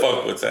was good. I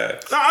fuck with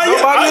that.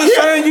 Nobody is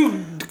saying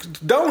you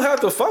don't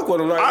have to fuck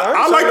with him.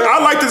 I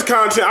like this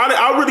content.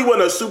 I really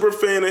wasn't a super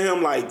fan of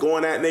him,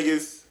 going at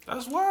niggas.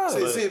 That's wild.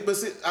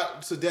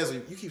 So Des,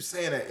 you keep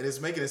saying that, and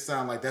it's making it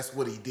sound like that's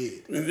what he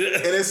did, and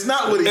it's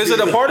not what he did. Is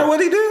it a part of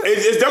what he did?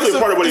 It's definitely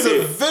a part of what he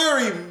did. It's a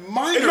very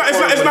minor.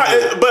 It's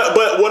not.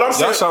 But what I'm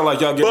saying, that sound like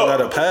y'all giving that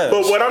a pass.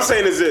 But what I'm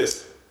saying is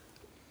this: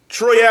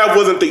 Troy Ave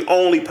wasn't the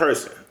only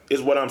person.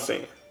 Is what I'm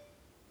saying.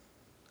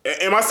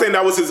 Am I saying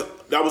that was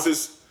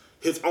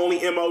his only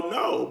MO?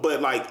 No,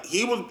 but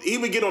he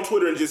would get on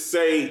Twitter and just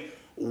say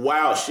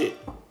wild shit.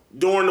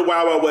 During the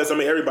Wild Wild West, I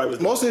mean, everybody was.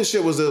 Most of his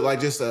shit was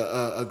just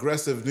a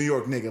aggressive New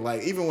York nigga.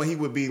 Like even when he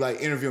would be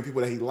like interviewing people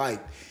that he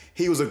liked,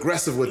 he was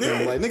aggressive with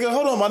them. Like nigga,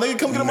 hold on, my nigga,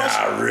 come get on my shit.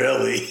 Not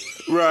really.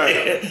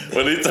 Right.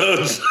 When he told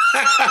you.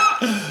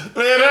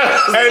 Man,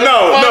 Hey,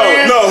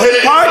 no. His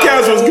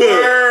podcast was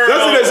good.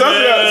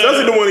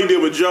 Especially the one he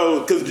did with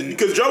Joe,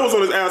 because Joe was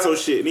on his asshole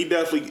shit, and he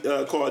definitely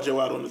called Joe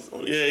out on his.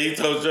 Yeah, he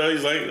told Joe,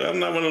 he's like, I'm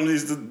not one of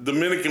these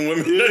Dominican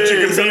women Yeah, that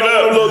you can beat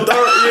I'm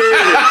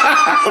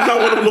not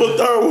one of them little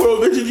third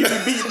world bitches you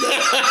can beat up.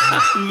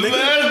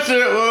 That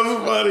shit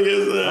was funny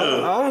as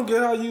hell. I don't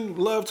get how you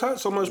love Tat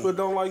so much but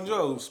don't like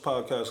Joe's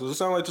podcast. Because it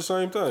sound like the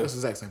same thing. That's the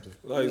exact same thing.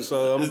 Like,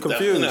 so I'm It's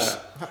confused.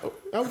 definitely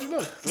How would you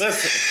know?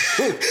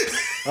 Listen,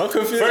 I'm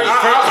confused.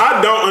 I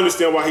don't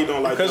understand why he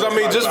don't like. Because, I Joe's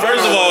mean, just podcast.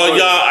 first of all,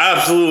 y'all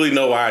absolutely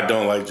know why I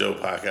don't like Joe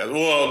podcast.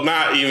 Well,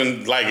 not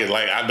even like it.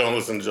 Like, I don't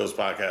listen to Joe's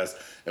podcast.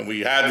 And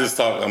we had this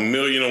talk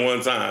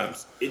 1,000,001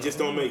 times. It just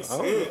don't make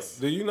sense.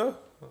 Do you know?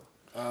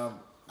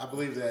 I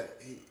believe that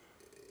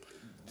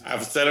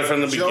I've said it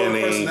from the Joe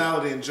beginning. the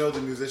personality and Joe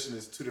the musician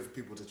is two different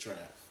people to trap.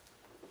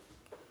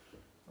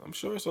 I'm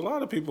sure it's a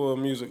lot of people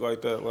in music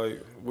like that. Like,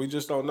 we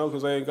just don't know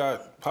because they ain't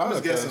got podcasts. I'm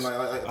just guessing.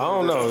 I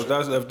don't know. If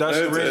that's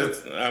the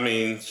reason. I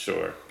mean,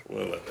 sure.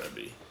 We'll let that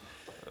be.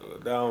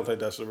 I don't think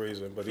that's the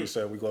reason. But he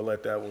said we're going to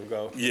let that one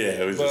go.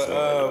 Yeah, we just But, let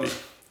that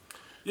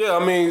be. Yeah,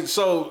 I mean,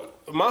 so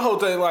my whole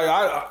thing, like,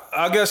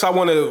 I guess I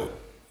want to,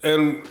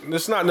 and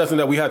it's not nothing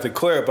that we had to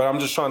clear, but I'm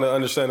just trying to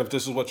understand if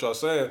this is what y'all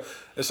saying.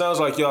 It sounds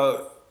like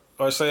y'all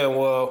are saying,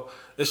 well,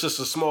 it's just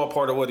a small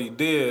part of what he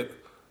did,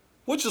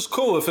 which is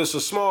cool if it's a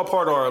small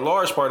part or a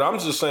large part. I'm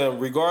just saying,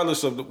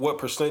 regardless of what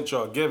percent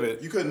y'all give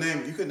it, You couldn't name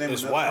It's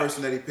another whack.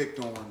 person that he picked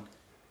on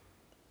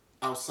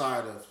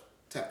outside of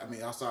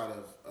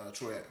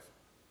Troy Ave.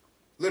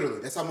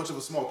 Literally, that's how much of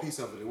a small piece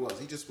of it was.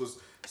 He just was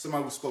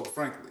somebody who spoke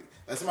frankly.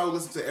 Like somebody who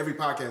listened to every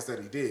podcast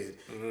that he did.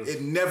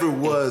 It never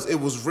was. It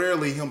was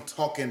rarely him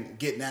talking,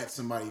 getting at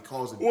somebody,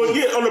 causing. Well,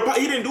 yeah,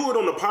 he didn't do it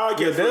on the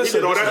podcast. Yeah, he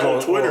did all that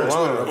on Twitter.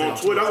 online. On Twitter, I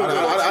didn't Twitter. follow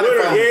him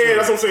on Yeah, Twitter.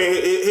 that's what I'm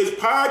saying. His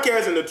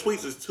podcast and the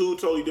tweets is two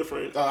totally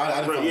different.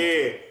 I didn't follow him.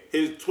 Yeah,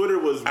 his Twitter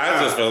was.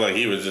 I just felt like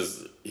he was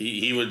just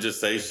he would just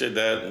say shit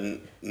that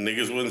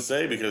niggas wouldn't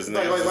say because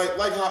niggas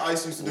Like how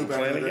Ice used to do back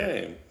playing in the the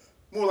day. game.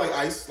 More like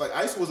Ice. Like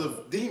Ice was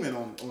a demon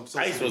on social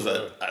Ice was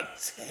media. a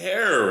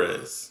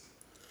terrorist.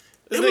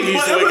 This It was nigga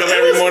used to more- wake up it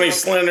every was morning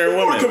slender a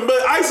more woman.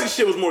 But Ice's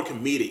shit was more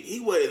comedic.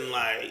 He wasn't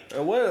like.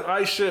 and what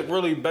Ice shit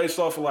really based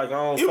off of, like, I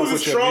don't He fuck was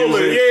with just your trolling.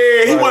 music.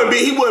 Yeah, he Like,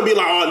 wouldn't be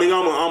like, oh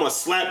nigga, I'm gonna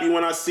slap you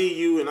when I see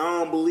you, and I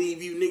don't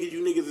believe you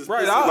niggas is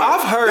Right, pussy.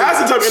 I've heard That's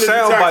the type of energy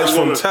sound Tax bites was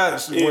from on.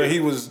 Tax where he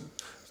was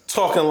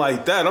talking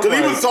like that. I'm Because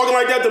he like, was talking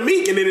like that to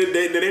Meek, and then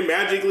they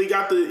magically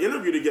got the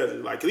interview together.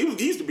 Like, cause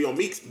he used to be on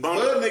Meek's bump.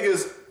 Hood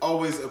niggas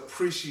always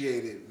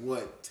appreciated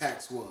what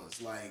Tax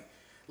was like.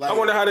 I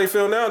wonder how they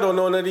feel now, though,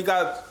 knowing that he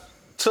got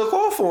took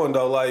off on,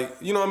 though. Like,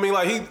 you know what I mean?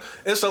 Like,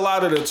 it's a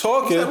lot of the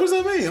talking. What does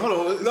that mean? Hold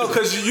on. No,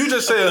 because you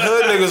just said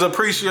hood niggas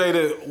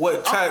appreciated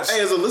what Tax.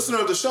 Hey, as a listener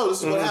of the show,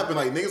 this is what happened.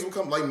 Like niggas would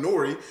come, like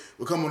Nori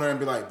would come on there and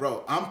be like,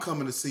 "Bro, I'm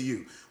coming to see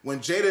you." When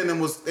Jada and them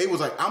was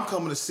like, "I'm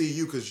coming to see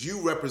you because you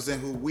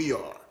represent who we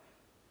are,"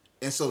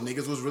 and so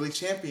niggas was really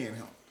championing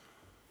him.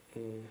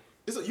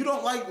 You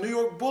don't like New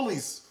York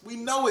bullies. We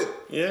know it.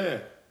 Yeah.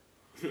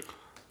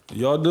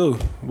 Y'all do.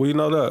 We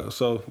know that.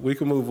 So we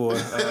can move on.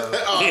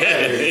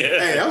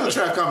 Hey, that was a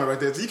trap comment right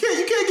there. You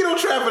can't get on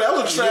trap for that.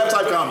 That was a trap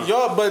type comment.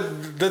 Y'all,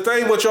 but the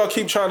thing what y'all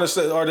keep trying to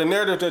say, or the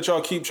narrative that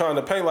y'all keep trying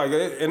to paint, like,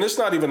 and it's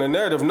not even a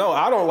narrative. No,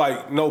 I don't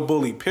like no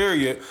bully,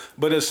 period.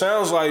 But it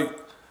sounds like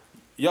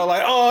y'all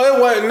like, oh,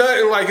 it wasn't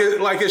nothing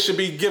like it should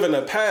be given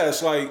a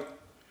pass. Like,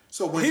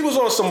 So when he was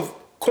on some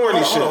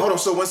corny shit. Hold on.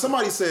 So when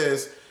somebody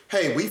says,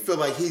 "Hey, we feel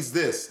like he's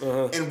this,"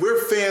 and we're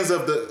fans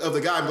of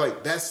the guy,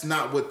 like that's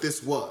not what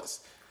this was.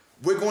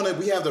 We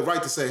have the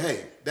right to say,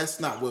 "Hey, that's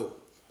not what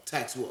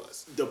Tax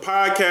was." The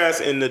podcast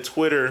and the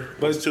Twitter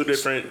was two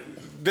different.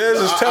 Dez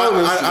is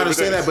telling us. I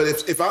understand that, but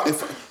if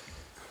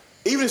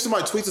even if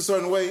somebody tweets a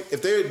certain way,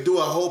 if they do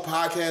a whole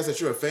podcast that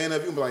you're a fan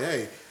of, you can be like,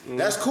 "Hey,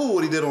 that's cool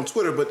what he did on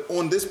Twitter," but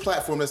on this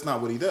platform, that's not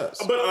what he does.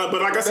 But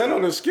like I That said,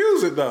 don't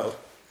excuse it though.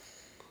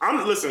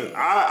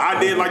 I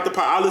did like the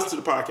I listened to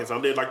the podcast.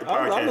 I did like the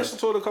podcast. I listened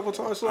to it a couple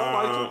times, so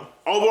I liked it.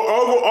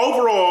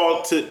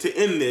 Overall, to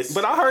end this,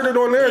 But I heard it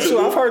on there too.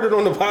 I've heard it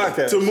on the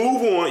podcast. to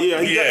move on, he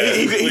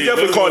please, definitely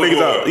let's called move niggas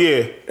on. out.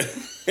 Yeah,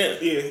 yeah,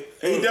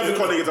 he definitely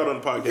called niggas out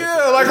on the podcast.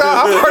 Yeah, like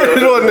I've heard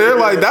it on there.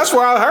 Like that's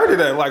where I heard it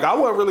at. Like I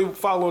wasn't really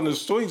following his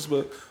tweets,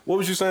 but what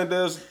was you saying,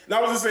 Des? No,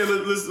 I was just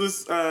saying, let's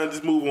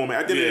just move on, man.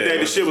 At the end of the day, the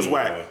let's shit was move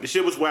whack. on. The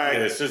shit was whack. Yeah,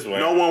 it's just whack.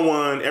 No one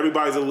won.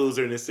 Everybody's a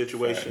loser in this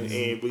situation,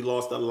 and we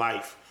lost a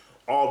life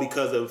all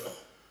because of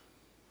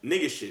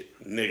nigga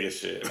shit. Nigga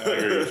shit. I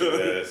agree with you,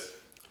 Dez.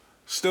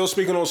 Still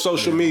speaking on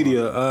social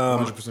media,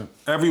 100%.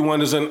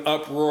 everyone is in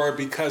uproar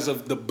because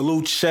of the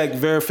blue check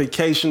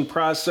verification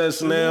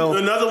process now.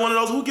 Another one of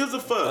those. Who gives a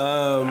fuck?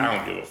 I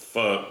don't give a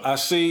fuck. I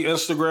see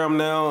Instagram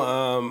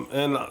now,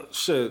 and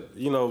shit,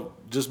 you know,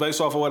 just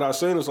based off of what I've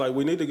seen, it's like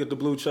we need to get the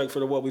blue check for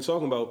the What We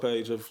Talking About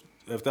page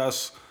if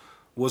that's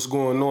what's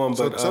going on.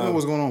 So But tell me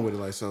what's going on with it,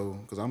 like, so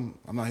because I'm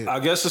not here. I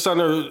guess it's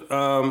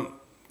under.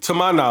 To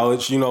my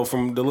knowledge,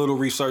 from the little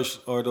research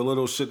or the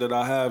little shit that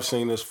I have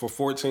seen, is for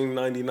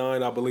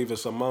 $14.99. I believe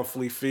it's a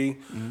monthly fee.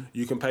 Mm-hmm.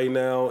 You can pay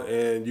now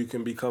and you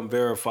can become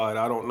verified.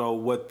 I don't know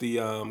what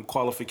the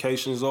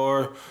qualifications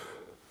are.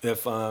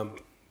 If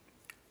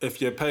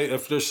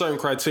there's certain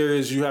criteria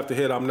you have to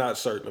hit, I'm not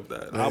certain of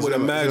that. I would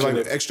imagine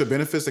like extra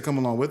benefits that come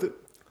along with it.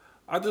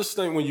 I just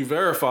think when you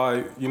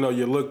verify,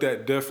 you're looked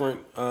at different.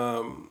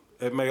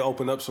 It may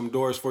open up some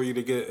doors for you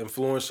to get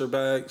influencer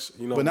bags,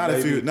 But not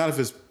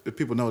if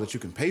people know that you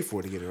can pay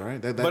for it to get it,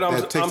 right?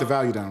 That takes the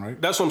value down,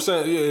 right? That's what I'm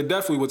saying. Yeah, it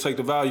definitely would take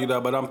the value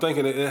down. But I'm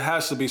thinking it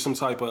has to be some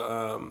type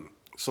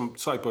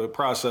of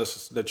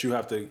process that you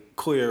have to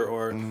clear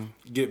or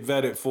get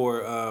vetted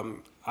for.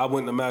 I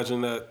wouldn't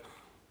imagine that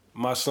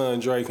my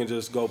son Dre can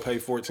just go pay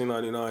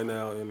 $14.99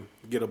 now and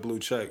get a blue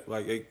check.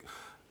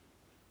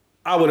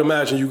 I would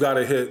imagine you got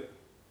to hit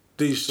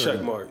these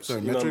check marks.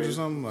 Metrics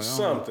or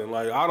something?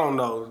 I don't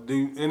know.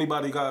 Do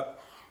anybody got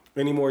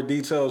any more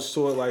details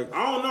to it? I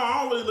don't know.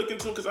 I don't really look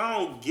into it because I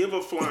don't give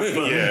a flying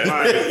fuck. Yeah. You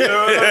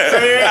know what I'm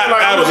saying?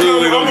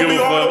 Absolutely I'm don't gonna give be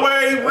a all fuck. the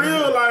way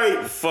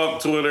real.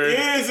 Fuck Twitter.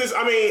 Yeah, it's just.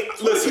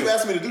 Listen, keep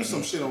asking me to do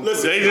some shit on.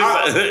 Listen,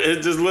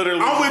 it just literally.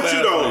 I'm with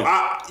you though.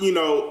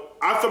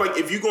 I feel like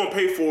if you're gonna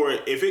pay for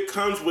it, if it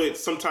comes with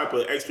some type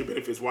of extra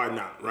benefits, why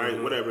not? Right?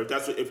 Mm-hmm. Whatever.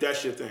 If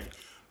that's your thing,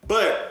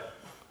 but.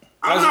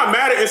 I'm not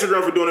mad at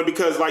Instagram for doing it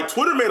because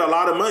Twitter made a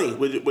lot of money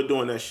with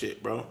doing that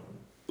shit, bro.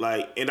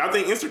 And I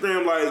think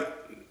Instagram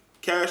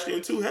cashed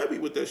in too heavy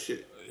with that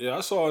shit. Yeah,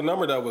 I saw a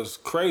number that was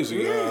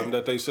crazy.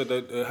 That they said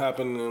that it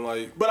happened in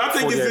But I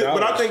think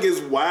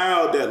it's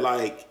wild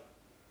that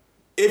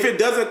if it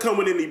doesn't come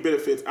with any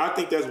benefits, I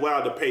think that's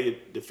wild to pay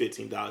the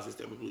 $15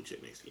 instead of a blue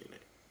check next to your name.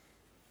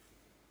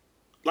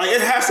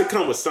 It has to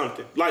come with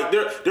something.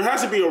 There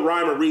has to be a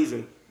rhyme or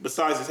reason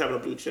besides just having a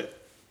blue check.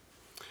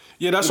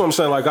 Yeah, that's what I'm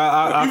saying. I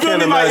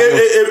can't imagine.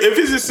 If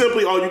it's just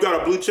simply, you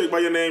got a blue check by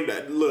your name,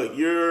 look,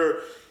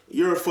 you're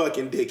a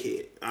fucking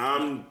dickhead.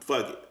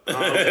 Fuck it.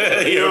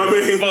 You know what I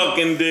mean?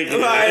 Fucking dickhead.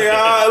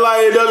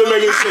 It doesn't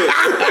make any sense.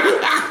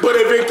 But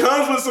if it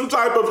comes with some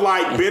type of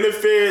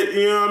benefit,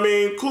 you know what I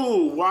mean?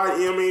 Cool. Why?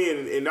 You know what I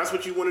mean? And that's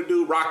what you want to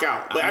do. Rock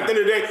out. But at the end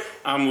of the day,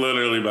 I'm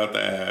literally about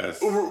to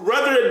ask.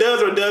 Whether it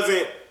does or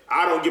doesn't,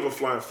 I don't give a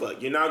flying fuck.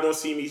 You're not gonna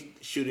see me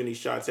shooting these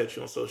shots at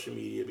you on social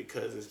media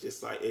because it's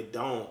just it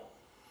don't.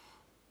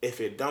 If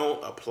it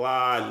don't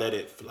apply, let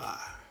it fly.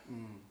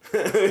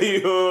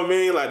 You know what I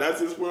mean?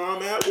 That's just where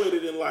I'm at with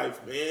it in life,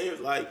 man.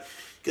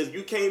 Because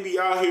you can't be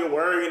out here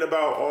worrying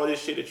about all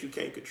this shit that you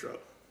can't control.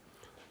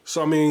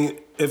 So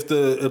if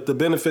the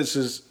benefits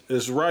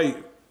is right,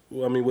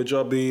 would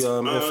y'all be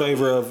in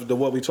favor of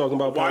what we talking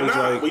about? Why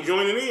not? We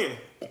joining in.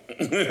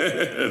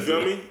 You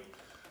feel me?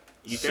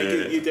 You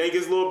think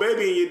it's little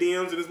baby in your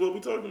DMs and it's what we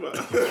talking about?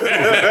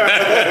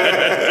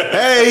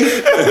 Hey!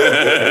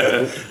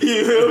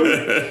 You feel me?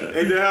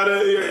 Ain't that how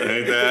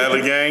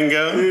the gang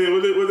go? Yeah,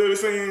 what they were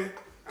saying?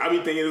 I be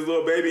thinking it's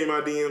little baby in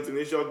my DMs and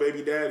it's your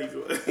baby daddy.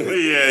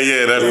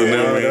 Yeah, that's the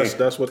new meme.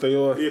 That's what they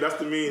are? Yeah, that's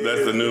the meme.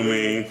 That's the new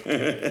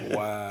meme.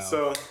 Wow.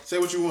 So, say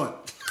what you want.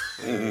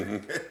 Yeah,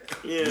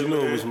 you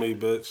knew it was me,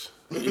 bitch.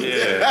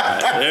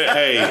 Yeah.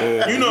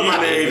 Hey, you know my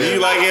name. If you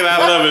like it, I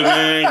love it,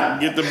 man.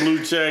 Get the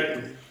blue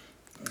check.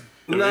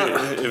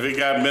 If it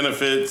got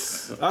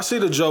benefits. I see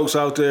the jokes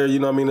out there,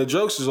 the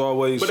jokes is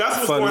always But that's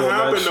what's funny going to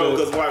happen, though,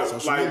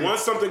 because media.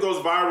 once something goes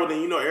viral,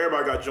 then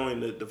everybody got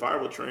joined the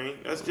viral train.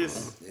 That's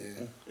just,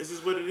 this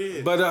is what it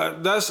is. But I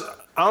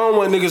don't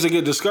want niggas to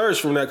get discouraged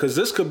from that, because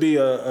this could be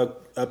a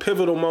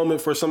pivotal moment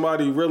for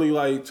somebody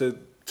really, to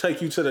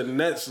take you to the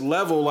next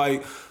level,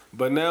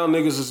 but now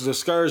niggas is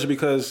discouraged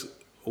because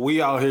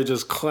we out here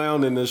just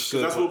clowning this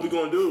shit. That's what we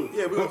gonna do.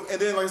 Yeah, and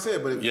then like I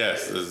said, but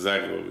yes,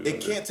 exactly what we it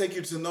can't take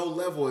you to no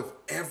level if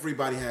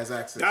everybody has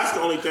access. That's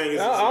the only thing.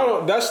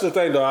 That's the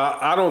thing, though.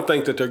 I don't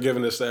think that they're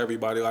giving this to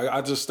everybody.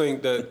 I just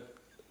think that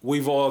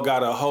we've all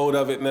got a hold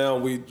of it now.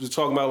 We're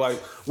talking about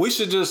we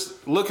should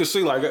just look and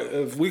see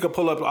if we could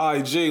pull up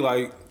IG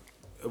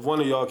if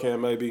one of y'all can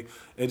maybe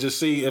and just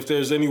see if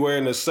there's anywhere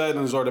in the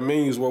settings or the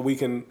menus where we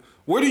can.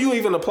 Where do you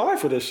even apply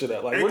for this shit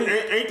at?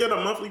 Ain't that a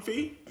monthly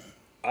fee?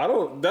 That's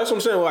what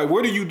I'm saying.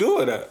 Where do you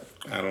do it at?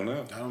 I don't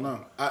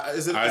know. I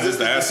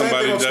just asked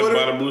somebody just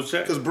about a blue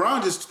check. Because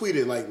Bron just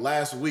tweeted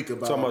last week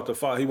about talking about the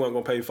 $5. He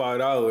wasn't gonna pay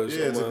 $5.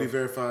 Yeah, to be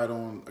verified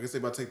on. I guess they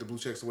about to take the blue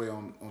checks away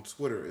on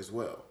Twitter as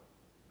well.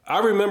 I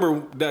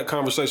remember that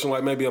conversation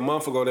maybe a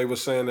month ago. They were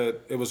saying that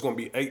it was gonna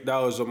be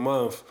 $8 a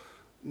month.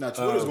 Now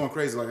Twitter's going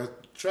crazy.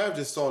 Trav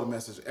just saw the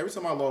message. Every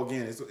time I log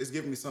in, it's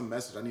giving me some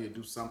message. I need to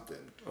do something.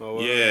 Oh,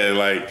 well.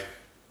 Yeah,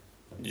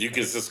 you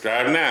can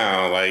subscribe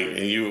now,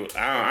 and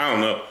I don't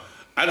know.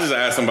 I just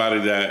asked somebody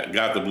that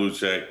got the blue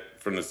check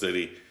from the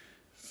city,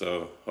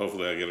 so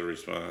hopefully I get a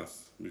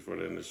response before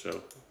the end of the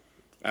show.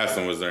 Ask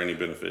them, was there any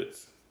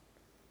benefits?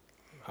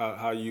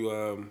 How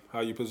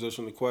you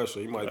position the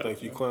question? You might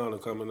think you clowning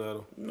coming at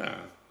them.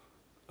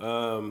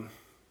 Nah.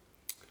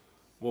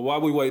 Well,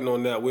 while we waiting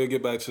on that, we'll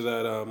get back to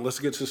that. Let's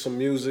get to some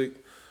music.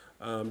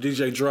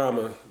 DJ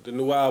Drama, the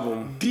new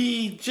album.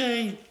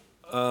 DJ.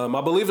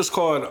 I believe it's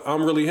called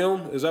I'm Really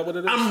Him. Is that what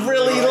it is? I'm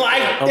really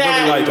like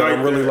that.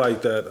 I'm really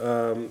like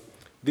that.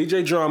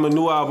 DJ Drama,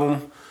 new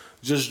album,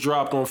 just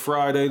dropped on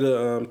Friday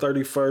the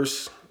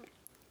 31st.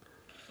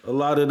 A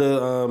lot of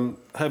the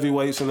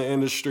heavyweights in the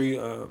industry.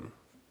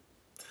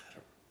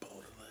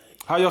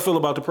 How y'all feel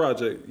about the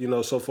project? You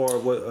know, so far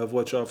of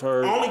what y'all have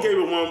heard. I only gave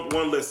it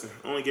one listen.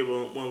 I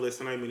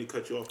didn't mean to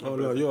cut you off. Oh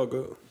no, you all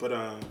good. But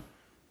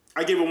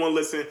I gave it one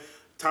listen.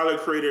 Tyler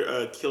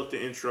Creator killed the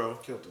intro.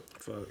 Killed it.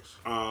 Facts.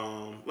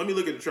 Let me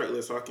look at the track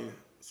list so I can.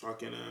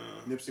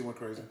 Nipsey went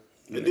crazy.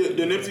 The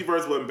Nipsey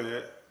verse wasn't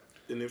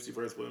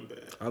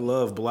bad. I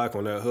love Black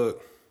on that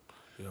hook.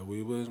 Yeah,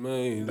 we was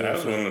made. That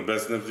was one of the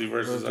best Nipsey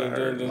verses I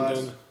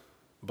heard.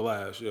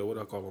 Blast. Yeah, what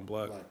I call him,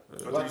 Black.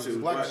 Black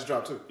just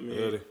dropped too.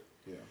 Yeah.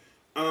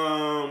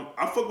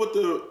 I fuck with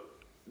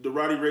the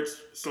Roddy Ricch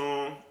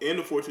song and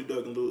the 4-2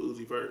 Doug and Lil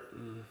Uzi Vert.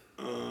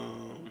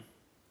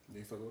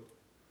 You fuck with it?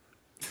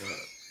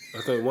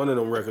 I think one of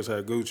them records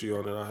had Gucci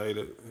on it. I hate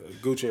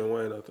it. Gucci and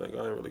Wayne. I think I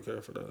didn't really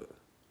care for that.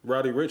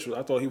 Roddy Ricch,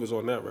 I thought he was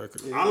on that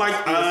record. I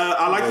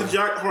like the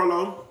Jack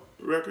Harlow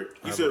record.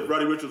 You said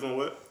Roddy Ricch was on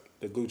what?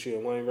 The Gucci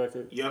and Wayne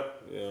record.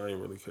 Yep. Yeah, I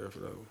ain't really care for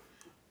that one.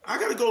 I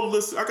gotta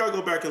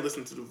go back and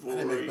listen to the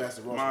Void,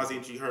 Mozzie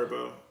and G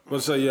Herbo.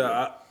 But so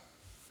yeah,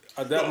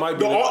 that might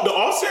be the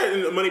Offset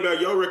and the Moneybagg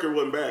Yo record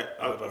wasn't bad.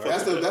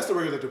 That's the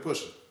record that they're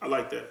pushing. I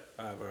like that.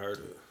 I haven't heard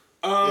it.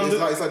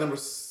 It's like number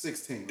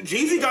 16.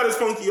 Jeezy got his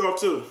funky off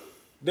too.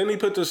 Didn't he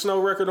put the Snow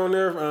record on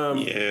there?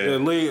 Yeah.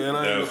 Lee, and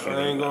I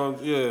ain't going.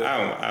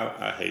 Yeah.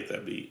 I hate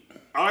that beat.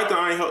 I like the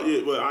I ain't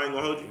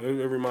gonna hold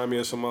you. It remind me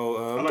of some old.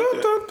 I like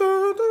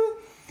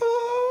that.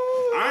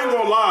 I ain't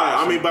gonna lie.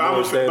 I mean, but I'm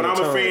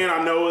a fan.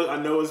 I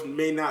know it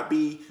may not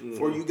be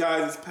for you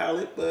guys'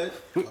 palate, but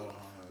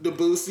the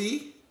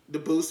Boosie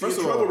and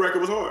Trouble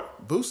record was hard.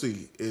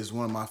 Boosie is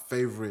one of my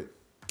favorite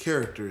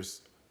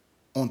characters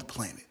on the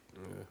planet.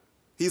 Yeah.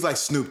 He's like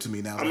Snoop to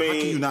me now. I mean, how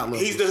can you not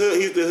love He's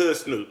Boosie? the hood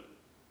Snoop.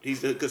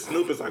 Because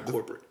Snoop is like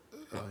corporate.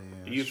 Oh,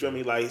 yeah, you feel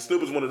me? Like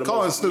Snoop is one of the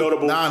most Snoop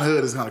notable.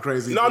 Non-hood is kind of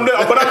crazy. No,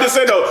 but I'm just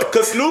saying though,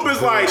 because Snoop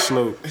is like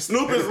Snoop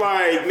is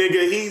like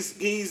nigga.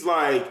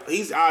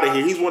 He's out of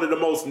here. He's one of the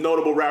most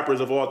notable rappers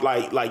of all.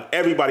 Like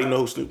everybody know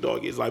who Snoop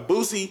Dogg is. Like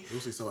Boosie,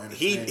 so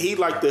he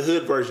like the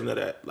hood version of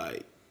that.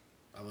 Like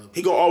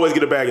he gonna always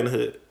get a bag in the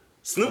hood.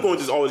 Snoop gonna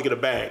just always get a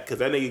bag because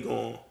that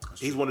nigga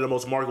he's one of the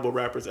most marketable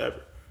rappers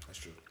ever. That's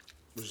true.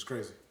 Which is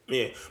crazy.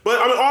 Yeah, but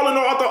I mean, all in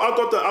all, I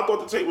thought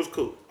the tape was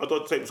cool. I'm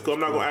not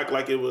gonna act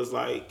like it was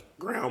like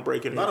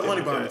groundbreaking. A lot of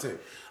money behind the tape.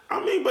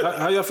 I mean, but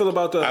how y'all feel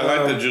about the? I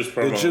like the Juice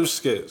promo. The Juice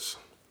skits.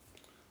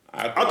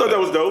 I thought that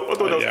was dope. I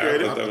thought that was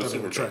creative. I thought that was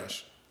super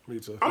trash. Me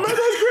too. I mean, that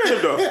was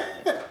creative though.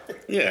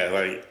 Yeah,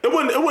 like it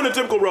wasn't a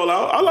typical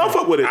rollout. I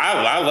fuck with it.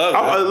 I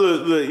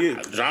love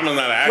it. Drama's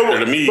not an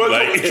actor to me. But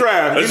like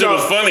Trav, that shit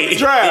was funny.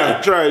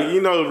 Trav,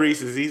 you know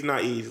Reese's. He's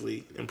not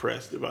easily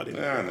impressed about it.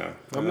 Yeah, I know.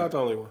 I'm not the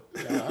only one. I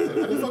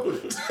didn't fuck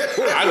with it.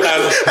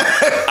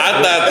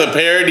 I thought the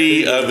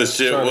parody of the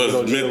shit was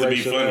meant to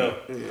be funny.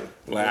 Yeah.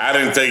 Like I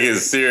didn't take it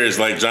serious.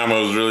 Like Drama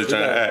was really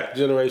trying to act.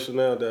 Generation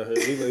now down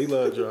here. He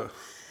loves Drama.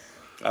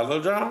 I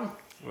love Drama.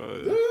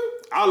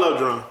 I love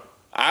Drama.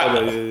 I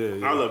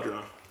love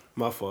Drama.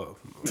 My fault.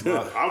 Blaze,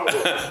 I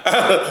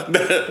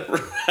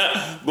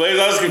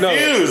was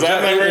confused.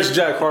 It's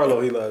Jack Harlow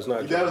he loves,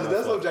 not Jack.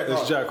 That's what Jack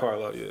Harlow. It's Jack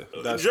Harlow, yeah.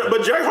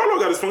 But Jack Harlow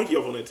got his funky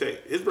off on that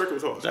tape. His record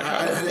was hard. I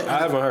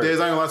haven't heard. I ain't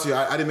gonna lie to you.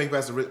 I didn't make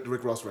past the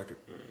Rick Ross record.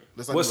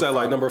 What's that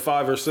like? Number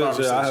 5 or 6?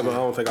 Yeah, I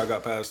don't think I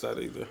got past that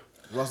either.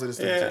 Ross did his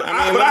thing. Yeah,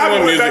 I mean,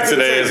 living with music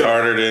today is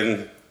harder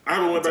than I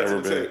haven't went back to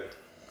the tape.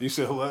 You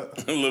said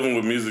what? Living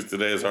with music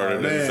today is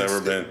harder than it's ever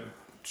been.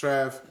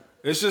 Trav.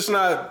 It's just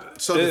not.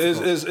 So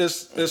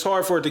it's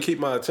hard for it to keep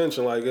my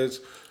attention. Like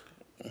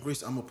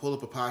Reese, I'm gonna pull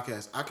up a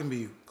podcast. I can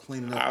be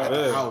cleaning up at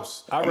the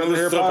house. I'd rather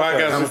hear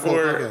podcasts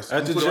before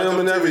at the gym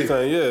and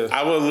everything. Yeah,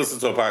 I would listen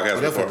to a podcast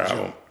before an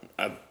album.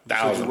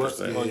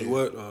 1,000%. Oh, you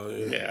would? Oh,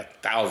 yeah,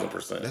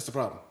 1,000%. That's the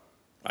problem.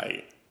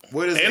 Like,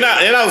 where does and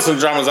I listened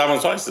to Drama's album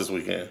twice this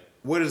weekend.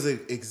 Where does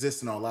it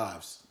exist in our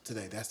lives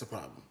today? That's the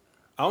problem.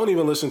 I don't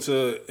even listen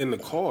to it in the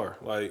car.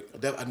 Like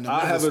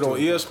I have it on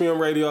ESPN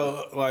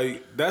radio.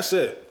 Like that's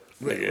it.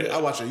 I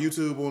watch on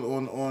YouTube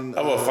on.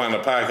 I will find a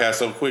podcast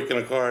so quick in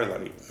the car.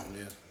 Like,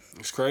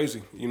 it's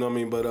crazy. You know what I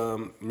mean? But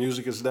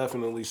music is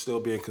definitely still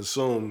being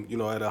consumed. You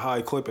know, at a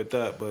high clip at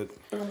that. But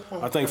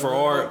I think for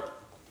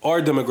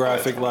our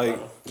demographic, like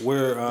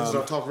we're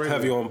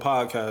heavy on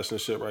podcasts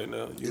and shit right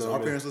now. You know our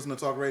parents listen to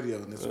talk radio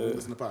and we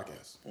listen to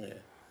podcasts.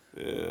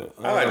 Yeah.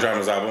 I like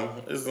Drama's album.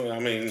 I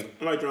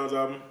like Drama's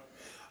album.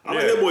 I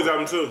like Hit Boy's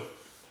album too.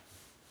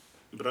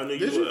 But I knew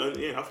you would.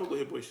 Yeah, I fuck with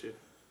Hit Boy shit.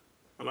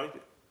 I liked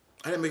it.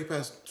 I didn't make it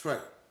past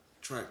track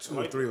 2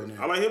 or 3 on there.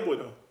 I like Hit Boy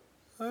though.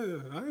 I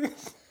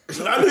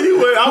knew you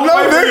would.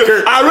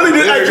 I really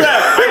did. I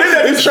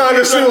tried. He's trying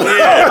to sue.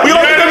 Yeah. You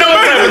already know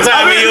what type of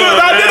time he on.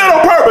 I did that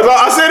on purpose.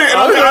 I said it. I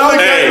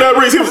looked at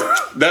Reese.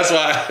 That's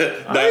why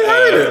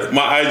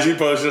my IG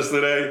post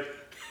yesterday.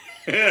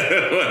 when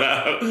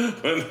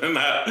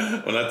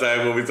I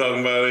tell you what we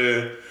talking about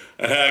here,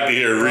 I can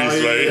hear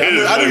Reese right here. I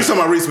knew you were talking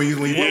about Reese when you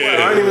I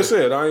ain't even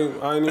say it. I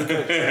ain't even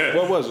catch it.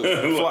 What was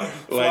it?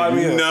 Fly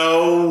me in.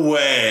 No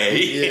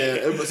way.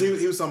 Yeah, but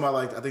he was talking about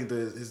like I think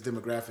his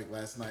demographic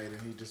last night,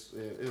 and he just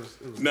it was.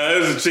 No, it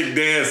was a chick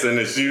dancing,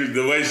 and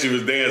the way she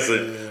was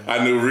dancing,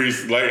 I knew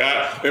Reese. Like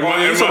You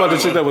talking about the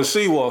chick that was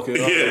sea walking?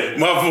 Yeah,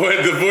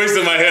 the voice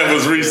in my head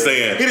was Reese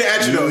saying. He didn't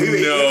actually know. He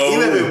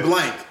left it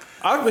blank.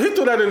 He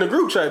threw that in the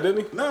group chat,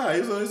 didn't he? Nah, he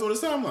was on his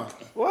timeline.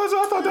 What?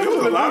 I thought that There was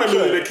was in a lot the of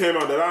group music chat. that came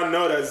out that I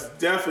know that's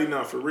definitely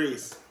not for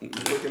Reese.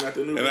 Looking at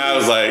the new. And I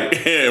was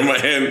like, in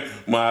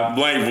my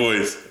blank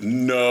voice,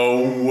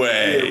 no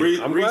way.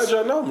 Yeah, I'm glad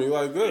y'all know me.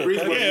 Like, good. Reese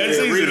Thank was- you. Yeah, it's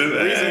Yeah, easy Reese ain't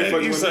to.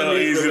 fucking You with so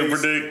me, easy to Reese.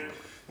 predict.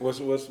 What's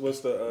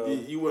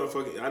the? You wasn't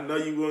fucking. I know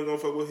you weren't gonna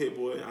fuck with Hit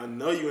Boy. I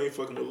know you ain't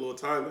fucking with Lil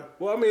Tyler.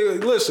 Well, I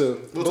mean, listen.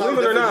 Believe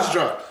it or not,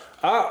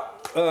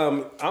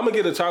 I'm gonna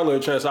get a Tyler a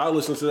chance. I'll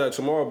listen to that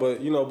tomorrow. But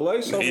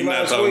Blaze told me He's not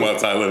last talking week.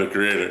 about Tyler the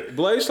Creator.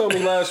 Blaze told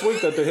me last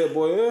week that the Hit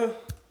Boy, yeah.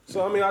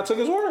 So I mean, I took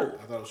his word.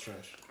 I thought it was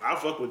trash. I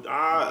fuck with.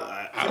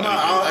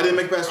 I didn't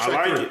make past I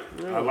track like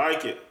 3. it. I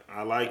like it.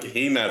 I like it.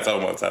 He not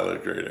talking about Tyler the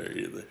Creator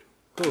either.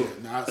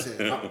 Nah, I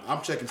said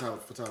I'm checking Tyler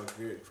for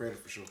Creator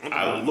for sure.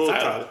 Lil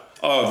Tyler.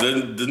 Oh,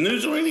 the new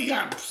joint he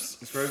got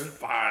crazy.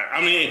 fire. I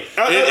mean,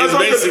 I it's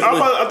basically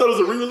thought it was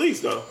a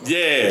re-release though. Just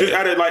yeah.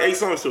 added like 8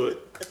 songs to it.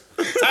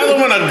 Tyler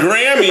won a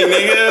Grammy,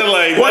 nigga.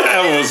 Like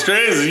that was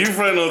crazy. You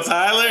friend with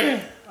Tyler?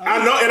 I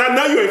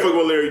know you ain't fucking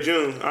with Larry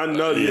June. I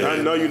know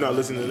you're not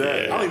listening to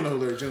that. I don't even know who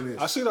Larry June is.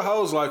 I see the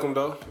hoes like him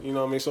though. You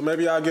know what I mean? So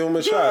maybe I'll give him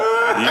a shot.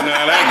 You know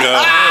how that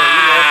goes.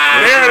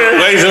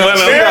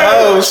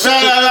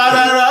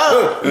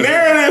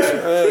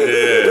 Narrative.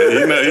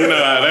 Yeah, you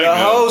know how that The goes.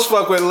 hoes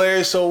fuck with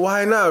Larry, so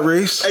why not,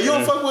 Reese? Hey, you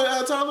don't fuck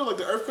with Tyler like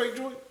the earthquake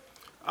joint?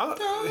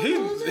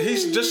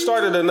 He's just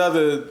started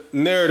another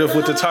narrative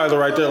with the Tyler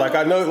right there. Like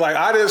I know, like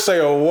I didn't say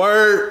a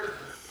word.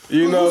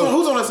 Who's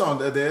on that song,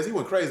 Dez? He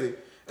went crazy.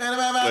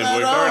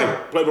 Playboy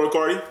Cardi. Playboy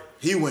Cardi.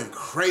 He went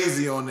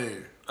crazy on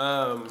there.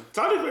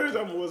 Tyler Perry's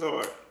album was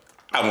hard.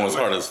 I was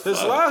hard as His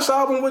fuck. last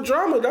album with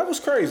Drama, that was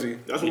crazy.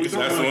 That's what we talking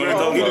That's about. what we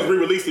talking He just about.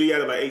 re-released it. He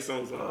added like 8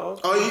 songs on it.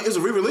 Oh, it's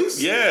a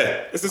re-release?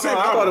 Yeah. It's the Oh, same I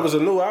album. thought it was a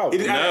new He album.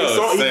 didn't add No, 8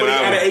 songs. it's the same He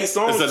added album. 8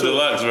 songs. It's a to it.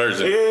 deluxe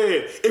version.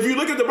 Yeah. If you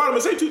look at the bottom,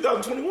 it say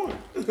 2021.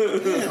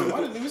 Damn, I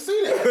didn't even see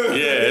that.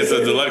 Yeah, it's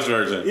a deluxe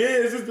version. Yeah,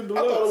 it's just the I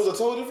deluxe. thought it was a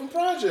totally different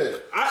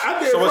project. I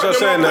did. So what y'all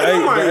saying?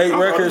 The eight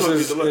records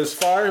is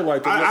fire.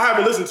 Like I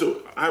haven't listened to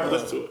it. I haven't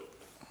listened to it.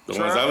 The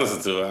ones I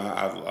listen to,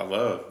 I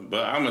love.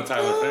 But I'm a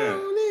Tyler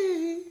fan.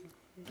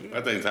 I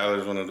think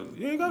Tyler's one of the.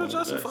 you ain't gotta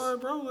justify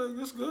it, bro. Like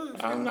it's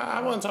good. I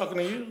wasn't talking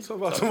to you. I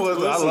love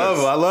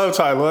it. I love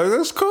Tyler. Like,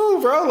 it's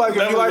cool, bro. Like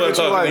if you like it,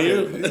 you like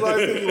it. You like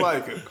it, you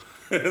like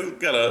it.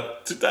 Got a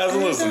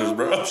 2,000 listeners,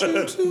 bro.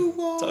 Talking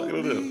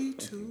to them.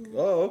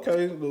 Oh,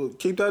 okay. Well,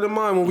 keep that in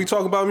mind when we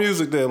talk about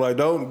music. Then, like,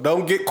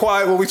 don't get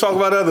quiet when we talk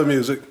about other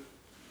music.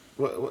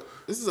 What?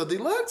 This is a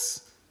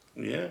deluxe?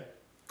 Yeah.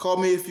 Call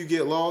Me If You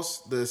Get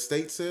Lost, the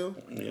estate sale.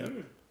 Yeah.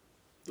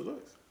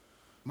 Deluxe.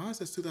 Mine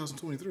says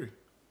 2023.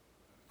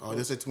 Oh,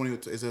 it says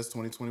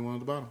 2021 at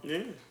the bottom.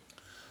 Yeah.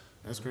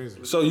 That's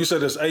crazy. So you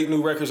said there's 8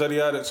 new records that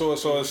he added to it.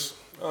 So it's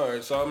all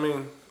right. So I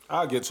mean,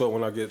 I'll get to it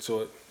when I get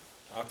to it.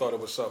 I thought it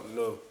was something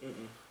new.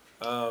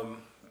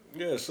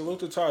 Yeah, salute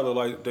to Tyler.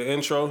 Like the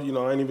intro, I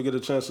didn't even get a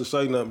chance to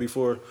say nothing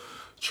before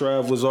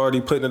Trav was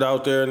already putting it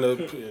out there. And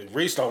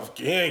Reese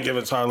he ain't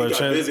giving Tyler a Got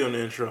chance. busy on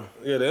the intro.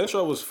 Yeah, the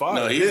intro was fire.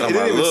 No, It he's talking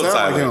didn't about even Lil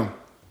sound like Tyler. him.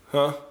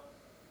 Huh?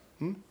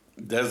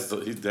 That's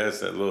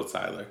that Lil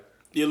Tyler.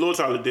 Yeah, Lil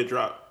Tyler did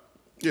drop.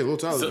 Yeah, Lil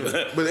Tyler.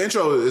 Yeah. But the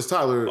intro is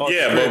Tyler.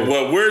 Yeah, but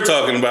what we're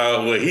talking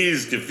about, what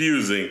he's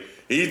confusing,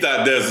 he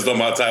thought Dez was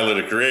talking about Tyler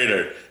the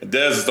Creator, and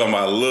Dez is talking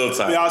about Lil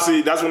Tyler. Yeah, I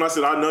see. That's when I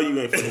said I know you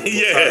ain't fucking with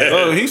Lil Tyler. Yeah.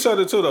 Oh, he said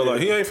it too though.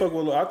 Like he ain't fucking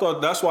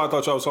with. That's why I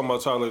thought y'all was talking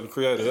about Tyler the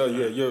Creator.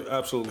 Yeah, you're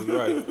absolutely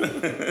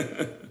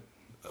right.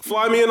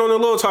 Fly me in on the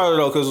Lil Tyler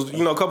though, because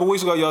a couple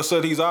weeks ago y'all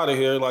said he's out of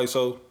here. Like,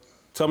 so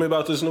tell me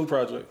about this new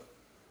project.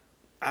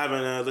 I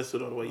haven't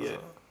listened all the way yet.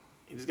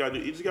 You just got to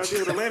deal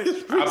with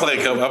Atlantic. I play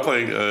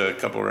a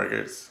couple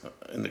records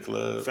in the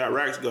club. Fat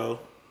Racks go.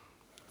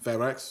 Fat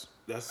Racks.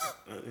 That's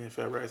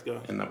Fat Racks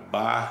go. In the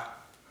bar.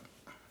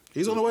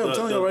 He's on the way. I'm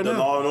telling you right the now.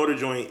 Law and Order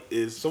joint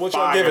is. So what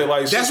y'all fire. give it?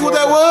 Like That's 6 what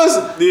more- that was?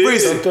 Yeah.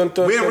 Reese. Dun,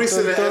 dun, Me and dun, Reese dun,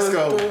 in the dun,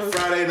 Esco dun.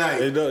 Friday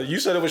night. You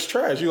said it was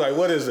trash. You like,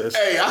 what is this?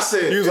 Hey, I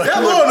said, You was is like,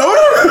 that look. Law and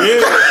Order?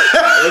 Yeah.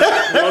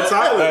 Lil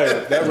Tyler.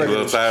 Hey, that record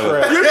Lil is Tyler.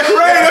 trash. You're crazy.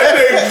 Let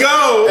it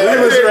go. He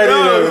was ready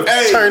to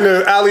Hey. turn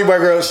the Alley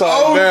Burger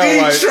song OD down.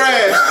 Like,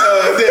 trash. I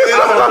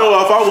don't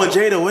know if I want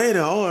Jada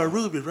Waiter or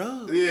Ruby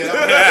Rose. Yeah.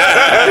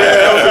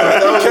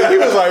 he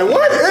was like,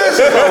 what is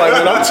this? I'm like,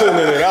 man, I'm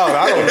tuning it out.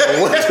 I don't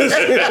know what this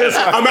is.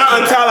 I'm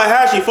out in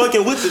Tallahatchie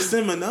fucking with the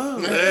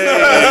Seminole.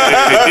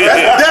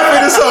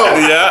 Definitely the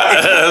song.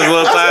 Yeah, that's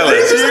Lil Tyler.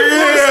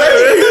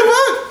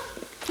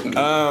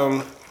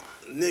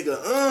 Nigga,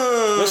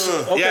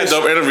 Listen, He had a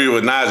dope interview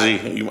with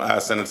Najee. I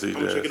sent it to you,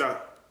 Check it Dez.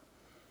 out.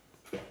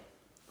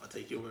 I'll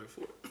take your word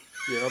for it.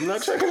 Yeah, I'm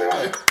not checking it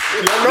out.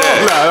 Yeah, no,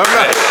 I'm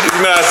not.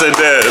 You know I said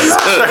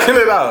that. Checking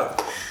it out.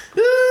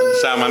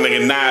 Shout out my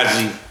nigga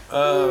Najee.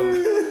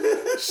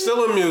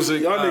 Still in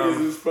music. Y'all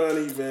niggas is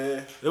funny,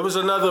 man. It was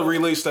another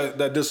release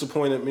that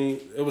disappointed me.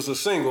 It was a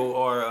single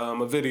or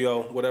a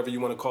video, whatever you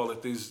want to call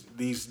it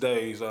these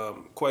days.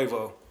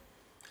 Quavo.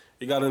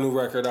 He got a new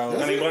record out.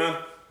 Honey Bun?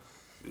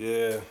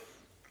 Yeah.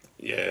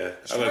 Yeah.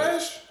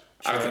 Trash.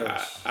 I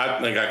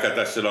think I cut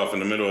that shit off in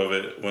the middle of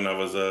it when I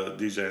was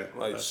DJing.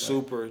 Like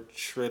super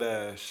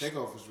trash.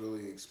 Takeoff was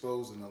really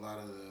exposing a lot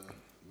of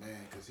the man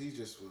because he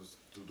just was.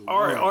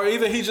 Or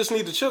either he just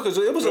need to chill because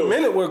it was a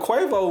minute where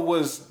Quavo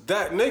was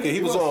that nigga.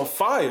 He was on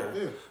fire.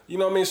 Yeah. You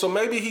know what I mean? So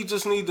maybe he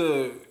just need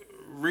to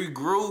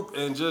regroup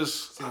and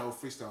just. See how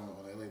freestyle on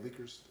LA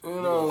Leakers. You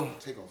know.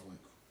 Takeoff went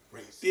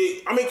crazy.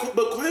 Yeah, I mean,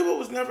 but Quavo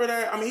was never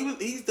that. I mean,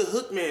 he's the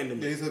hook man to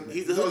me. Yeah, he's the hook man.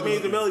 He's the hook man.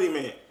 He's the melody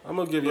man. I'm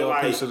gonna give y'all a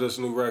piece of this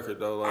new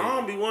record though. Like, I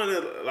don't be one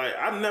that like.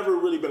 I've never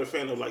really been a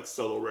fan of like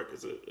solo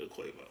records of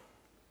Quavo.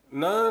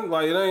 none.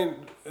 Like it ain't.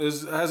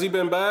 Has he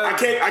been bad? I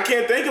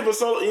can't think of a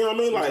solo. You know what I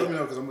mean? Let me Like,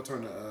 know because I'm gonna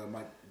turn to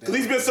Mike. because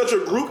he's been such a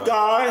group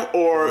guy,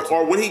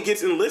 or when he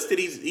gets enlisted,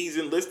 he's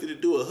enlisted to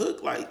do a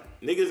hook. Like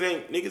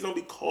niggas don't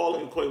be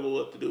calling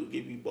Quavo up to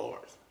give you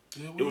bars.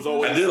 It was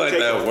always. I did like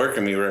Takeoff. that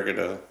Working Me record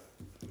though.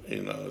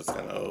 You know, it's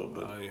kind of old,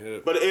 but I ain't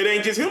hip. But it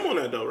ain't just him on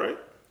that though, right?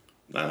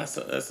 nah, that's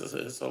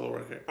a solo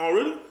record. Oh,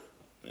 really?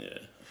 Yeah,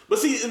 But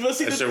see, that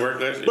shit worked.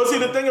 That shit. But see,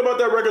 the thing about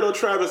that record though,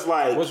 Travis,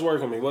 like What's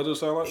working me? What does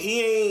it sound like?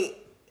 he ain't.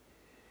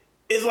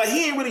 It's like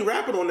he ain't really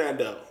rapping on that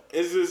though.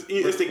 It's just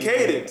it's the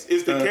cadence,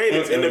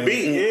 and the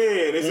beat,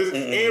 and it's just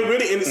and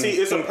really and see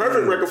it's a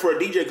perfect record for a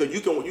DJ because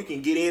you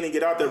can get in and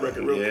get out that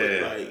record real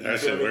quick. Yeah, Like, that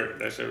shit worked.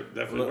 That shit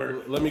definitely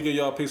worked. Let me give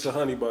y'all a piece of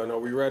Honey Bun. Are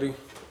we ready?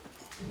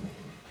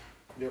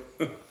 Yep.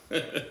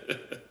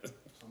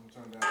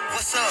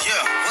 What's up?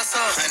 Yeah, what's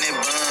up, honey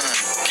bun?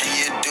 Can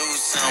you do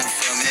something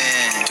for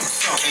me?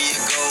 Can you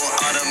go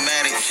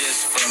automatic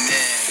just for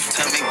me?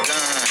 Tell me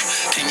gun,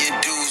 can you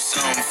do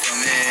something for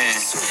me?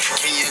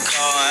 Can you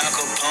call Al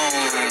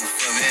Capone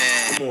for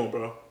me? Come on,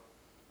 bro.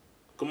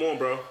 Come on,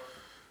 bro.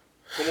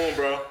 Come on,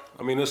 bro.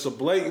 I mean, it's a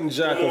blatant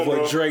jack Come on, of what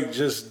bro. Drake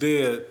just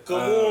did. Come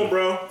on,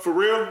 bro. For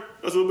real?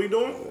 That's what we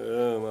doing?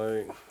 Yeah,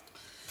 like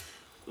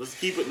Let's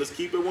keep it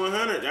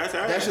 100. That's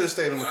ass. That should have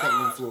stayed on the cutting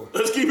room floor.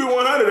 Let's keep it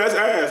 100. That's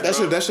ass. That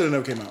bro. should have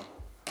never came out.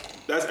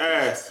 That's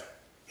ass.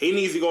 He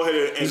needs to go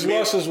ahead and he's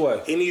lost his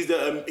way. He needs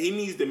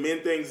to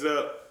mend things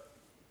up.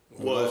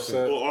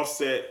 Offset. Or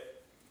offset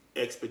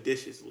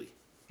expeditiously.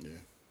 Yeah.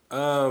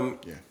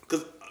 Yeah.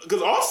 Because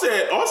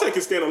offset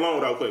can stand alone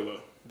without Quavo.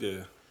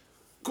 Yeah.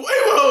 Quavo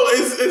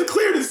it's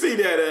clear to see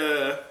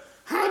that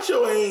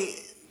Honcho ain't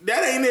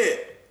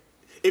it.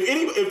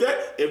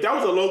 If that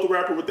was a local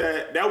rapper with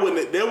that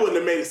wouldn't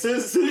have made it. As soon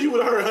as you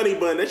would have heard Honey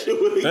Bun, that shit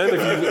would have.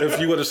 And if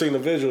you would have seen the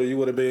visual, you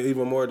would have been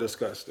even more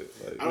disgusted.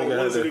 Like, I don't nigga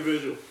want to had see the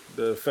visual.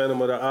 the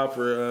Phantom of the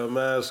Opera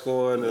mask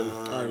on, and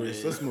All right,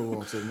 Rich, let's move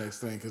on to the next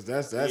thing because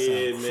that Yeah,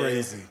 sounds man.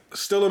 crazy.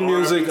 still in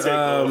music.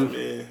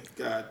 Man.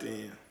 God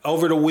damn.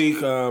 Over the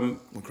week,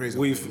 crazy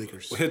we've with the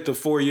leakers. hit the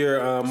 4-year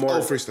mark.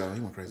 Oh, freestyle, he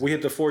went crazy. We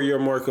hit the 4-year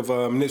mark of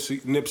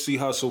Nipsey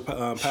Hussle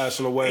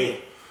passing away.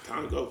 Damn.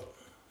 Time to go.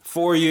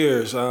 4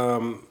 years.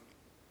 And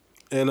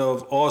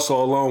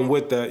also along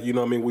with that, you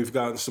know what I mean, we've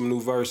gotten some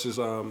new verses,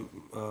 the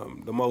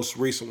most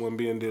recent one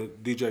being the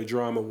DJ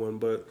Drama one.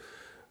 But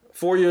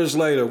 4 years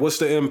later, what's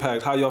the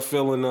impact? How y'all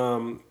feeling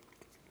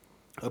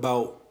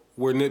about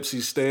where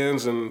Nipsey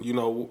stands and, you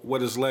know,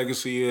 what his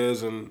legacy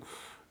is? And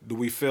do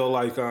we feel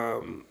like,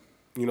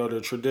 you know,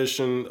 the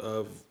tradition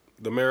of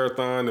the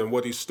marathon and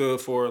what he stood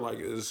for, like,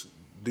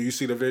 do you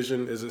see the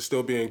vision? Is it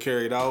still being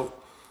carried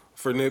out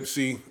for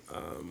Nipsey?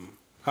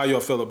 How y'all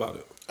feel about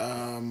it?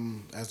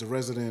 As the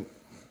resident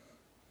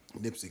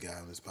Nipsey guy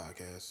on this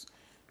podcast,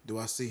 do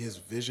I see his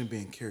vision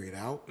being carried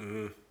out?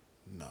 Mm-hmm.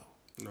 No.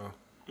 No.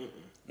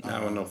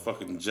 Now with no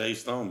fucking Jay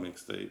Stone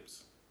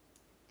mixtapes.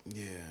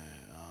 Yeah.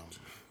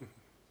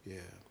 Yeah.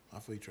 I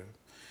feel you, Trev.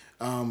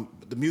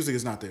 But the music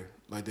is not there.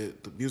 Like the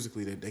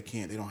musically, they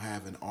can't. They don't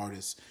have an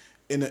artist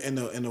in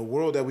the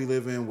world that we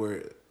live in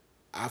where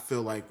I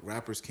feel like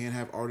rappers can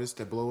have artists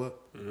that blow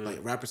up. Mm-hmm.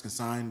 Like rappers can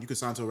sign. You can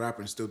sign to a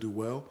rapper and still do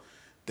well.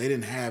 They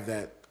didn't have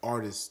that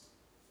artist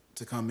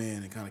to come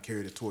in and kind of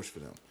carry the torch for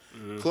them.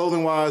 Mm-hmm.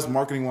 Clothing wise,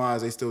 marketing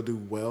wise, they still do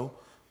well,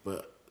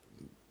 but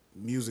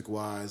music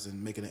wise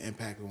and making an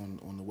impact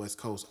on the West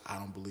Coast, I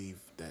don't believe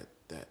that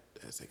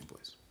has taken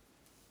place.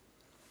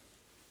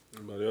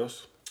 Anybody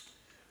else?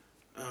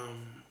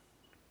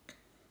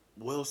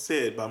 Well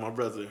said by my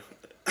brother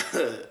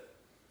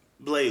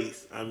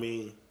Blaze. I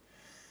mean,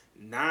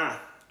 nah.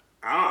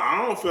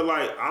 I don't feel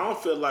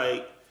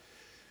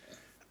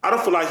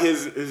like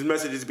his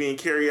message is being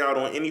carried out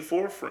on any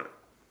forefront.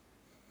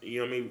 You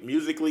know what I mean?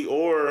 Musically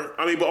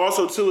but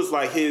also too, it's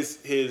like his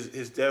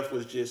death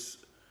was just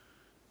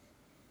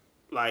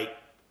like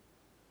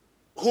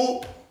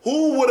who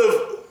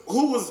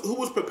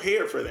was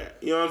prepared for that?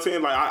 You know what I'm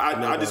saying? Like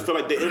I just feel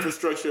like the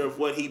infrastructure of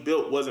what he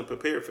built wasn't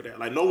prepared for that.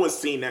 Like no one's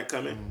seen that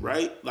coming, mm-hmm.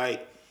 right?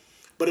 Like,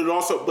 but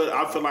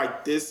I feel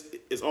like this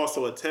is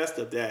also a test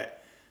of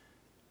that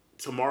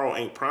tomorrow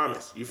ain't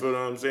promised. You feel what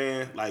I'm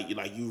saying? Like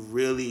you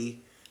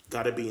really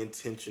gotta be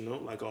intentional,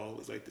 like I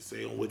always like to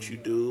say, on what you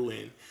do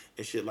and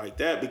shit like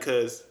that,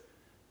 because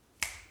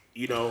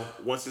you know,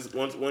 once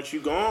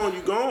you gone,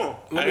 you gone.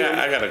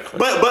 I got a question.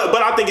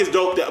 But I think it's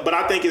dope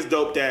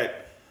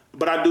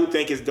I do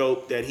think it's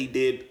dope that he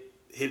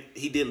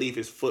did leave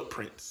his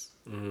footprints.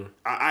 Mm-hmm.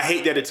 I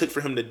hate that it took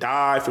for him to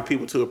die for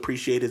people to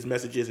appreciate his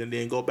messages and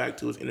then go back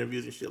to his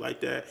interviews and shit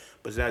like that.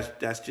 But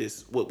that's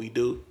just what we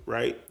do,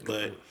 right?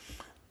 But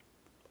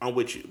I'm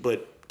with you.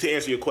 But to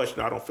answer your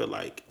question, I don't feel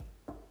like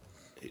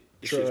the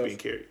shit's being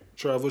carried.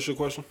 Trav, what's your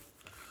question?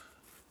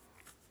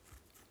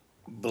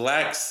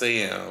 Black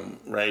Sam,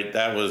 right?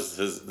 That's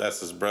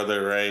his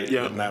brother, right?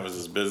 Yeah. And that was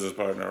his business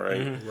partner,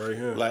 right? Mm-hmm. Right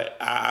here. Like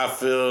I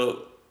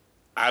feel,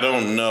 I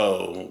don't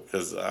know,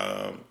 because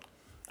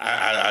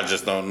I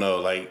just don't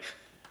know. Like,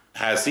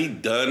 has he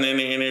done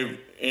any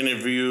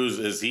interviews?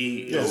 Is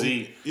he?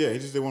 Yeah, he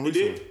just did one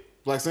recently. did?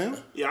 Black Sam?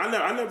 Yeah,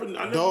 I never.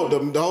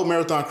 The whole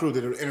marathon crew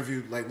did an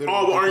interview, like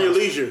literally. Oh, Earn Your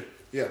Leisure.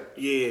 Yeah.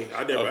 Yeah,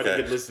 I didn't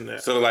get to listen to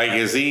that. So, like,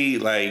 is he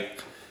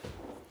like?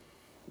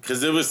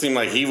 Because it would seem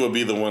like he would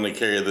be the one to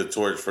carry the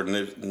torch for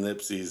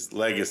Nipsey's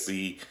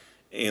legacy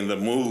and the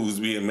moves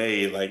being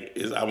made. Like,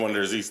 I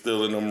wonder, is he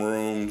still in them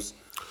rooms?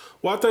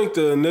 Well, I think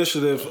the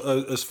initiative,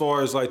 as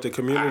far as like the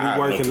community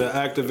work and the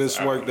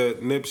activist work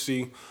that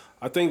Nipsey,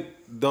 I think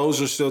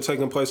those are still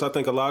taking place. I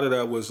think a lot of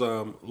that was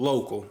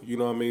local, you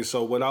know what I mean?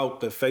 So without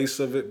the face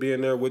of it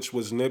being there, which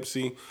was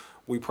Nipsey,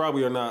 we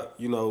probably are not,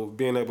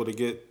 being able to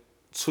get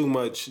too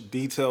much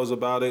details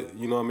about it,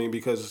 you know what I mean?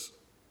 Because,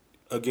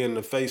 again,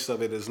 the face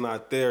of it is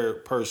not there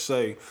per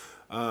se.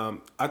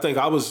 I think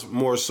I was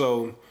more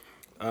so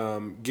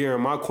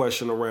gearing my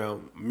question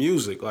around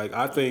music. Like,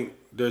 I think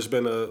there's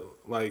been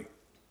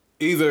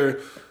either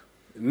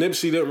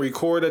Nipsey didn't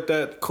record at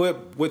that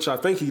clip, which I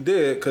think he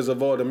did because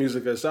of all the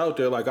music that's out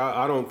there. Like,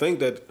 I don't think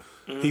that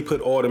he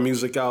put all the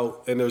music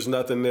out and there's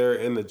nothing there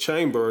in the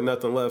chamber or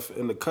nothing left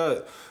in the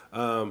cut.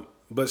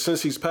 But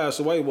since he's passed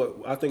away,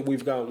 I think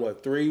we've gotten,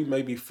 3,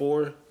 maybe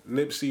 4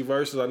 Nipsey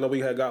verses. I know we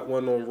had got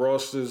one on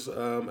Ross's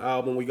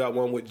album. We got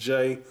one with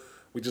Jay.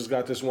 We just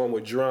got this one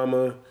with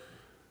Drama.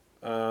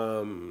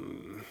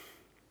 And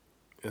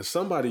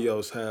somebody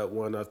else had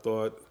one, I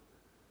thought.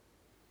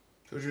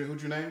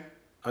 Who'd you name?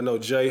 I know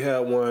Jay had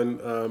one.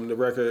 The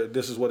record,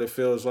 This Is What It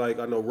Feels Like.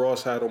 I know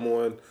Ross had him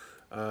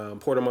on.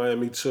 Port of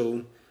Miami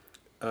 2.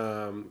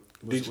 Had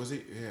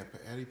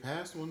he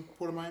passed when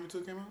Port of Miami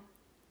 2 came out?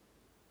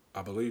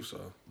 I believe so.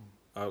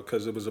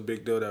 Because it was a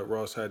big deal that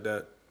Ross had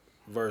that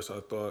verse, I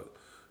thought.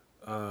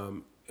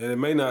 And it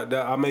may not,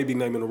 I may be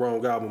naming the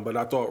wrong album, but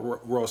I thought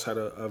Ross had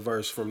a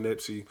verse from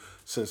Nipsey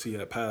since he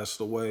had passed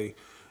away.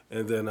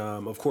 And then,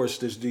 of course,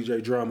 this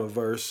DJ Drama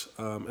verse.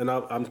 And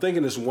I'm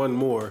thinking there's one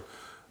more.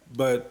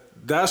 But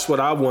that's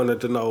what I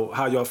wanted to know,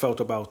 how y'all felt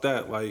about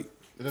that. Like,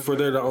 for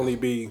there to only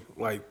be,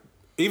 like,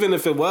 even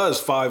if it was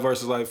 5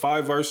 verses, like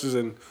 5 verses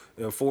in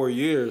 4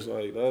 years,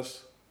 like,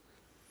 that's,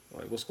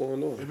 like, what's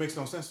going on? It makes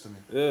no sense to me.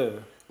 Yeah.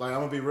 Like, I'm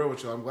going to be real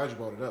with you. I'm glad you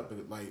brought it up.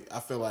 But, like, I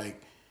feel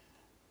like,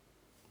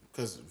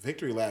 because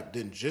Victory Lap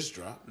didn't just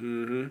drop.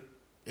 Mm-hmm.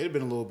 It had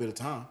been a little bit of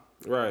time.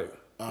 Right.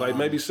 Like,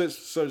 maybe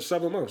 6 or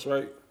 7 months,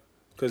 right?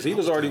 Because he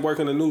was already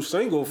working a new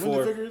single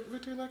for... When did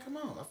Victory Lap come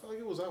out? I felt like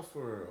it was out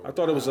for... I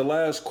thought it was the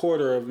last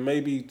quarter of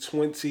maybe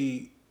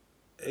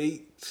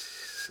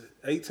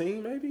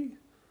 2018, maybe?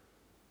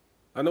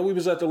 I know we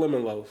was at the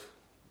Lemon Loaf.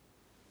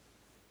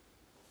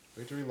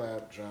 Victory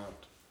Lap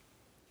dropped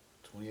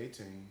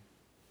 2018,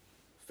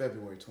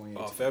 February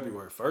 2018. Oh,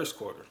 February, first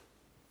quarter.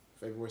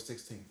 February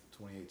 16th,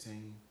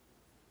 2018,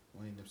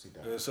 when Nipsey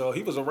died. And so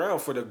he was around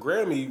for the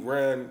Grammy,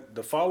 ran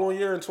the following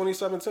year in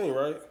 2017,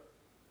 right?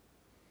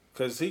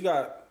 Because he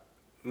got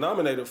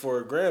nominated for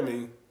a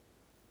Grammy,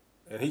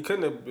 and he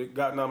couldn't have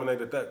got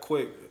nominated that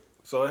quick.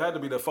 So it had to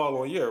be the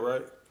following year,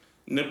 right?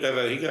 Nip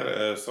he got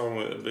a song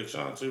with Big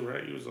Sean too,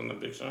 right? He was on the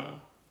Big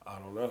Sean. I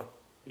don't know.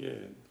 Yeah,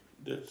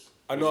 this.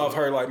 I know I've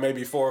heard like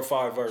maybe 4 or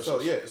 5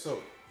 verses.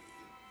 So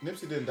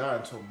Nipsey didn't die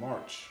until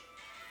March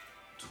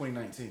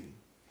 2019.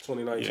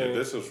 2019. Yeah,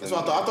 this is. That's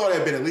what I thought. I thought it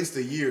had been at least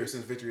a year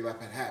since Victory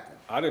Lap had happened.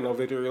 I didn't know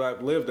Victory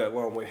Lap lived that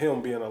long with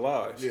him being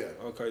alive. Yeah.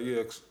 Okay,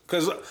 yeah.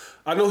 Because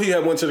I knew he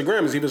had went to the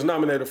Grammys. He was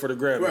nominated for the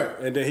Grammy. Right.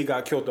 And then he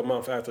got killed a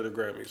month after the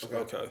Grammys.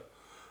 Okay.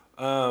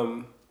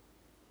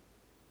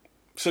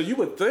 So you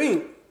would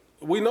think,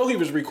 we know he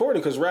was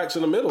recording because Racks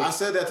in the Middle. I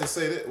said that to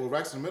say that. Well,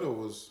 Racks in the Middle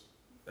was...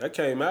 That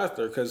came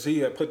after because he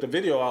had put the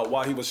video out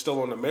while he was still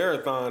on the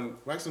marathon.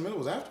 Racks in the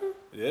Middle was after?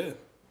 Yeah.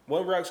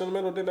 One Racks in the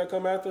Middle, didn't that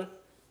come after?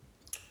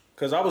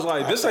 Because I was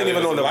like, this ain't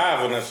even on the...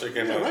 live when that shit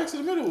came out. Racks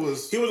in the Middle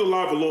was... He was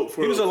alive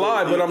He was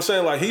alive, but I'm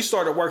saying like he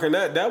started working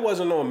that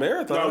wasn't on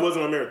Marathon. No, it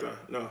wasn't on Marathon.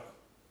 No.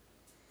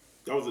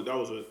 That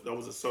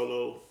was a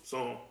solo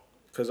song.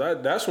 Because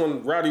that's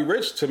when Roddy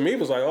Ricch to me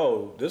was like,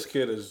 oh, this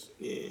kid is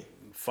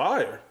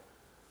fire.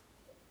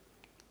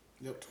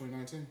 Yep,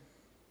 2019.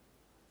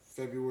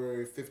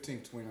 February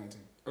 15th,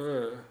 2019.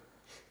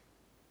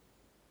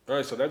 All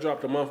right, so that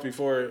dropped a month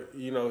before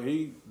he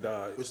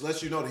died. Which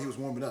lets you know that he was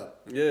warming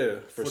up Yeah,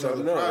 for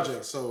something another else.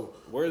 project. So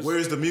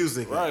Where's the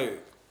music? Right.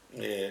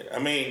 Yeah, I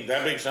mean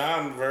that Big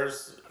Sean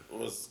verse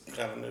was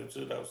kind of new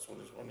too. That was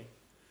 2020.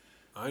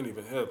 I ain't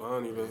even hip. I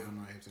don't even. Yeah, I'm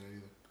not hip to that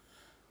either.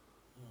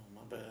 Oh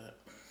my bad.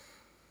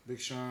 Big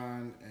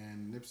Sean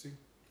and Nipsey.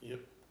 Yep,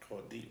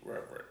 called Deep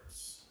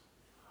Reverence.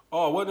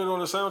 Oh, wasn't it on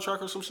the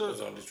soundtrack or some It shit? was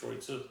on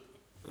Detroit too.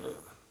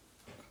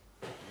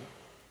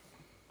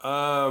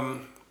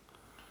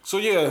 So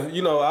yeah,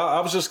 I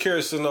was just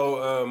curious to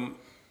know,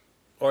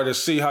 or to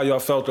see how y'all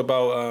felt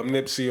about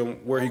Nipsey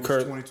and where he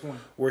August 2020.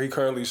 where he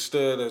currently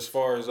stood as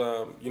far as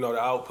the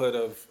output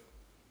of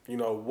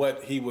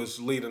what he was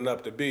leading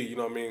up to be. You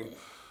know what I mean?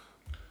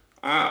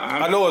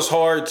 I know it's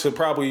hard to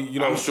probably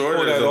I'm sure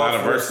pull there's that a lot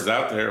off of verses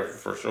out there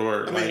for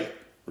sure. I mean,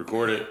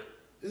 recorded.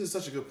 This is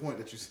such a good point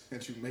that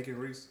you making,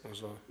 Reese.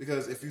 What's up?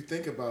 Because if you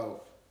think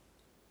about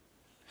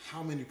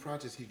how many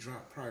projects he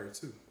dropped prior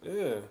to,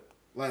 Yeah,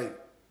 like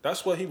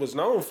that's what he was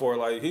known for.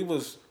 Like he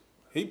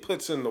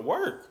puts in the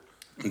work.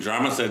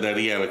 Drama said that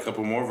he had a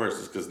couple more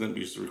verses because Nip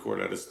used to record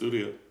at his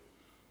studio.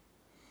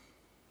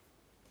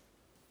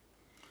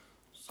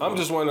 I'm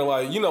just wondering,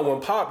 like,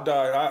 when Pop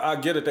died, I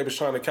get it. They was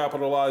trying to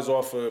capitalize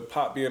off of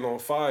Pop being on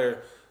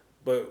fire,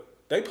 but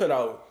they put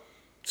out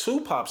 2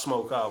 Pop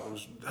Smoke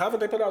albums. Haven't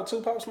they put out 2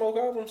 Pop Smoke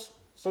albums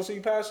since he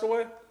passed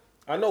away?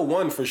 I know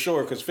one for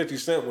sure because 50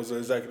 Cent was the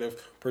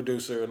executive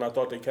producer, and I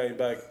thought they came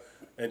back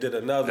and did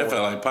another I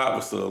felt one. like Pop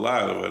was still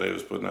alive the way they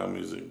was putting out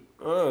music.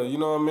 You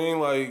know what I mean?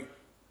 Like,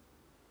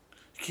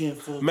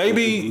 Can't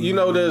maybe,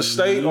 the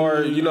estate or,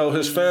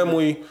 his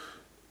family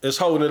is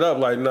holding it up.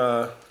 Like,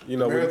 nah,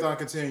 Marathon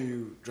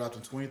Continue dropped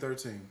in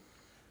 2013.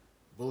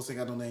 Bullets Ain't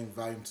Got No Name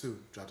Volume 2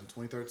 dropped in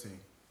 2013.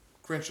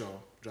 Crenshaw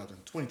dropped in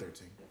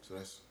 2013. So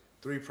that's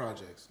 3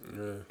 projects in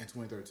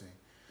 2013.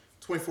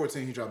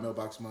 2014 he dropped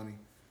Mailbox Money.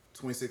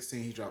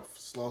 2016 he dropped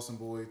Slauson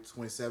Boy.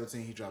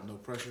 2017 he dropped No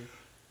Pressure.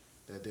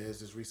 That Dez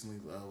just recently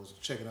was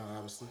checking out,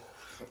 obviously.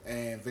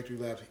 And Victory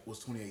Lap was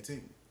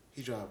 2018.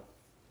 He dropped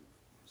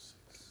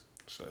 6,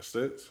 So that's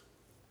it.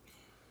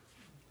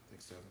 I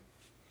think 7.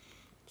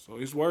 So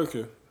he's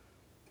working.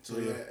 So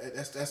yeah,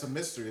 that's a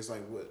mystery. It's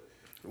like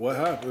What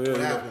happened? Yeah.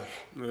 what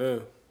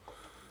happened?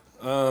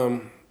 Yeah.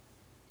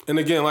 And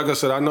again, like I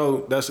said, I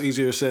know that's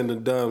easier said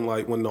than done,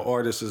 like when the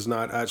artist is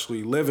not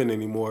actually living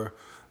anymore.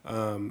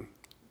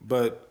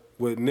 But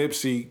with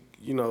Nipsey,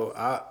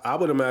 I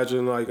would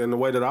imagine, like, in the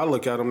way that I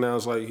look at him now,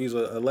 is like he's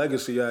a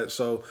legacy act,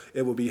 so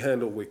it would be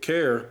handled with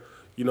care.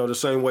 The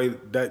same way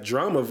that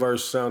Drama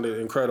verse sounded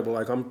incredible.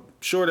 Like, I'm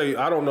sure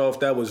I don't know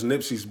if that was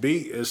Nipsey's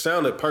beat. It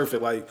sounded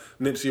perfect, like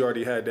Nipsey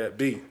already had that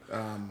beat.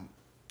 I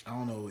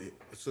don't know.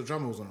 So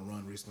Drama was on a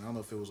run recently. I don't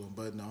know if it was on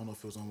Button. I don't know if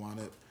it was on Wind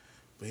Up.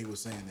 But he was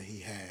saying that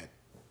he had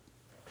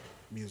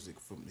music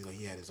from, like,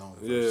 he had his own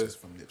verses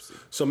from Nipsey.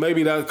 So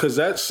maybe because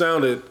that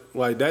sounded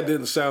like, that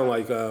didn't sound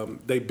like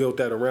they built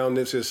that around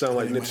Nipsey. It sounded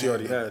like They might Nipsey have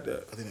already that. had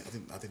that.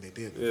 I think they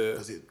did. Yeah.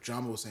 Because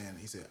Drama was saying,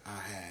 he said, I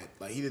had,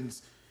 like,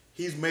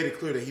 he's made it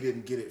clear that he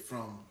didn't get it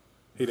from,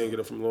 He didn't get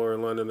it from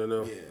Lauren London and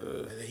them.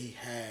 that he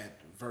had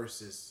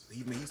verses.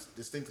 He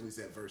distinctly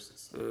said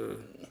verses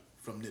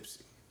from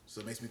Nipsey. So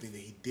it makes me think that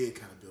he did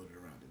kind of build it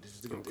around it. This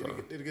did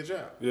a good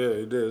job. Yeah,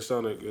 it did. It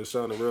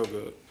sounded real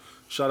good.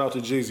 Shout out to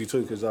Jeezy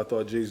too, because I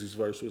thought Jeezy's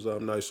verse was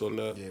nice on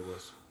that. Yeah, it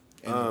was.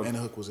 And the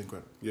hook was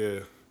incredible.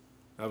 Yeah,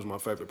 that was my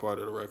favorite part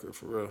of the record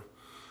for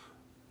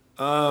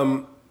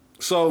real.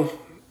 So,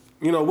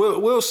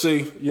 we'll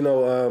see.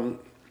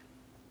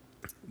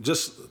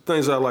 Just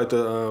things I like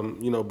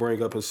to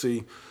bring up and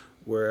see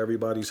where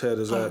everybody's head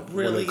is at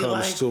when it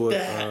comes to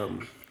it.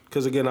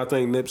 Because again, I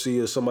think Nipsey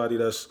is somebody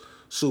that's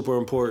super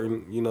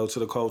important, to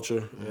the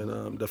culture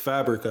and the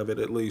fabric of it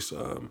at least.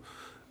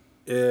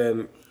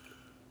 And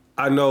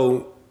I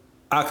know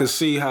I could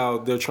see how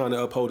they're trying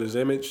to uphold his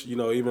image.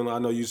 Even I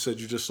know you said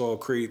you just saw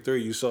Creed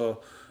 3. You saw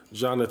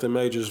Jonathan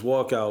Major's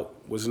walkout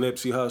was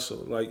Nipsey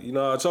Hussle. Like,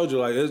 I told you,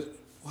 like,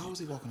 Why was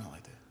he walking out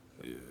like that?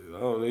 I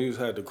don't know, he just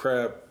had the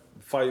crab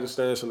fighting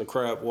stance and the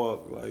crab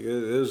walk. Like,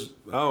 I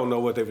don't know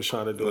what they was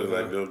trying to do. Look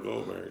like Bill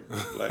Goldberg.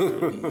 Black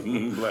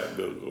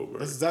Bill Goldberg.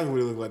 That's exactly what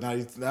he looked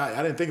like. Now,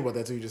 I didn't think about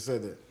that till you just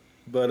said that.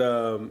 But,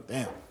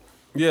 Damn.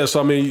 yeah, so,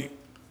 I mean,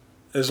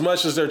 as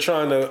much as they're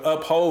trying to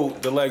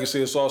uphold the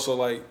legacy, it's also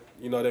like,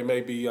 they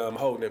may be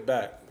holding it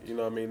back. You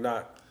know what I mean?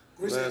 Not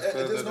There's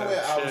no way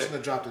an album should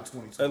have dropped in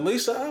 2020. at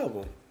least an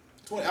album.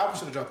 Album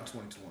should have dropped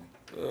in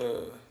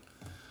 2020.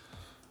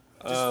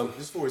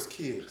 Just for his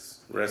kids.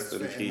 Rest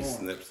in And peace,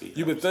 more. Nipsey.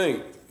 You would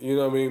think, you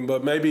know what I mean?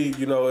 But maybe,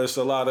 it's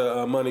a lot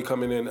of money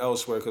coming in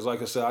elsewhere. Because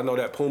like I said, I know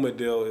that Puma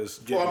deal is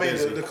getting Well, I mean,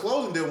 busy. the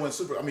clothing deal went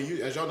super. I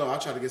mean, as y'all know, I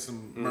tried to get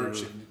some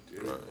merch. And,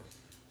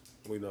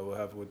 We know what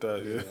happened with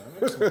that, yeah.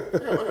 I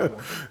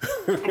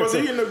got more. But so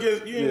you ended up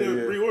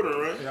reordering,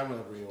 right? Yeah, I'm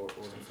gonna reorder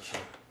for sure.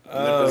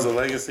 Nip is a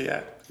legacy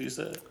act, you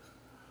said?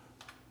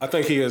 I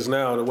think he is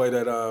now, the way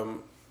that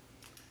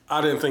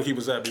I didn't think he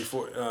was at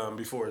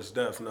before his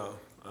death, no.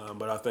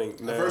 But I think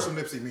now, The verse of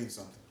Nipsey means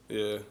something.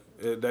 yeah,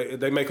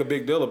 they make a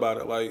big deal about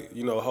it. Like,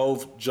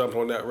 Hov jumped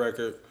on that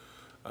record.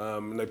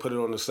 And they put it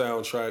on the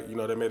soundtrack. You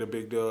know, they made a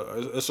big deal.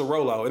 It's a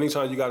rollout.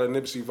 Anytime you got a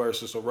Nipsey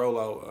verse, it's a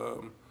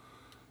rollout.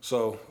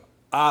 So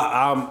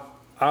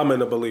I'm in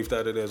the belief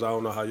that it is. I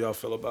don't know how y'all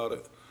feel about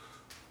it.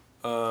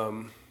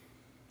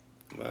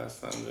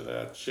 Last time that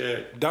I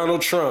checked.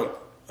 Donald Trump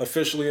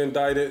officially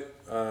indicted.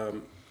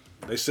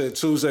 They said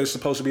Tuesday's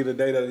supposed to be the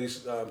day that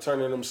he's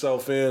turning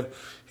himself in.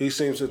 He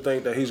seems to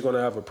think that he's going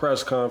to have a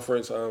press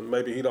conference.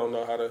 Maybe he don't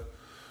know how to,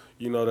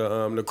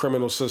 the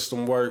criminal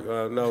system work.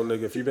 No,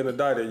 nigga, if you've been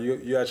indicted,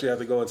 you actually have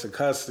to go into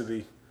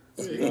custody.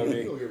 You know what I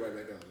mean? He'll get right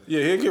back out.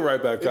 Yeah, he'll get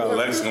right back out.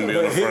 Lex gonna be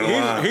on the front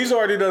line. He's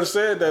already done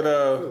said that.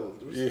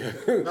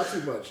 Not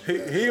too much.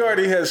 He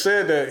already has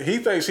said that he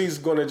thinks he's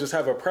going to just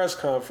have a press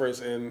conference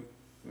and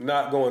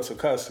not go into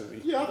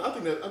custody. Yeah, I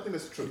think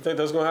that's true. You think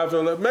that's going to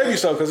happen? Maybe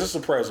so, because it's the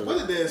president.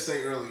 What did Dan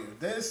say earlier?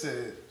 Dan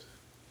said,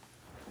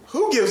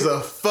 "Who gives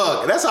a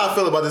fuck?" That's how I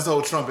feel about this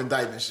whole Trump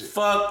indictment shit.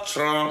 Fuck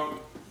Trump.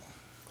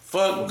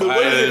 Fuck But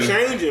what is it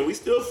Biden. changing? We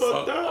still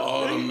fucked Fuck up.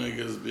 all man. them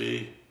niggas,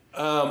 B.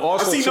 I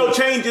Also, see no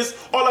changes.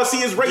 All I see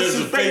is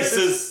racist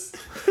faces.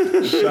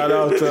 Shout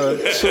out to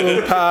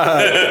Tupac.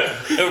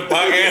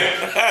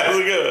 That's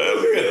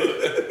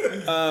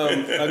good.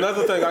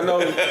 Another thing, I know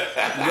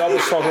y'all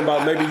was talking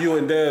about, maybe you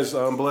and Dez,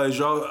 Blaze,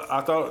 y'all,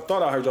 I thought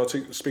I heard y'all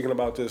speaking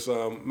about this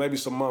maybe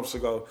some months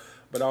ago,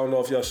 but I don't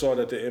know if y'all saw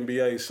that the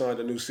NBA signed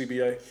a new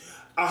CBA.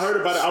 I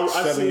heard about it.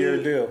 I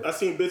 7-year deal. I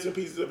seen bits and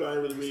pieces of it. I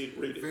didn't really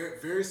read it. Very,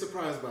 very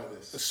surprised by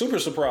this. Super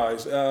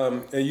surprised.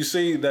 And you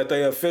see that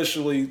they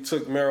officially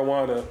took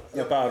marijuana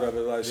up out of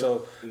it. Like,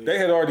 so they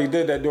had already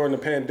did that during the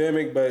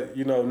pandemic, but,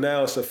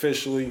 now it's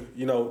officially,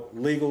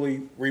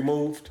 legally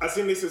removed. I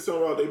seen they said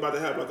something about they about to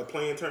have like a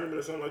playing tournament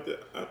or something like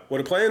that. Well,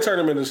 the playing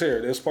tournament is here.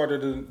 It's part of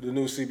the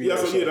new CBA. Yeah,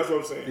 that's what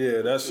I'm saying.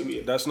 Yeah,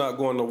 CBA. that's not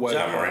going away.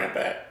 John Morant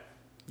back.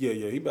 Yeah,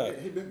 he back.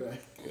 He been back.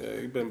 Yeah,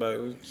 he been back.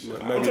 I'm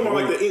talking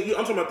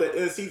about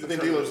the in season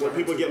tournament where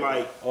people get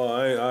like. Oh,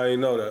 I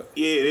ain't know that.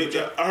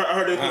 Yeah, I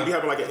heard they could be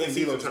having like an in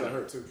season D'Lo got tournament.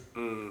 hurt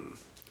too.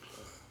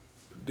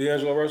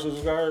 D'Angelo Russell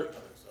just got hurt.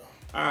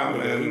 Ah,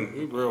 man.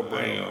 He real I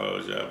bad. ain't gonna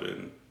hold y'all,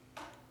 been.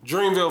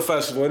 Dreamville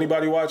Festival.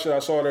 Anybody watch it? I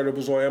saw that it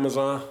was on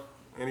Amazon.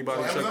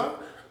 Anybody check Amazon?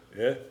 it?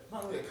 Yeah.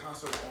 Not really a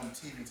concert on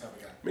TV type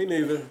of guy. Me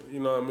neither. You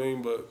know what I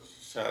mean? But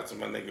Shout out to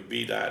my nigga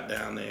B-Dot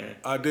down there.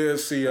 I did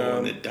see.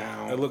 Holding it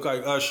down. It looked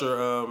like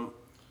Usher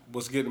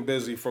was getting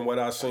busy from what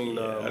I seen.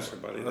 Usher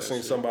buddy, I that seen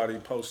shit. somebody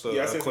post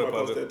Yeah, I a seen clip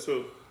somebody of post it. that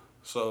too.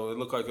 So it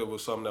looked like it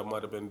was something that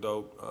might have been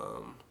dope.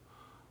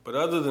 But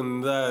other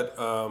than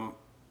that,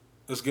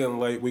 it's getting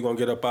late. We're going to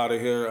get up out of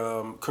here.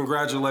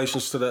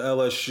 Congratulations to the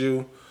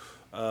LSU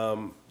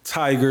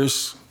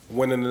Tigers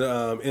winning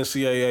the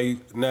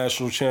NCAA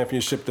National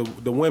Championship,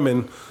 the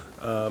women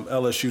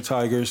LSU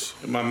Tigers.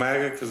 Am I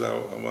MAGA? Because I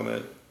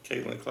wanted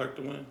Caitlin Clark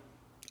to win.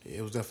 Yeah,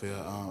 it was definitely.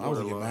 I was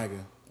thinking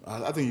MAGA.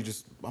 I think you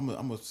just. I'm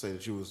gonna say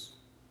that you're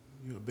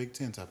a Big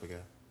Ten type of guy.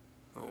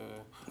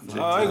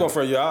 I ain't going to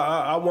front you.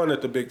 I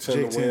wanted the Big Ten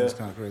Big to Ten win. is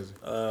kind of crazy.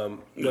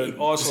 But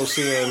also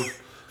seeing,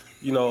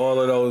 all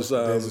of those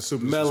There's a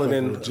super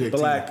melanin disrespectful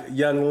black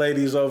young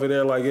ladies over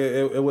there, like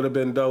it would have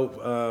been dope,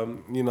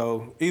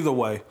 either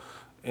way.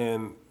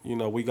 And,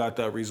 we got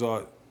that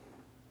result.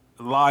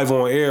 Live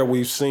on air,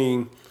 we've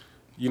seen,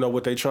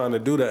 what they trying to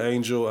do to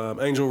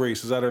Angel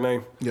Reese, is that her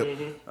name?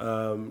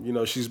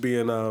 Yep. She's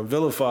being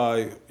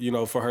vilified,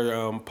 for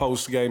her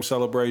post-game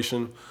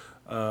celebration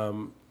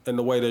and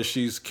the way that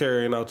she's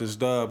carrying out this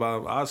dub.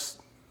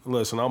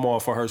 Listen, I'm all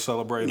for her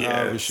celebrating.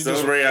 Yeah, She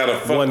celebrate out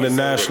of won the fucking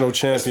national celebrate.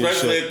 championship.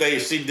 Especially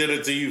if she did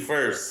it to you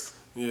first.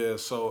 Yeah,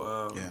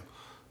 so Yeah.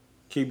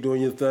 keep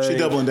doing your thing. She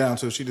doubling down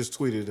too. She just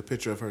tweeted a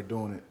picture of her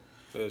doing it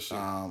Yeah, she-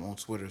 on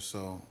Twitter.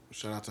 So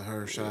shout out to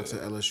her. Shout out to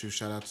LSU.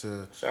 Shout out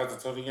to Shout out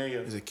to Tony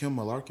Yayo. is it Kim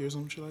Malarkey or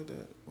some shit like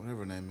that? Whatever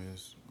her name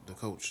is, the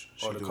coach.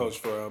 She or the do coach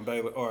it. for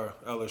Baylor or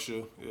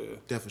LSU. Yeah.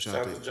 Definitely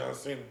Shout out to John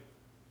Cena.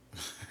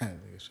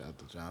 Nigga, shout out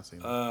to John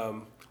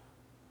Cena.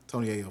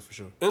 Tony Yayo for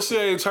sure.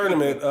 NCAA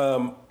tournament,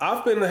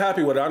 I've been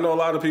happy with it. I know a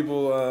lot of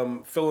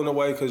people feeling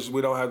away because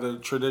we don't have the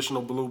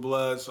traditional blue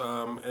bloods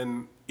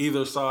in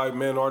either side,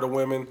 men or the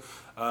women.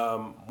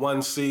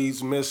 One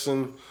seed's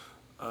missing.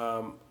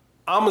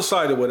 I'm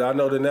excited with it. I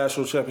know the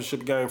national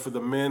championship game for the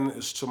men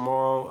is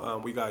tomorrow.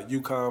 We got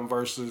UConn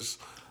versus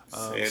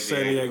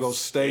San Diego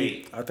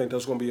State. I think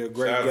that's going to be a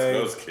great Shout out to game.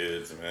 those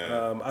kids,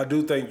 man. I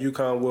do think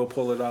UConn will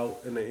pull it out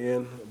in the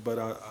end, but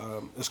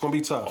it's going to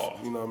be tough.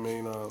 You know what I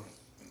mean?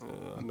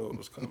 I knew it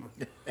was coming.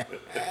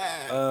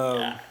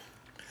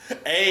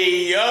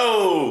 Hey,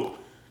 yo!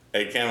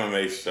 Hey,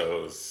 Camera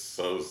show is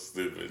so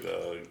stupid,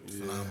 dog.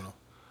 Phenomenal.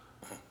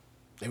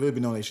 They really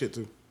be knowing their shit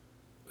too.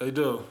 They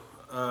do.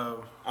 I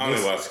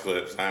only watch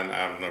clips.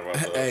 I've never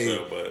watched the whole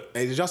show, but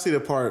Hey, did y'all see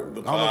the part?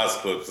 the pause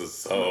clips is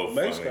so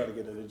Mace funny. got to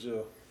get into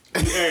jail.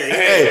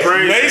 Hey,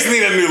 Mace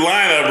need a new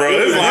lineup, bro.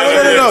 This No,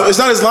 lineup no. It's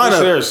not his This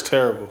lineup. hair is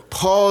terrible.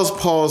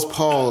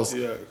 Pause.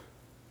 Yeah.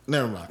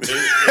 Never mind.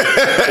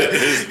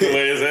 It's the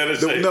way his head is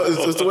shaped. No,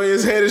 it's the way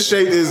his head is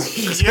shaped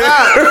is.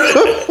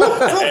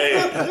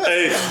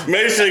 Hey,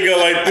 make sure you go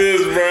like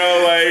this,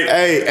 bro. Like,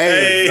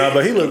 Hey. Nah,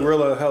 but he looked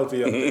real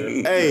unhealthy up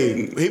there.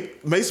 Hey,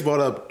 Mace brought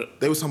up.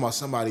 They was talking about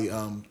somebody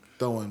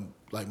throwing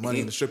like money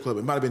in the strip club.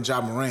 It might have been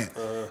Ja Morant,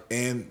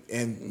 and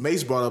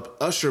Mace brought up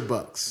Usher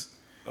bucks.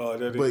 Oh,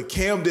 did he? But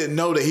Cam didn't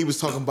know that he was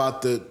talking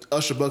about the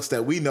Usher bucks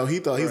that we know. He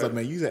thought he was like,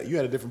 man, you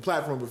had a different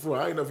platform before.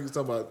 I didn't know if he was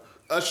talking about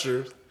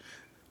Usher,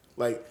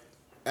 like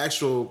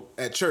actual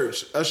at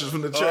church, ushers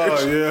from the church.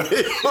 Oh yeah.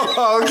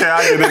 Okay,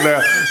 I get it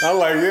now. I'm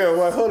like, yeah.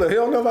 Well, hold on. He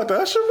don't know about the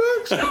Usher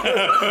bucks.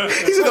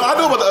 He said, no, I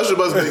know about the Usher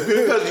bucks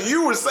because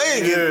you were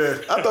saying it.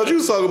 Yeah. I thought you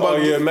was talking about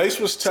Oh yeah, Mace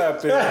was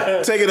tapped in.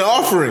 taking an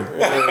offering.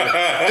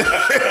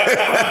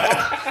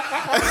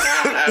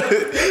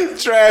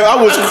 Trav,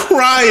 I was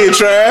crying,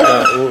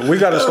 Trav. We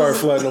got to start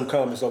flooding them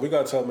comments. So we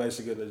got to tell Mace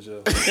to get in the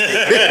jail.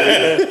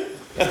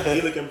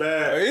 He looking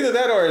bad. Either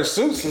that or his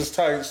suits is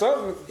tight.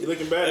 Something. He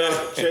looking bad.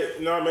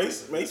 No,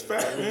 Mace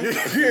fat, man. Yeah.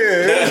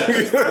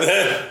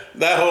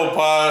 that whole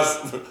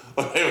pause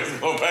when they was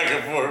going back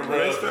and forth, bro.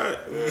 Mace fat.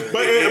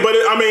 But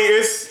I mean,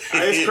 it's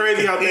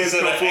crazy how things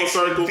come full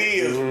circle.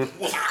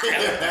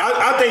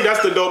 I think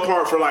that's the dope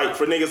part for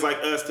niggas like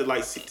us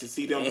to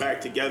see them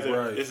back together.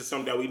 Right. This is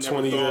something that we never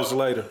 20 thought. years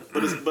later.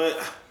 But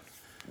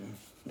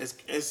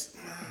it's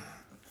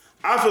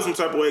I feel some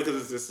type of way because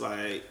it's just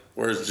like.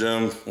 Where's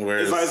Jim?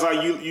 It's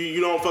like you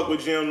don't fuck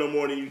with Jim no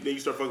more, then you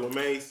start fucking with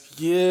Mace.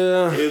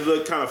 Yeah. It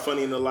looked kind of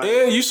funny in the light.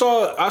 And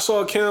I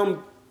saw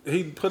Cam.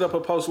 He put up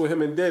a post with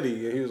him and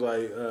Diddy, and he was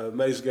like,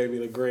 "Mace gave me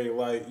the green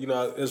light." You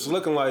know, it's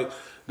looking like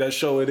that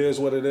show. It is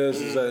what it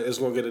is. Is that it's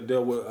gonna get a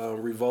deal with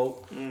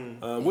Revolt,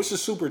 which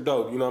is super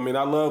dope. You know, what I mean,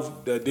 I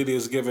love that Diddy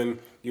is giving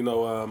a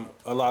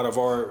lot of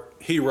our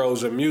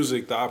heroes in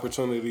music the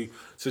opportunity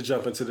to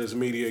jump into this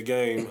media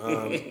game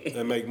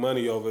and make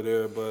money over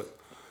there, but.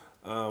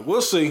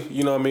 We'll see.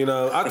 You know what I mean?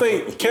 I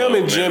think Cam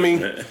and Jimmy.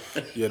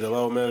 Yeah, the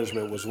load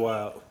management was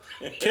wild.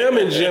 Cam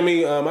and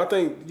Jimmy, I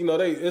think,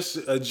 it's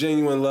a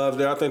genuine love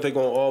there. I think they're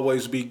going to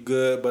always be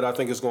good, but I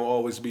think it's going to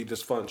always be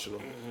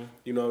dysfunctional.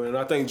 You know, and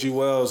I think G.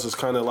 Wells is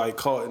kind of like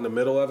caught in the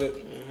middle of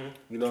it.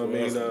 You know what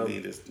I mean?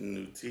 Need his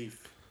new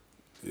teeth.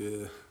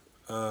 Yeah.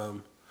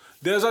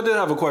 Des, I did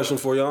have a question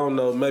for you. I don't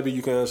know. Maybe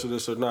you can answer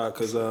this or not,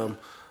 because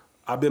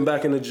I've been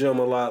back in the gym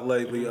a lot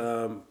lately.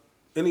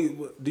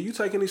 Do you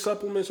take any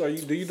supplements? Do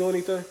you do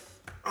anything?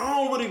 I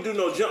don't really do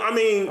no gym. I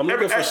mean, I'm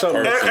looking for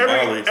something.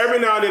 Every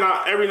now and then,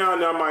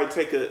 I might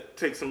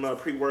take some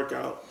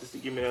pre-workout just to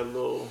give me that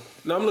little.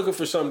 No, I'm looking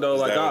for something though.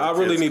 Like I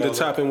really need to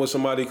tap in with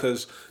somebody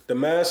because the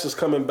mass is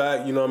coming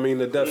back. You know what I mean?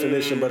 The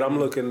definition, but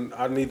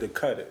I need to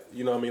cut it.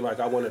 You know what I mean? Like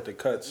I wanted to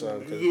cut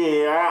some.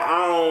 Yeah,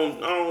 I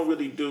don't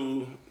really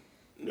do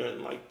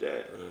nothing like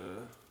that.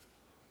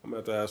 I'm gonna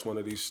have to ask one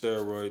of these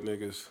steroid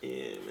niggas.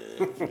 Yeah,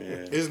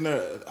 man. Isn't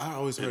there? I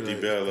always heard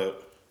that.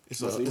 Develop.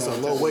 It's a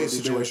low weight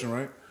situation,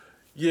 right?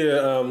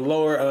 Yeah,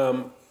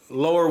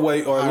 lower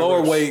weight or Higher lower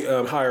reps. weight,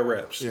 higher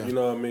reps. Yeah. You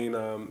know what I mean?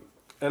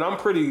 And I'm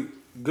pretty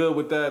good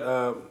with that.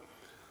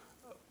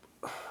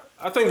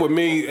 I think with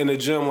me in the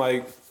gym,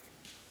 like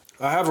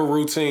I have a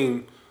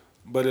routine,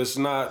 but it's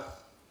not.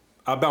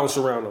 I bounce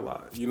around a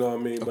lot. You know what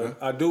I mean? Okay.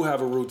 But I do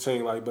have a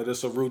routine, but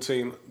it's a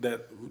routine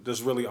that's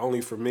really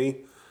only for me.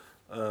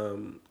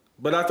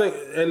 But I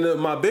think,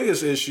 my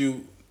biggest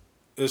issue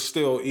is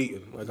still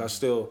eating. Like I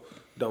still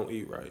don't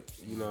eat right.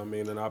 You know what I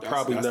mean? And That's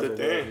never the will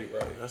thing. eat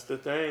right. That's the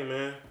thing,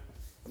 man.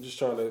 I'm just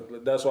trying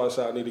to. That's why I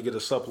said I need to get a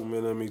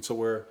supplement in me to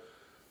where,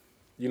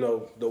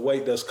 the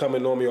weight that's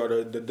coming on me or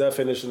the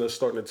definition that's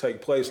starting to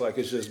take place, like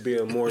it's just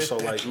being more so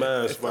like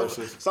mass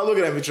versus. Stop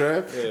looking at me,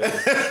 Trav.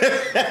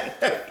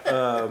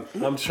 Yeah.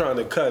 I'm trying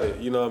to cut it.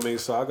 You know what I mean?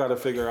 So I got to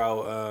figure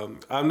out.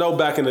 I know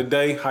back in the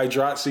day,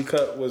 Hydroxy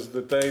cut was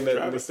the thing that.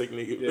 Travis sick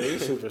nigga. Yeah,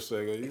 he's super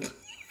sick.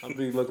 I'll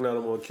be looking at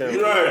him on camera.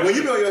 You're right. When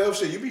you be on your health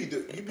shit, you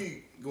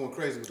be going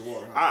crazy with the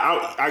water.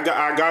 Huh? I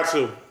got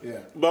to. Yeah.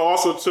 But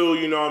also too,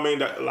 you know what I mean?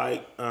 That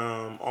like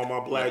all my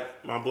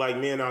black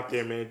men out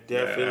there, man,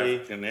 definitely.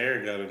 African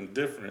air got him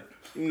different.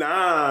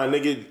 Nah,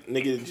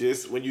 nigga,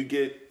 just when you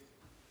get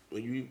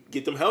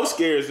them health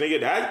scares,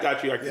 nigga, that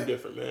got you acting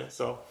different, man.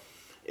 So,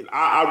 and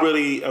I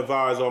really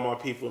advise all my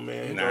people,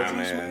 man. Nah,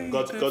 man.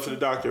 Go to the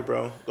doctor,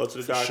 bro. Go to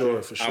the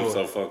doctor. For sure. I'm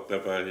so fucked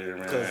up out here,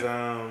 man.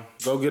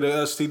 Cause Go get an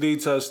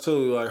STD test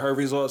too. Like her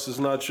results is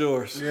not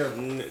yours. Yeah.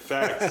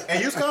 facts.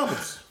 And use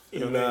condoms. You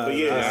know what I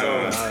mean? But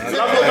yeah,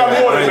 I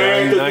I'm on it,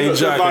 man. I ain't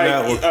jacking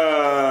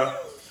that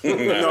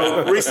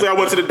one. Recently I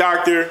went to the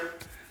doctor.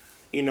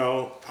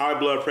 High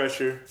blood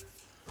pressure,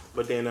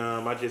 but then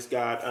I just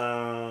got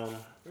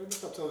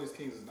Stop telling these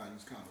kings to not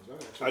use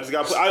condoms. I just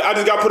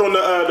got put on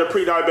the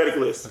pre-diabetic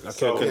list. I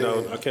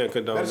can't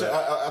condone that.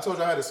 I told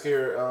you I had a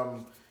scare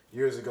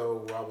years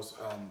ago where I was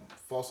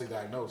falsely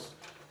diagnosed,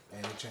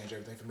 and it changed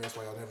everything for me. That's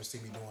why y'all never see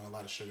me doing a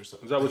lot of sugar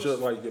stuff. Is that what your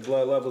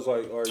blood levels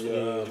like, or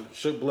your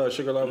blood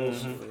sugar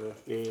levels?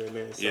 Yeah,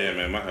 man. So, Yeah,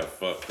 man, my head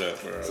fucked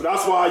up, bro. so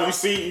that's why you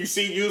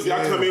see usually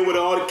I come in with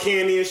all the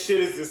candy and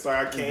shit. It's just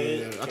like I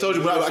can't. I told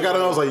you, but I got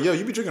it. I was like, yo,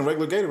 you be drinking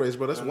regular Gatorades,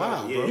 bro. That's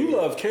wild, yeah. bro. You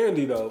love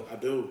candy though. I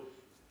do.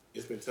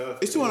 It's been tough.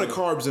 It's 200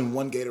 carbs in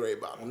one Gatorade I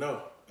bottle.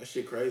 know that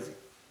shit crazy.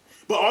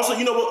 But also,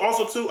 you know what?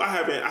 Also, too, I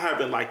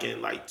haven't like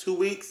in like 2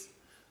 weeks.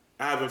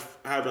 I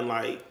haven't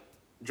like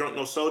drunk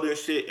no soda and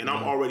shit, and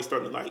I'm already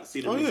starting to like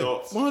see the Oh yeah,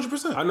 results.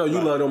 100%. I know you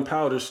love them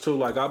powders too.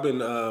 Like I've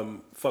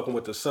been fucking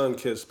with the Sun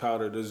Kiss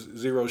powder, the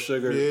 0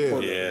 sugar.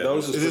 Yeah.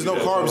 Those is There's no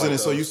pretty good. carbs I in like it,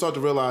 so those. you start to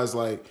realize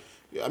like,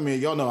 I mean,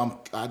 y'all know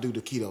I do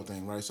the keto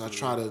thing, right? So I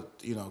try to,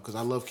 because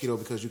I love keto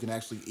because you can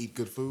actually eat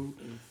good food,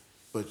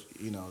 but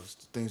it's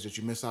the things that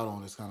you miss out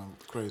on is kind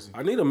of crazy.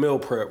 I need a meal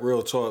prep.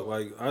 Real talk.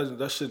 Like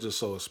that shit just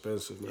so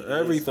expensive, man.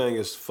 Everything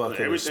is fucking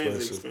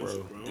Everything's expensive,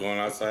 expensive, bro. bro. Going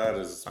outside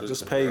is I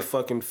just paid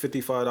fucking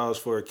 $55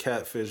 for a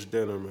catfish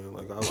dinner, man.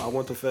 Like I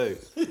want the fade.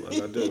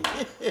 Like I do.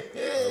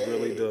 I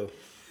really do.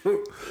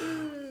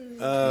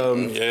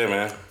 Yeah,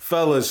 man.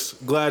 Fellas,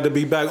 glad to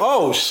be back.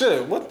 Oh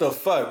shit, what the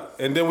fuck?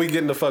 And then we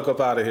getting the fuck up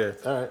out of here.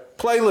 All right.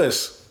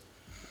 Playlist.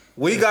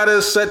 We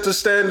gotta set the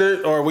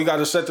standard, or we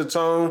gotta set the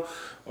tone,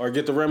 or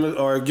get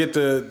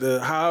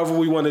the however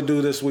we want to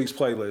do this week's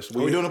playlist. Are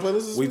we doing a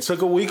playlist this We week?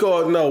 took a week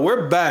off. No,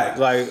 we're back.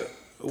 Like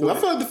I feel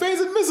like the fans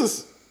didn't miss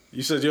us.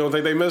 you said, you don't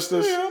think they missed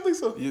us? Yeah, I don't think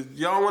so.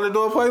 Y'all want to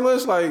do a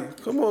playlist?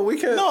 Like, come on, we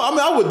can't. No, I mean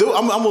I would do.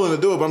 I'm willing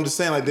to do it, but I'm just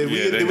saying like, did we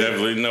Yeah, they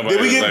definitely nobody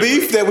did we was get like-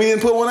 beef that we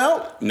didn't put one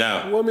out?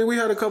 No. Well, I mean, we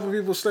had a couple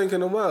people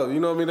stinking them out. You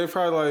know what I mean? They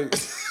probably like,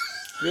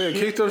 yeah,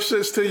 keep those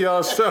shits to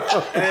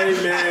yourself. Hey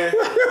man,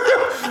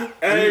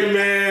 hey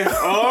man,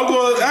 all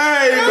good.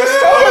 Hey,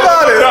 Let's talk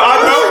about it. No,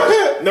 I know.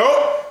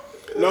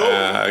 Nope.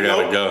 I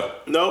gotta go.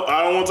 No,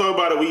 I don't want to talk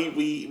about it.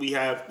 We've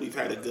had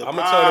a good. I'm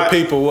gonna tell the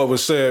people what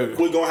was said.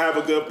 We had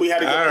a good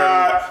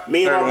I pod.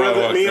 Me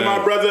and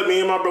my brother.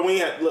 We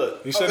had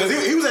look. He said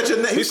He was at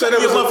your. He said it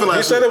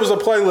was a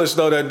playlist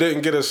though that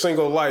didn't get a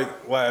single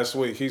like last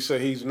week. He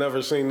said he's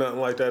never seen nothing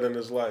like that in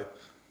his life.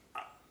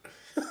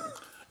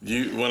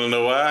 You want to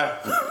know why?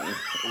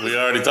 We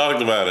already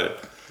talked about it.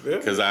 Yeah.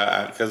 Because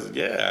I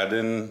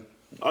didn't.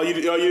 You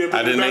didn't.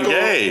 I didn't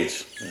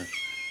engage.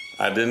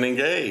 I didn't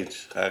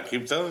engage. I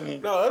keep telling you.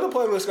 No, other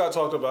playlists got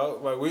talked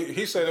about. Like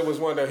he said it was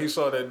one that he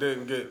saw that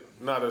didn't get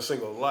not a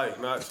single like,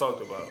 not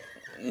talked about.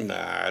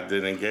 Nah, I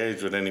didn't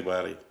engage with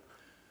anybody.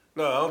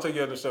 No, I don't think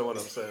you understand what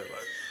I'm saying.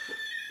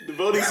 Like The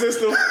voting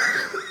system.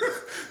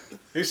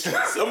 he said,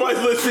 Somebody's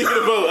listening to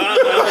the vote.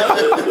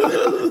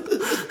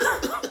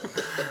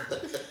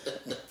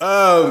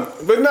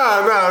 but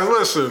nah,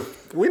 listen.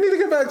 We need to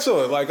get back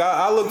to it. Like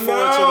I look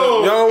forward to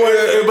No. it. Y'all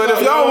want, but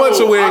if y'all want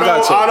to, we ain't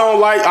got to. I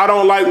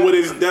don't like what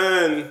it's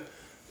done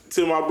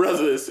to my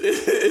brothers.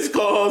 It's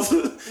caused.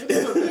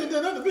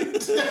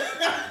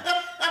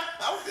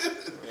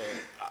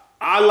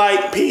 I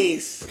like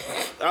peace.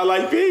 I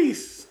like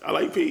peace.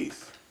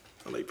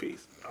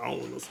 I don't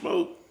want no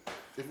smoke.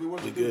 If we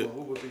want to do do one, one,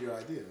 what would be your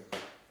idea?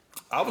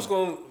 I was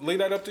gonna leave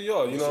that up to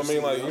y'all. You know what I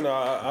mean? Like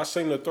I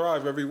seem to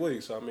thrive every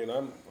week. So I mean,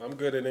 I'm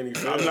good at any.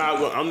 I'm not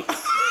going.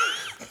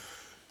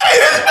 Hey,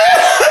 this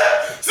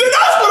man! See,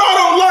 that's what I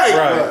don't like.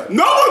 Right.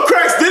 No one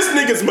cracks this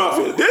nigga's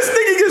muffin. This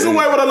nigga gets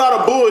away with a lot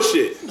of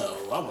bullshit. No,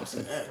 I won't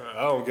say that.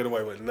 I don't get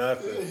away with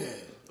nothing.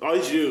 Oh,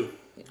 it's you.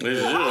 It's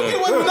you.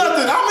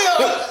 Nothing.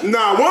 I mean,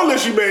 Nah, one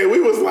list you made, we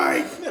was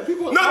like, no,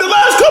 the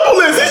last couple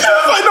lists. It's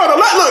just like, no,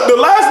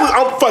 the last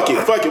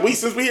list. Fuck it.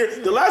 Since we here,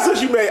 the last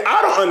list you made,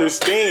 I don't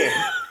understand.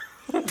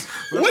 What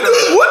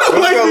the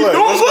Blake be doing?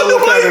 What the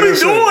Blake be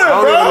doing, I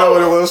don't even know bro?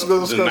 what it was.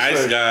 Let's The go nice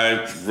straight.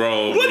 guy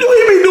role. What do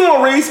he be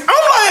doing, Reese? I'm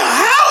like,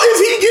 how is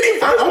he getting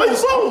first place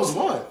votes?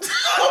 what?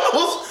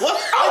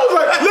 I was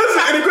like,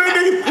 listen, and the great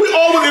thing, we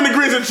all was in the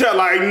greens in chat,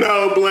 like,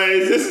 no,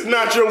 Blaze, this is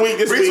not your week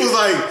this Reese week. was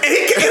like,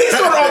 and he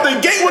started off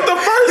the gate with the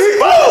first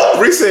vote.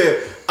 Reese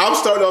said, I'm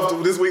starting off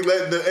this week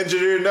letting the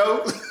engineer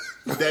know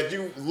that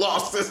you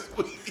lost this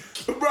week.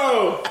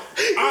 Bro,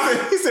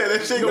 He said that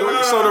shit.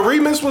 So the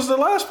remix was the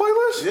last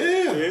playlist?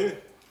 yeah.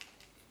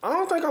 I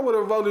don't think I would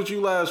have voted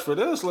you last for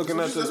this. Looking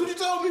at That's what you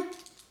told me.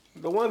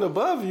 the one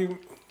above you.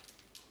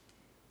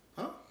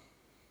 Huh?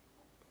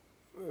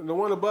 The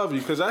one above you,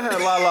 because I had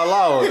La La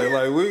La on it.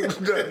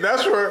 Like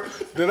that's where.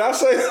 Did I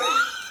say?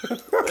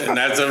 And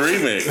that's a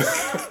remix.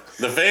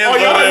 The fans Oh,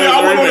 voted yeah, I it wasn't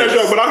on was a that remix.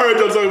 joke, but I heard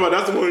y'all talking about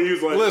that's the one you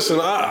was like. Listen,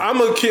 I'm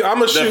gonna shoot my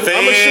fans-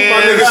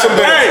 nigga some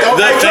Hey, back.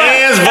 The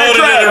fans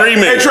voted it a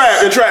remix.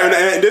 And Trap,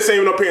 and this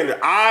ain't even up here.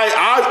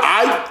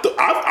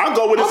 I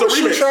go with it's a I'ma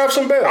shoot remix. Trav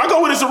some back. I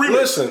go with it's a remix.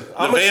 Listen,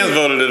 The fans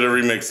voted it a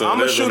remix. So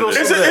I'ma that's shoot what it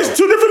him is. some It's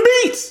two different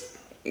beats.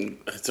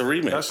 It's a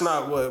remix. That's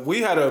not what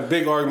we had a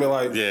big argument.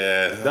 Like,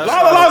 Yeah. that's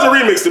La La La's a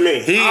remix to me.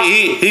 He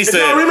It's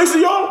not a said remix to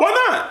y'all? Why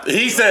not?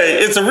 he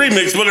said it's a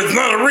remix, but it's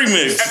not a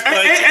remix.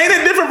 Like, Ain't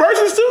it different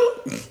versions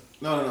too?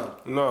 No.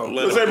 no.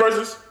 let The same him-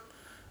 verses?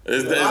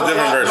 It's different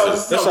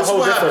verses. That's a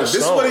whole different This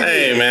is song. what he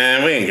Hey did.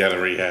 man, we ain't got to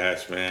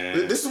rehash,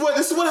 man. This is what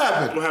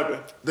happened. What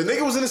happened? The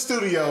nigga was in the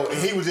studio and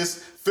he was just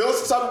feeling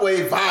some type of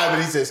way, vibe,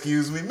 and he said,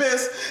 "Excuse me,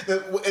 miss,"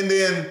 and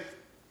then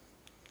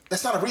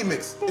that's not a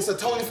remix. It's a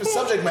totally different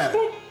subject matter.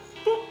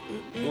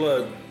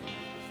 Look,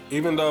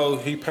 even though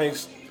he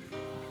paints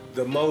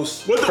the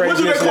most What do they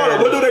craziest call it?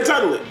 narrative, What do they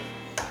title it?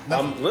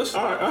 listen,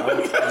 All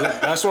right.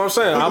 that's what I'm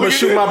saying. I'm gonna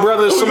shoot my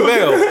brother some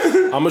bail.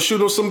 I'm gonna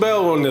shoot him some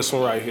bail on this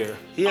one right here.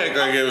 He act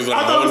like it was a I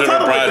thought whole it was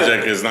different titled like that.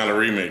 project. It's not a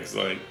remix.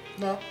 Like,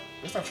 No,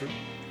 that's not true.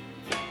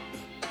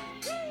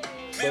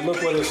 But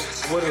look what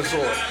it's on.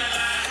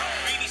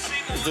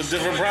 it's a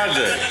different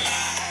project.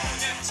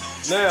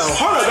 Now,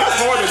 Hold on,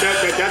 that's hard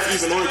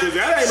that's even on because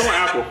that ain't on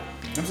Apple.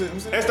 I'm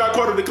saying. That's not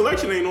part of the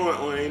collection. Ain't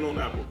on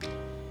Apple.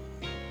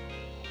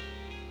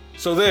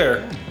 so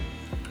there,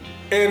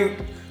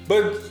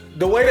 but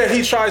the way that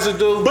he tries to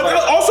do, But like,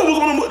 that also was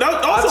on the.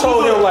 That also I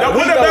told was on, him, like, that, we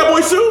wasn't that know-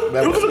 Bad Boy 2?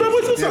 Bad It was Boy a Bad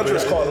Boy 2 Yeah, but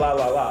it's soundtrack. called La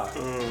La La.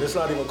 It's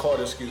not even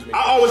called Excuse Me.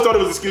 I always thought it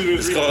was Excuse Me.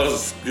 It's called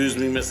Excuse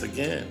Me, Miss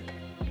Again.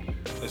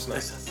 It's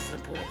not.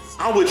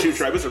 I'm with you,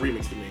 Trap. It's a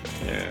remix to me.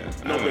 Yeah.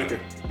 No bicker.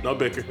 No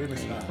bicker.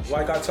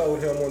 Like I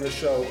told him on the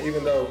show,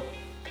 even though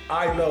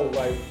I know,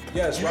 like,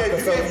 yes,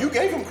 Rockefeller. You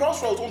gave him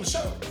Crossroads on the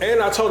show.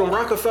 And I told him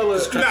Rockefeller.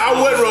 Nah,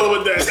 I wasn't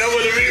rolling with that. That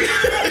wasn't a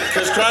remix.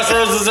 Because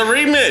Crossroads is a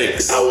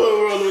remix. I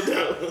wasn't rolling with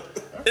that.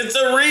 It's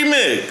a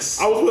remix.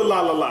 I was with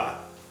La La La.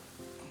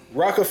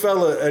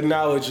 Rockefeller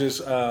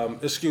acknowledges,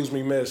 excuse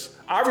me, miss.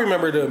 I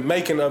remember the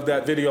making of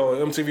that video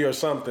on MTV or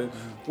something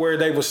where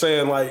they were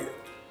saying, like,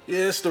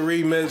 yeah, it's the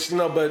remix, you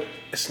know, but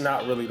it's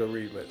not really the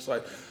remix.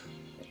 Like,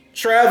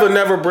 Trav would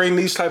never bring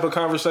these type of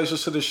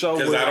conversations to the show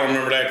Because I don't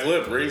remember that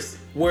clip, Reese.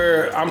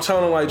 where I'm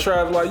telling him, like,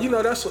 Trav, like, you know,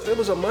 it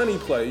was a money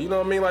play. You know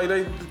what I mean? Like,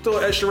 they threw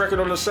an extra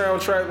record on the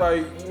soundtrack,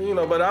 like, you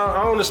know, but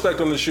I don't expect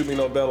them to shoot me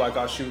no bell like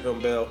I shoot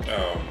them bell.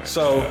 Oh, my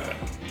So, God.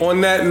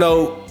 on that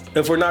note,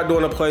 if we're not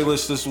doing a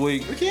playlist this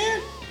week, We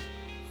can.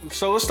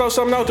 so let's throw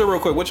something out there real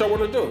quick. What y'all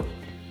want to do?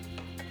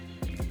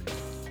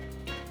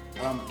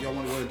 Y'all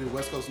want to do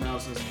West Coast now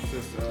since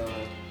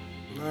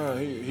Nah,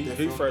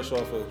 he fresh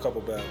off a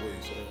couple bad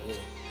weeks. So,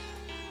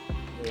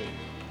 yeah.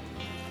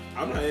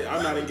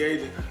 I'm not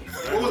engaging.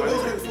 what was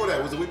the week before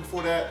that? Was the week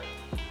before that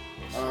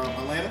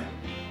Atlanta?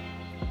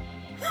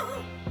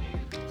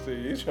 See,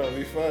 you trying to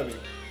be funny.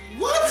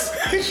 What?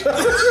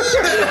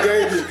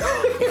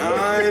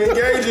 I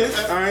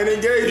ain't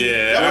engaging.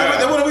 Yeah.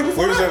 That was the week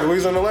before that. We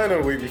was in Atlanta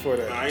the week before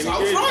that. I ain't I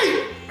was engaging.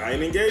 right. I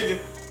ain't engaging.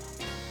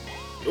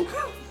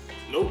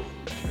 Nope.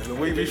 And the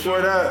week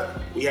before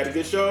that, We had a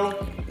good show.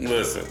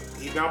 Listen.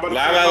 He's not about to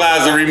La La La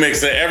is a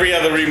remix. Every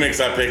other remix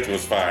I picked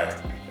was fire.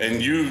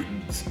 And you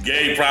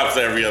gave props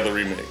to every other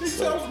remix. He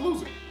said I was a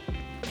loser.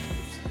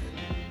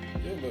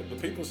 yeah, but the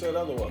people said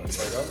otherwise.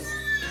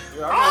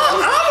 Like,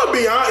 I'm gonna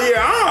be honest.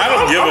 Yeah, I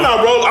don't give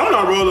a- I'm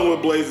not rolling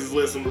with Blaze's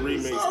list on the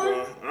remix,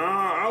 bro.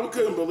 I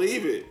couldn't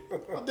believe it.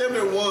 I damn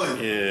near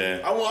won.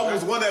 Yeah. I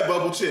almost won that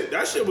bubble chip.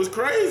 That shit was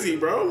crazy,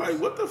 bro. Like,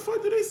 what the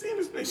fuck did they see in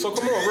this nigga? so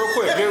come on, real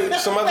quick, give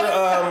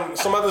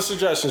some other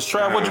suggestions.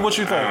 Trav, what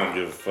you I think? don't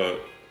give a fuck.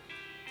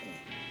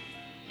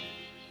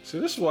 See,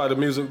 this is why the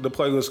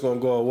playlist gonna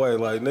go away.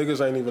 Like,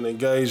 niggas ain't even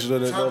engaged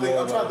in it no more.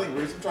 I'm trying to think,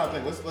 Reese. I'm trying to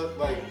think. Let's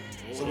like.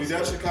 So we've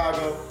done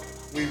Chicago.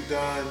 We've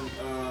done.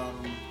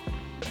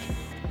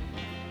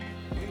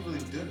 We ain't really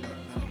done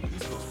nothing.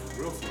 East Coast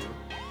for real.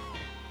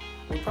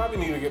 We probably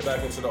need to get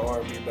back into the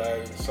R&B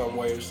bag in some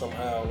way or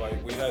somehow.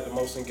 Like, we had the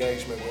most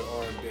engagement with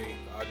R&B.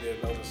 I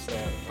did notice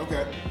that.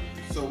 Okay.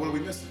 So what are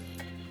we missing?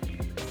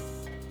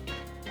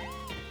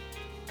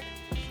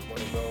 Want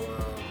to go?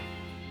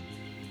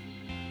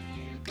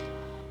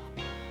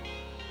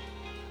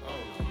 I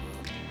don't know,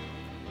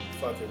 man.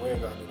 Fuck it, we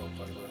ain't gotta do no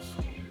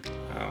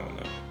playlist. I don't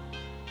know.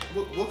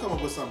 We'll come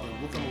up with something.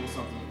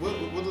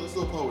 Let's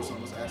do a poll or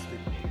something. Let's ask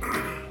people.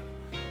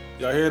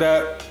 Y'all hear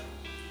that?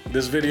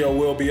 This video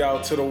will be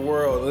out to the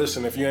world.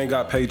 Listen, if you ain't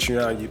got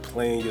Patreon, you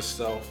playing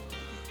yourself.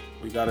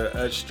 We got an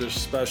extra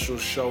special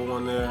show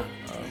on there.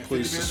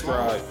 Please 50 minutes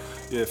subscribe.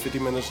 Yeah, 50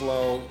 minutes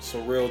long,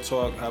 some real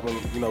talk, having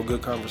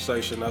good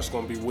conversation. That's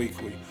gonna be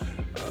weekly.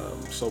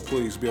 So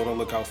please be on the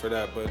lookout for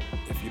that. But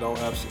if you don't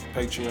have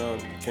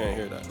Patreon, you can't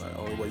hear that. Like,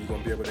 only way you're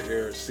gonna be able to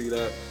hear or see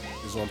that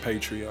is on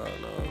Patreon.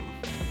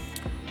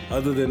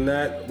 Other than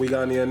that, we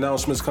got any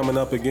announcements coming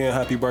up again.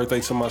 Happy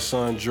birthday to my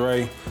son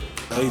Dre,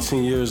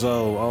 18 years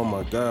old. Oh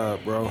my God,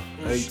 bro,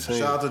 18.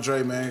 Shout out to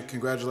Dre, man.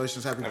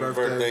 Congratulations. Happy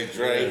birthday.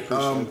 Dre.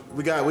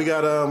 We got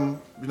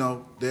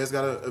Dad's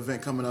got an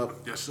event coming up.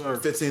 Yes, sir.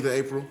 15th of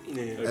April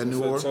at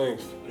New Orleans.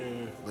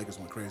 15th. Lakers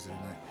went crazy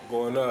tonight.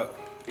 Going up.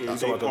 Yeah, I'm big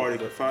talking about party,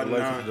 the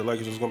 5-9. the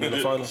Lakers was gonna be in the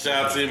finals.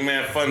 Shout out to your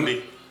man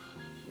Fundy.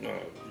 Oh,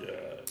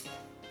 God.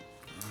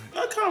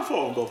 I kind of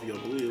fall on both of y'all,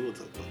 but we'll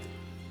talk about that.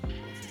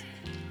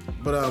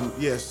 But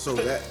yes, so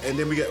that, and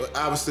then we still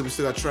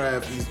got Trav. I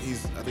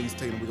think he's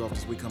taking a week off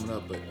this week coming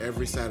up. But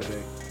every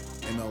Saturday,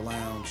 ML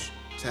Lounge,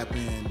 tap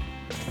in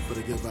for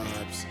the good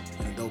vibes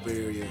in a dope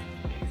area,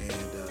 and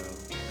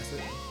that's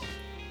it.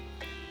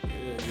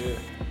 Yeah.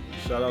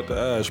 Shout out to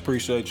Ash.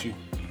 Appreciate you.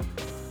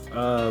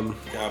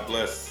 God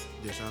bless.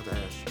 Yeah, shout out to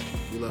Ash.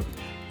 We love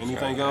you.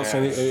 Anything else?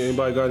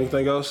 Anybody got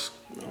anything else?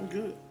 I'm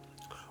good.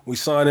 We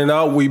signing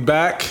out. We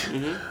back.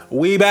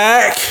 We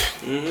back.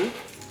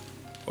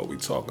 What we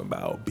talking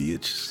about,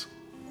 bitches?